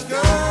judge,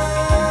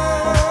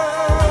 girl,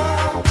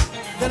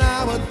 then I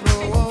would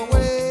throw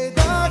away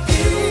the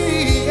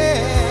key.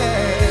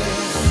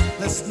 Yeah.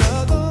 Let's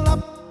snuggle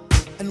up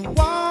and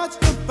watch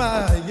the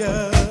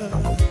fire.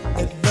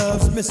 Let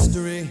love's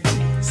mystery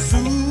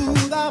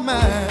soothe our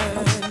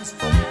minds.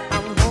 I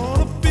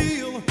wanna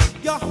feel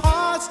your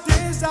heart's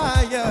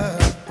desire.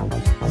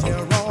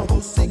 Share all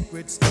those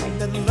secrets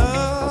that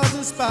love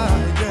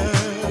inspired.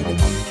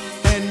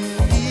 And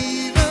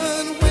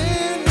even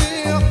when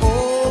we're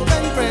old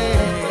and gray,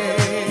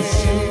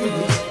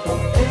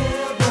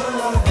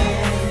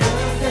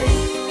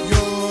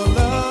 your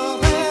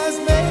love has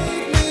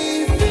made me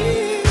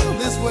feel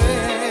this way.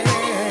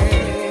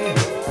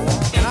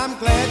 And I'm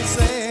glad to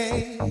say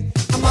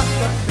I'm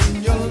locked up in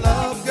your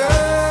love, girl.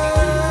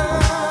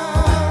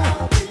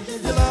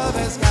 Your love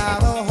has got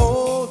a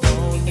hold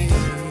on me.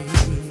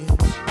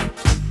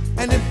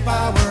 And if I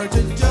were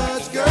to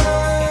judge, girl,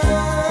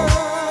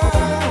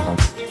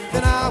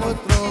 then I would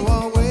throw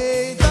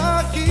away the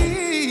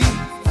key.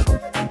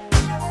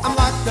 I'm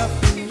locked up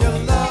in your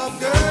love,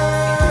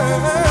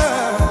 girl.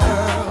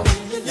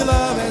 Your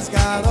love has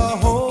got a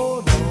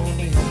hold on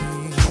me.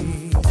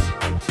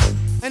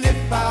 And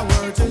if I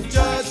were to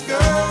judge,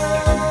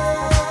 girl,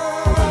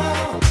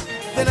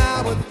 then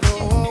I would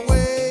throw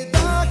away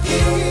the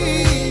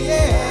key.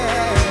 Yeah,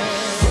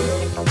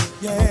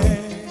 yeah.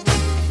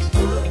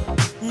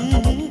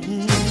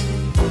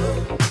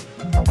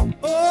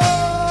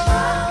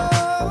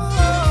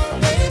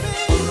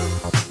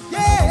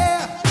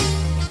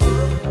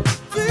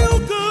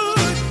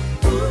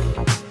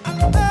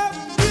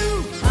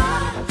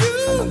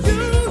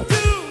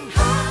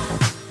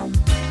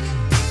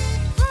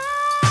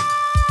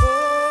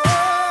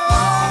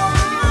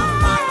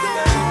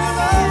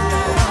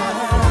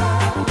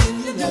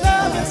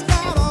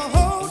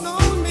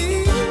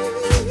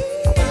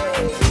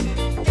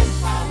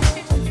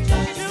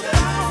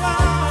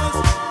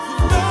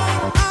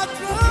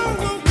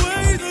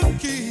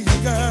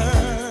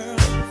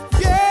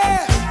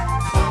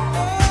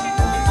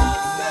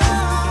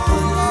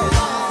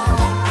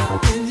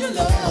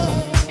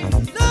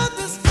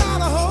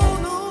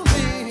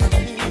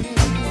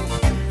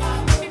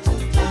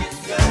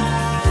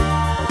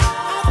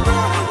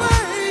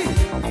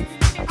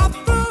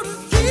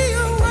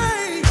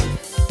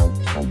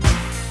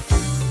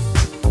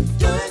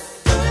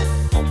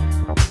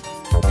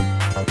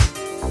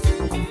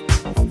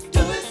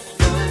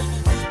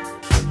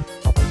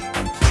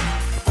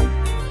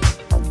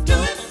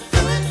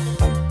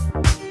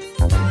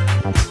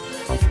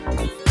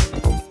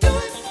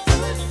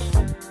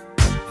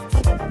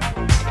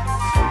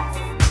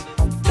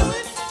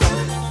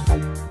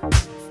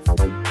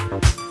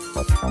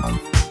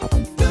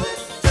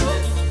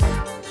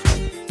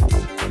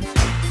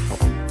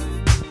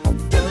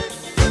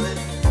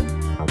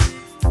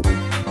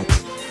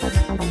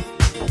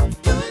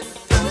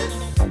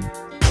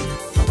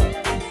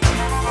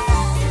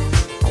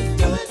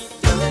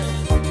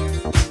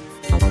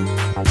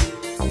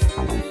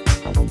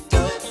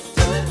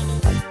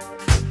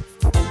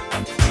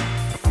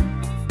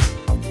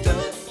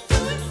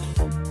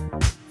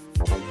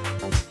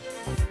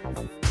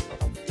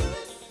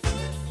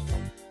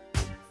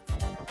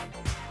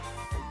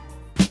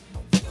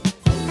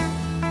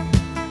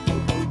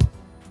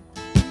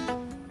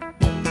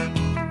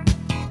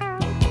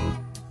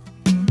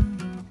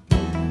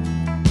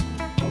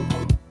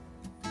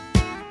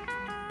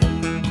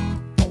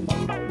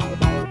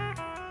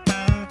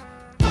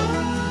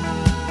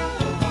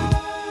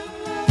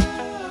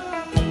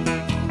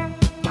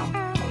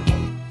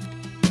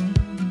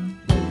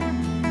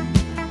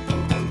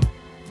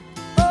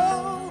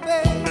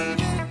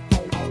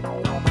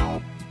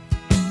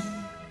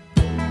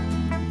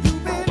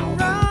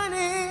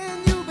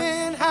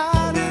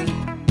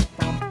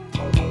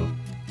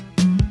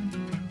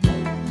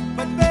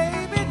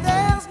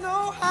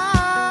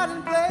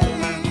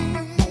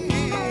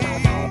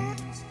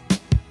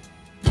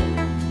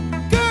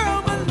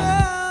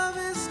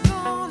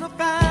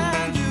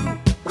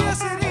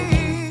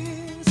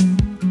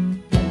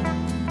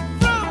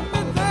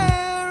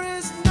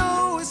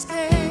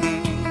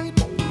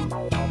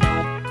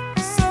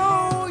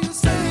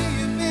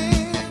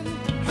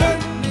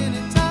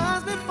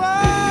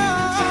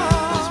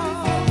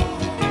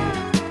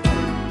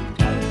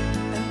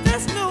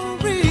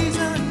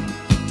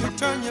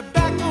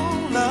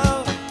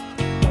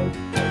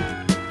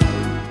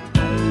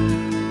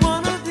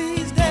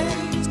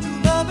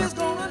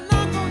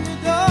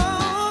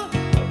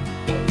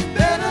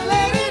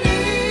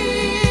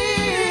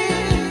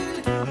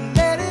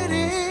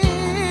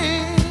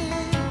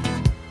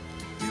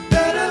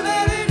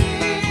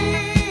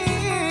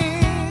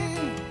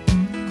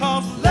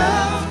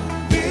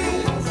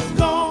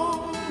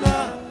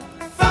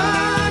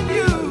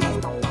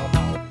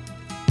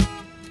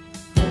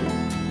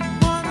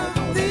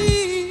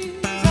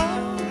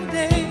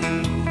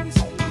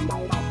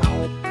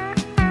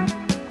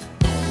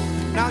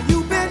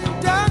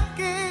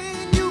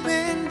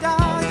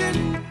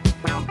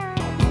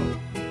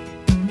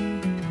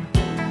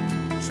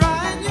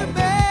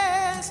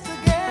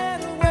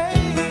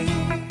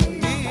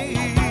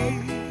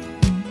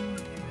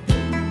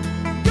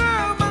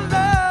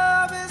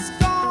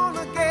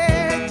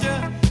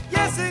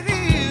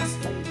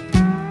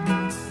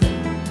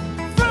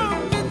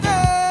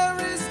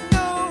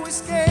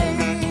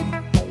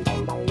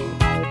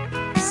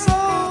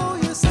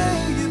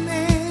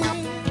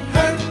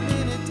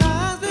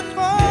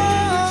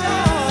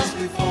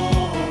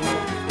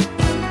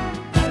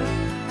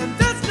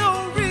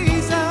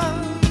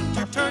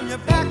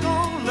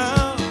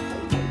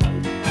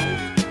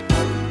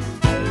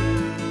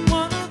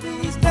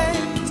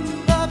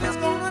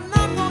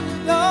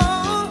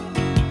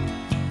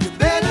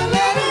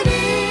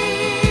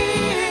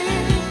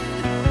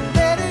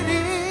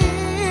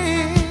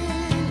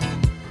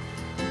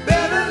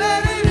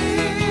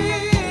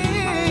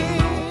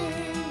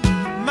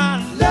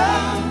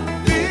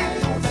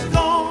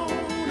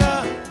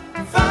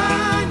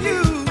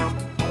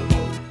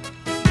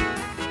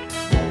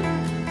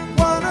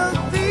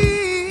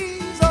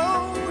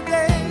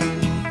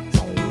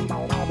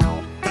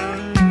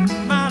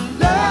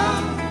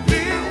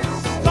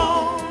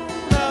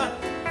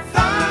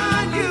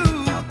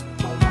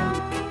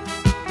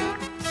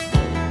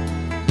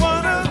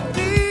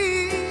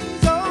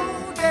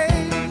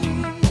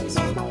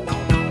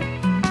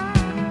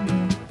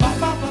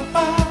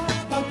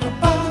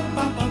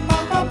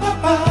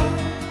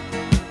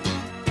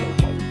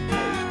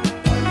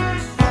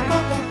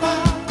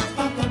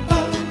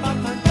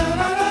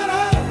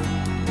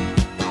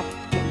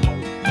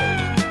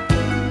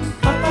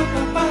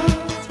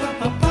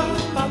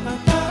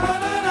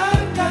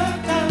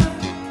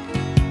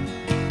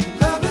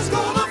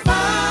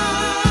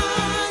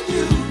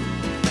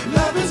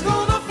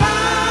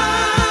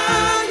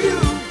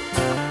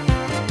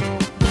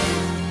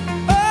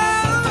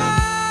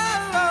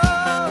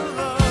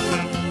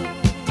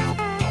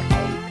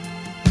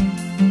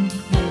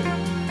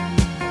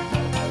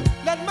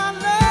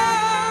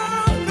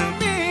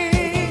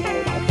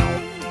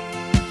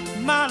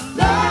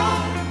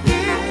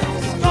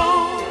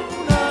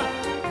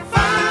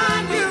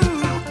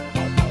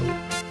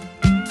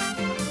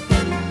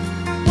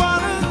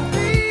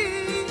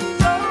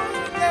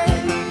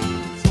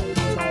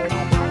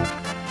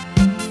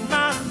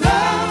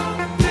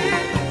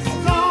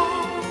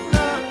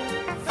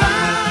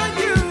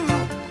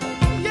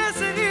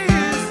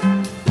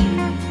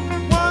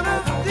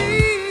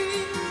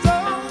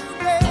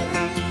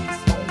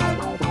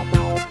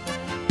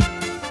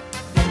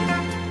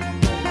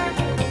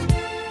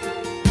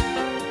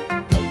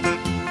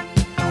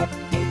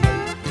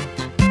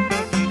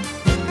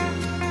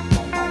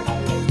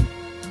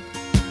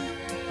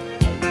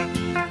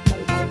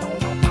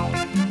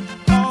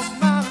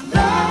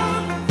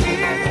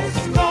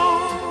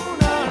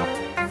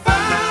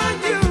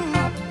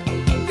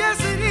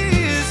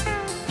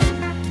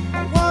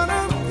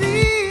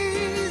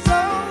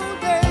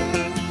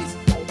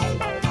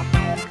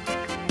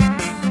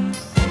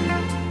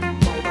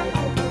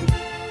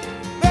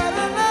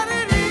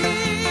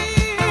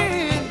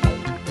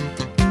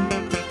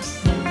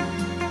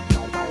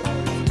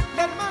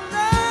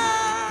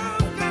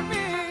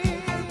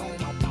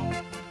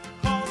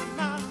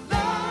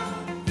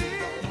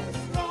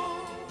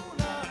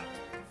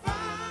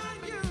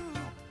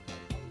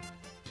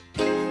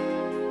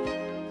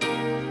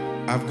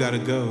 I've gotta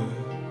go.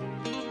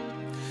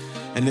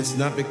 And it's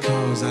not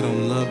because I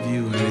don't love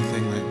you or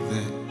anything like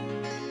that.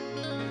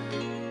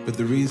 But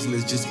the reason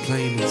is just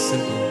plain and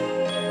simple.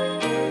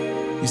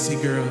 You see,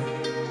 girl,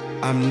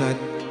 I'm not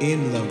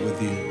in love with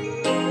you.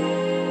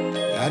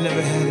 I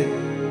never had it,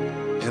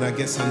 and I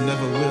guess I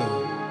never will.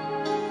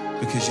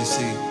 Because you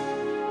see,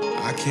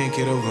 I can't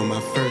get over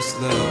my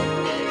first love.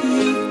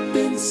 You've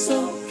been so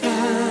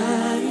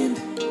kind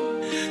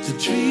to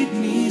treat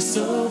me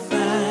so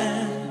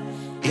fine,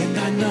 and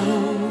I know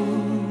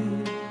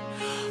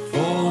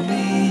for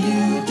me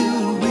you do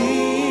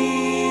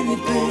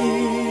anything.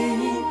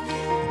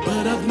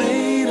 But I've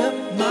made up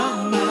my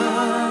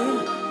mind,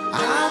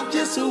 I'm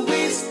just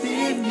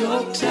wasting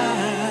your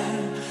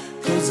time,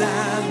 'cause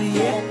I'm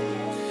yet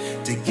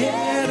to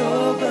get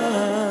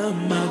over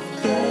my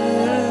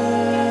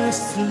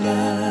first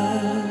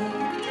love.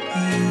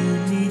 You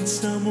need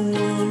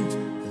someone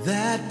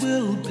that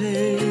will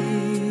pay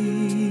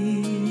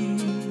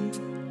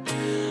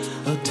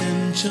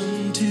attention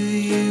to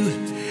you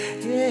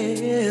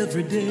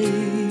every day.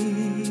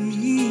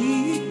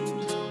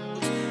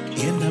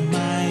 And I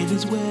might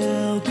as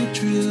well be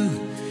true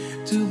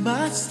to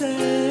myself,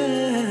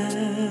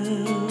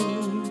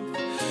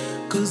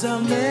 'cause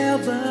I'll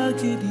never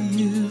get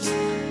used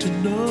to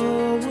no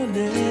one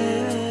else.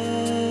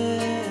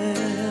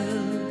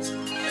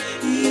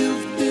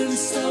 You've been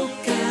so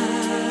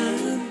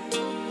kind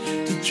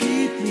to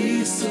treat me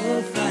so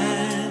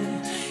fine,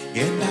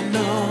 and I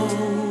know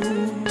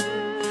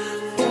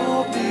for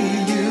me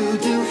you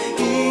do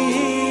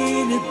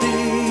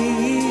anything.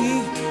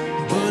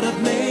 But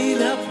I've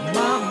made up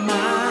my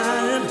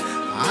mind,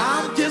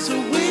 I'm just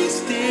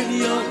wasting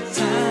your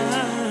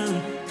time,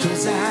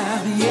 'cause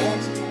I've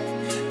yet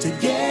to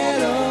get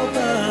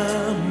over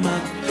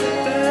my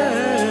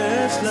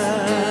first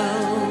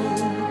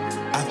love.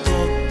 I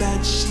thought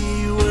that she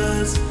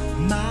was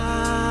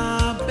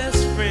my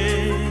best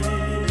friend.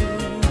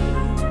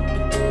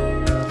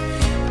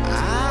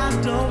 I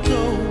don't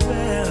know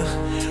where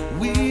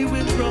we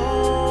went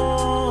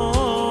wrong.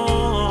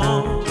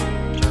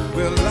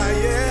 Will I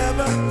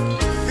ever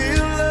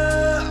feel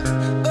love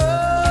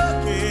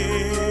again?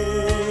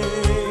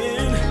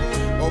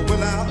 Or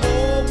will I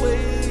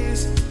always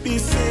be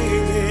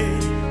singing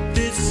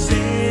this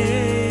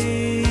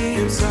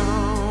same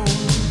song?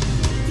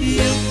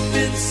 You've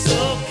been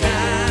so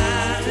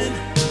kind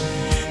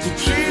to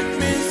treat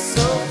me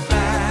so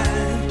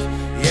fine,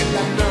 And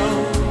I know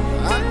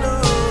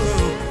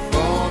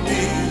for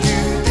me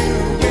you do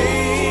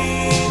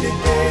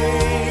anything.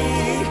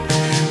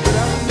 But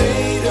I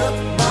made up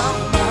my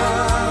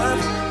mind,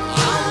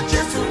 I'm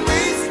just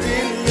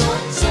wasting your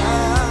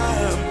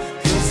time,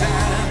 'cause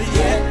I've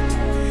yet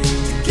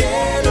to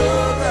get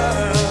over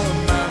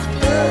my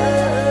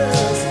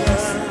first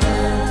love.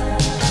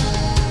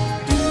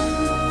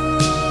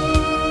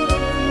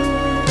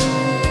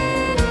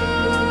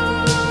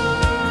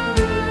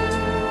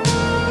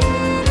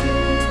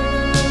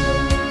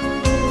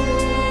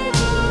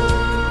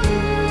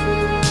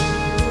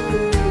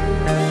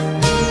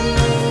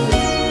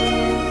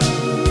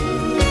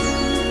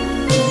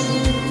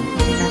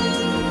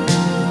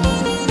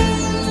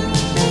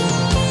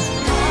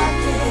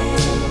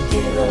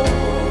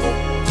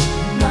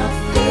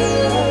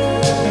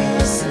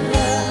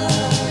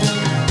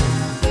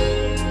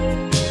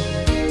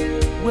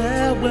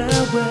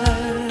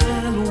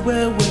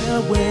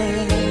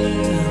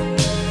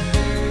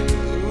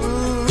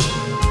 Ooh,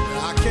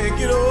 I can't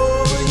get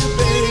over you,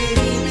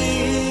 baby.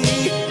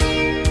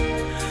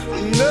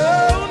 No,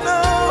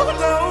 no,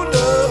 no,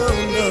 no,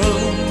 no.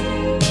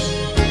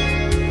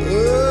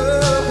 Oh,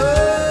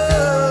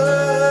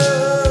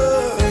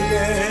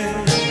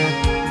 yeah.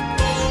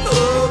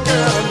 Oh,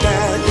 girl,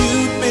 now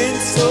you've been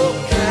so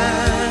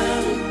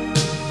kind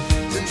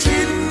to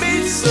treat me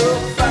so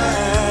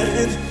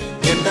fine,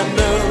 and I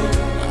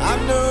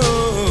know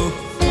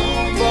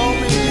for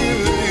me you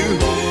do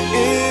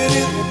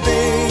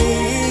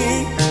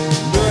anything.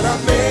 But I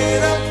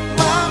made up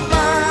my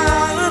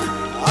mind,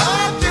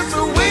 I'm just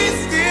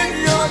wasting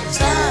your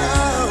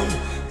time,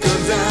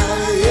 'cause I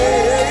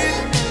ain't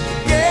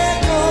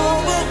get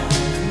over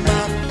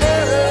my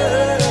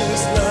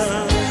first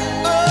love.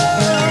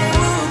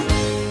 Oh,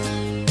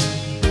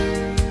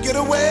 get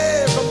away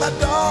from that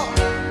door,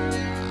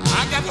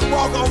 I got to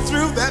walk on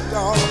through that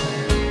door.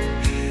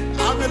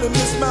 I really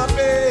miss my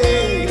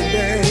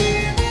baby.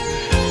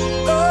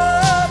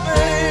 Oh,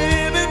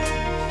 baby,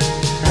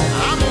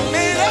 I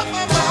made up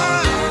my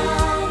mind,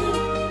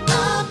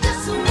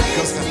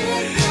 'cause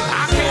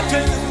I can't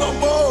take this no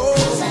more,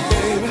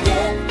 baby.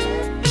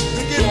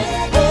 To get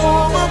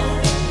over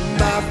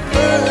my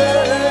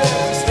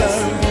first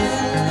love.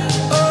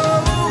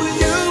 Oh,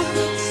 you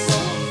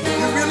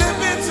really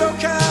been so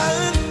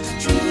kind.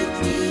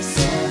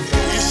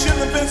 You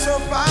shouldn't have been so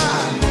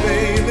fine,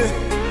 baby.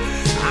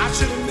 I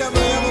should have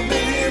never ever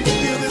been here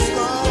with you this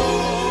long.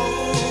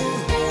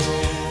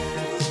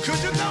 'Cause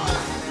you know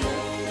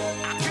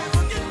I can't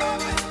forget my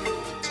baby.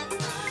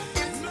 No, I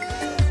can't.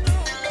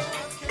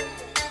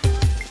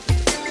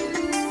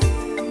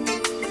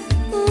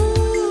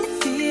 Ooh.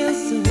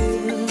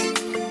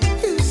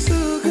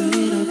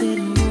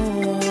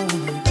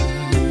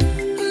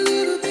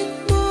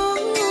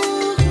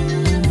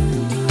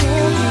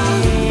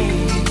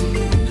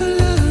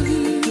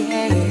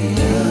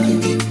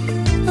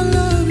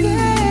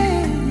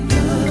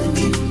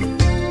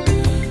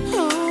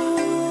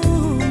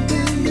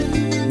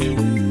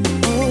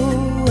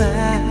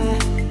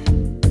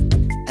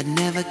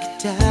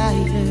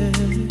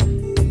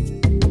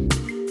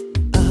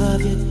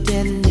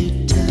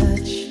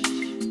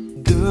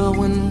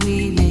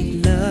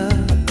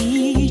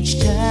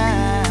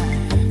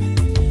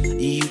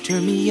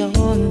 turn me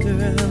on,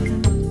 girl,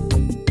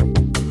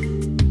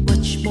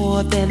 much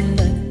more than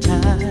the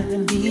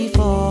time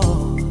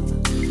before.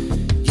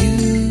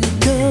 You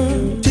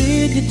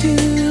continue to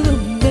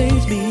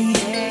amaze me,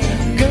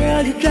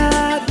 girl, you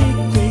drive me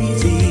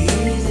crazy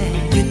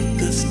with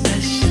the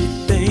special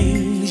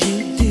things you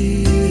do.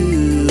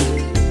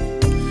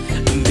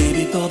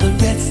 Baby, for the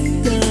rest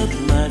of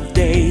my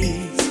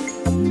days,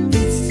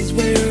 this is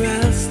where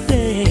I'll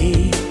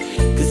stay,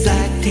 'cause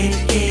I can't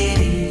get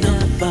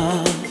enough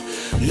of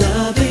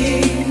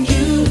loving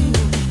you.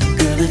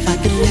 Girl, if I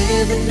could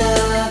live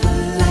another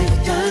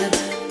lifetime,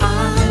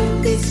 I'll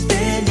be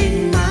spending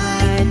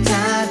my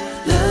time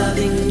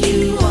loving you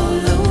all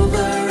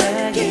over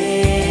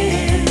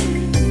again.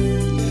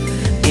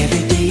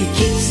 Every day it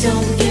keeps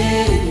on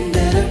getting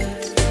better.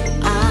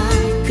 I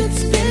could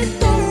spend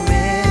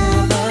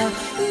forever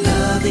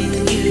loving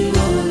you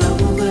all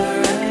over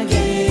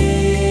again.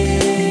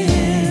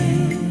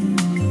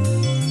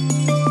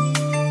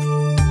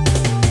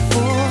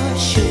 For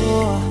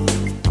sure,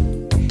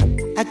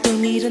 I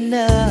don't need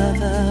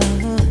another,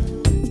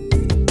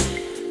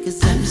 'cause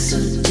I'm so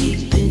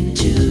deep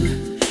into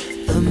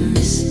the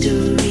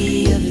mystery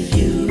of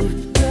you.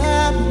 The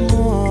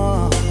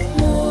more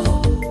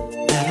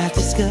that I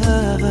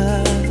discover,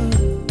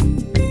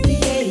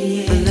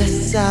 the less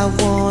I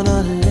wanna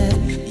let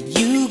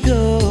you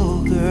go,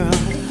 girl.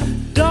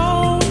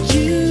 Don't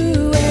you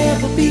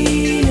ever be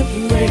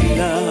afraid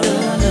of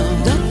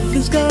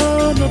nothing's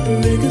gonna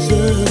break us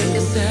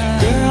up.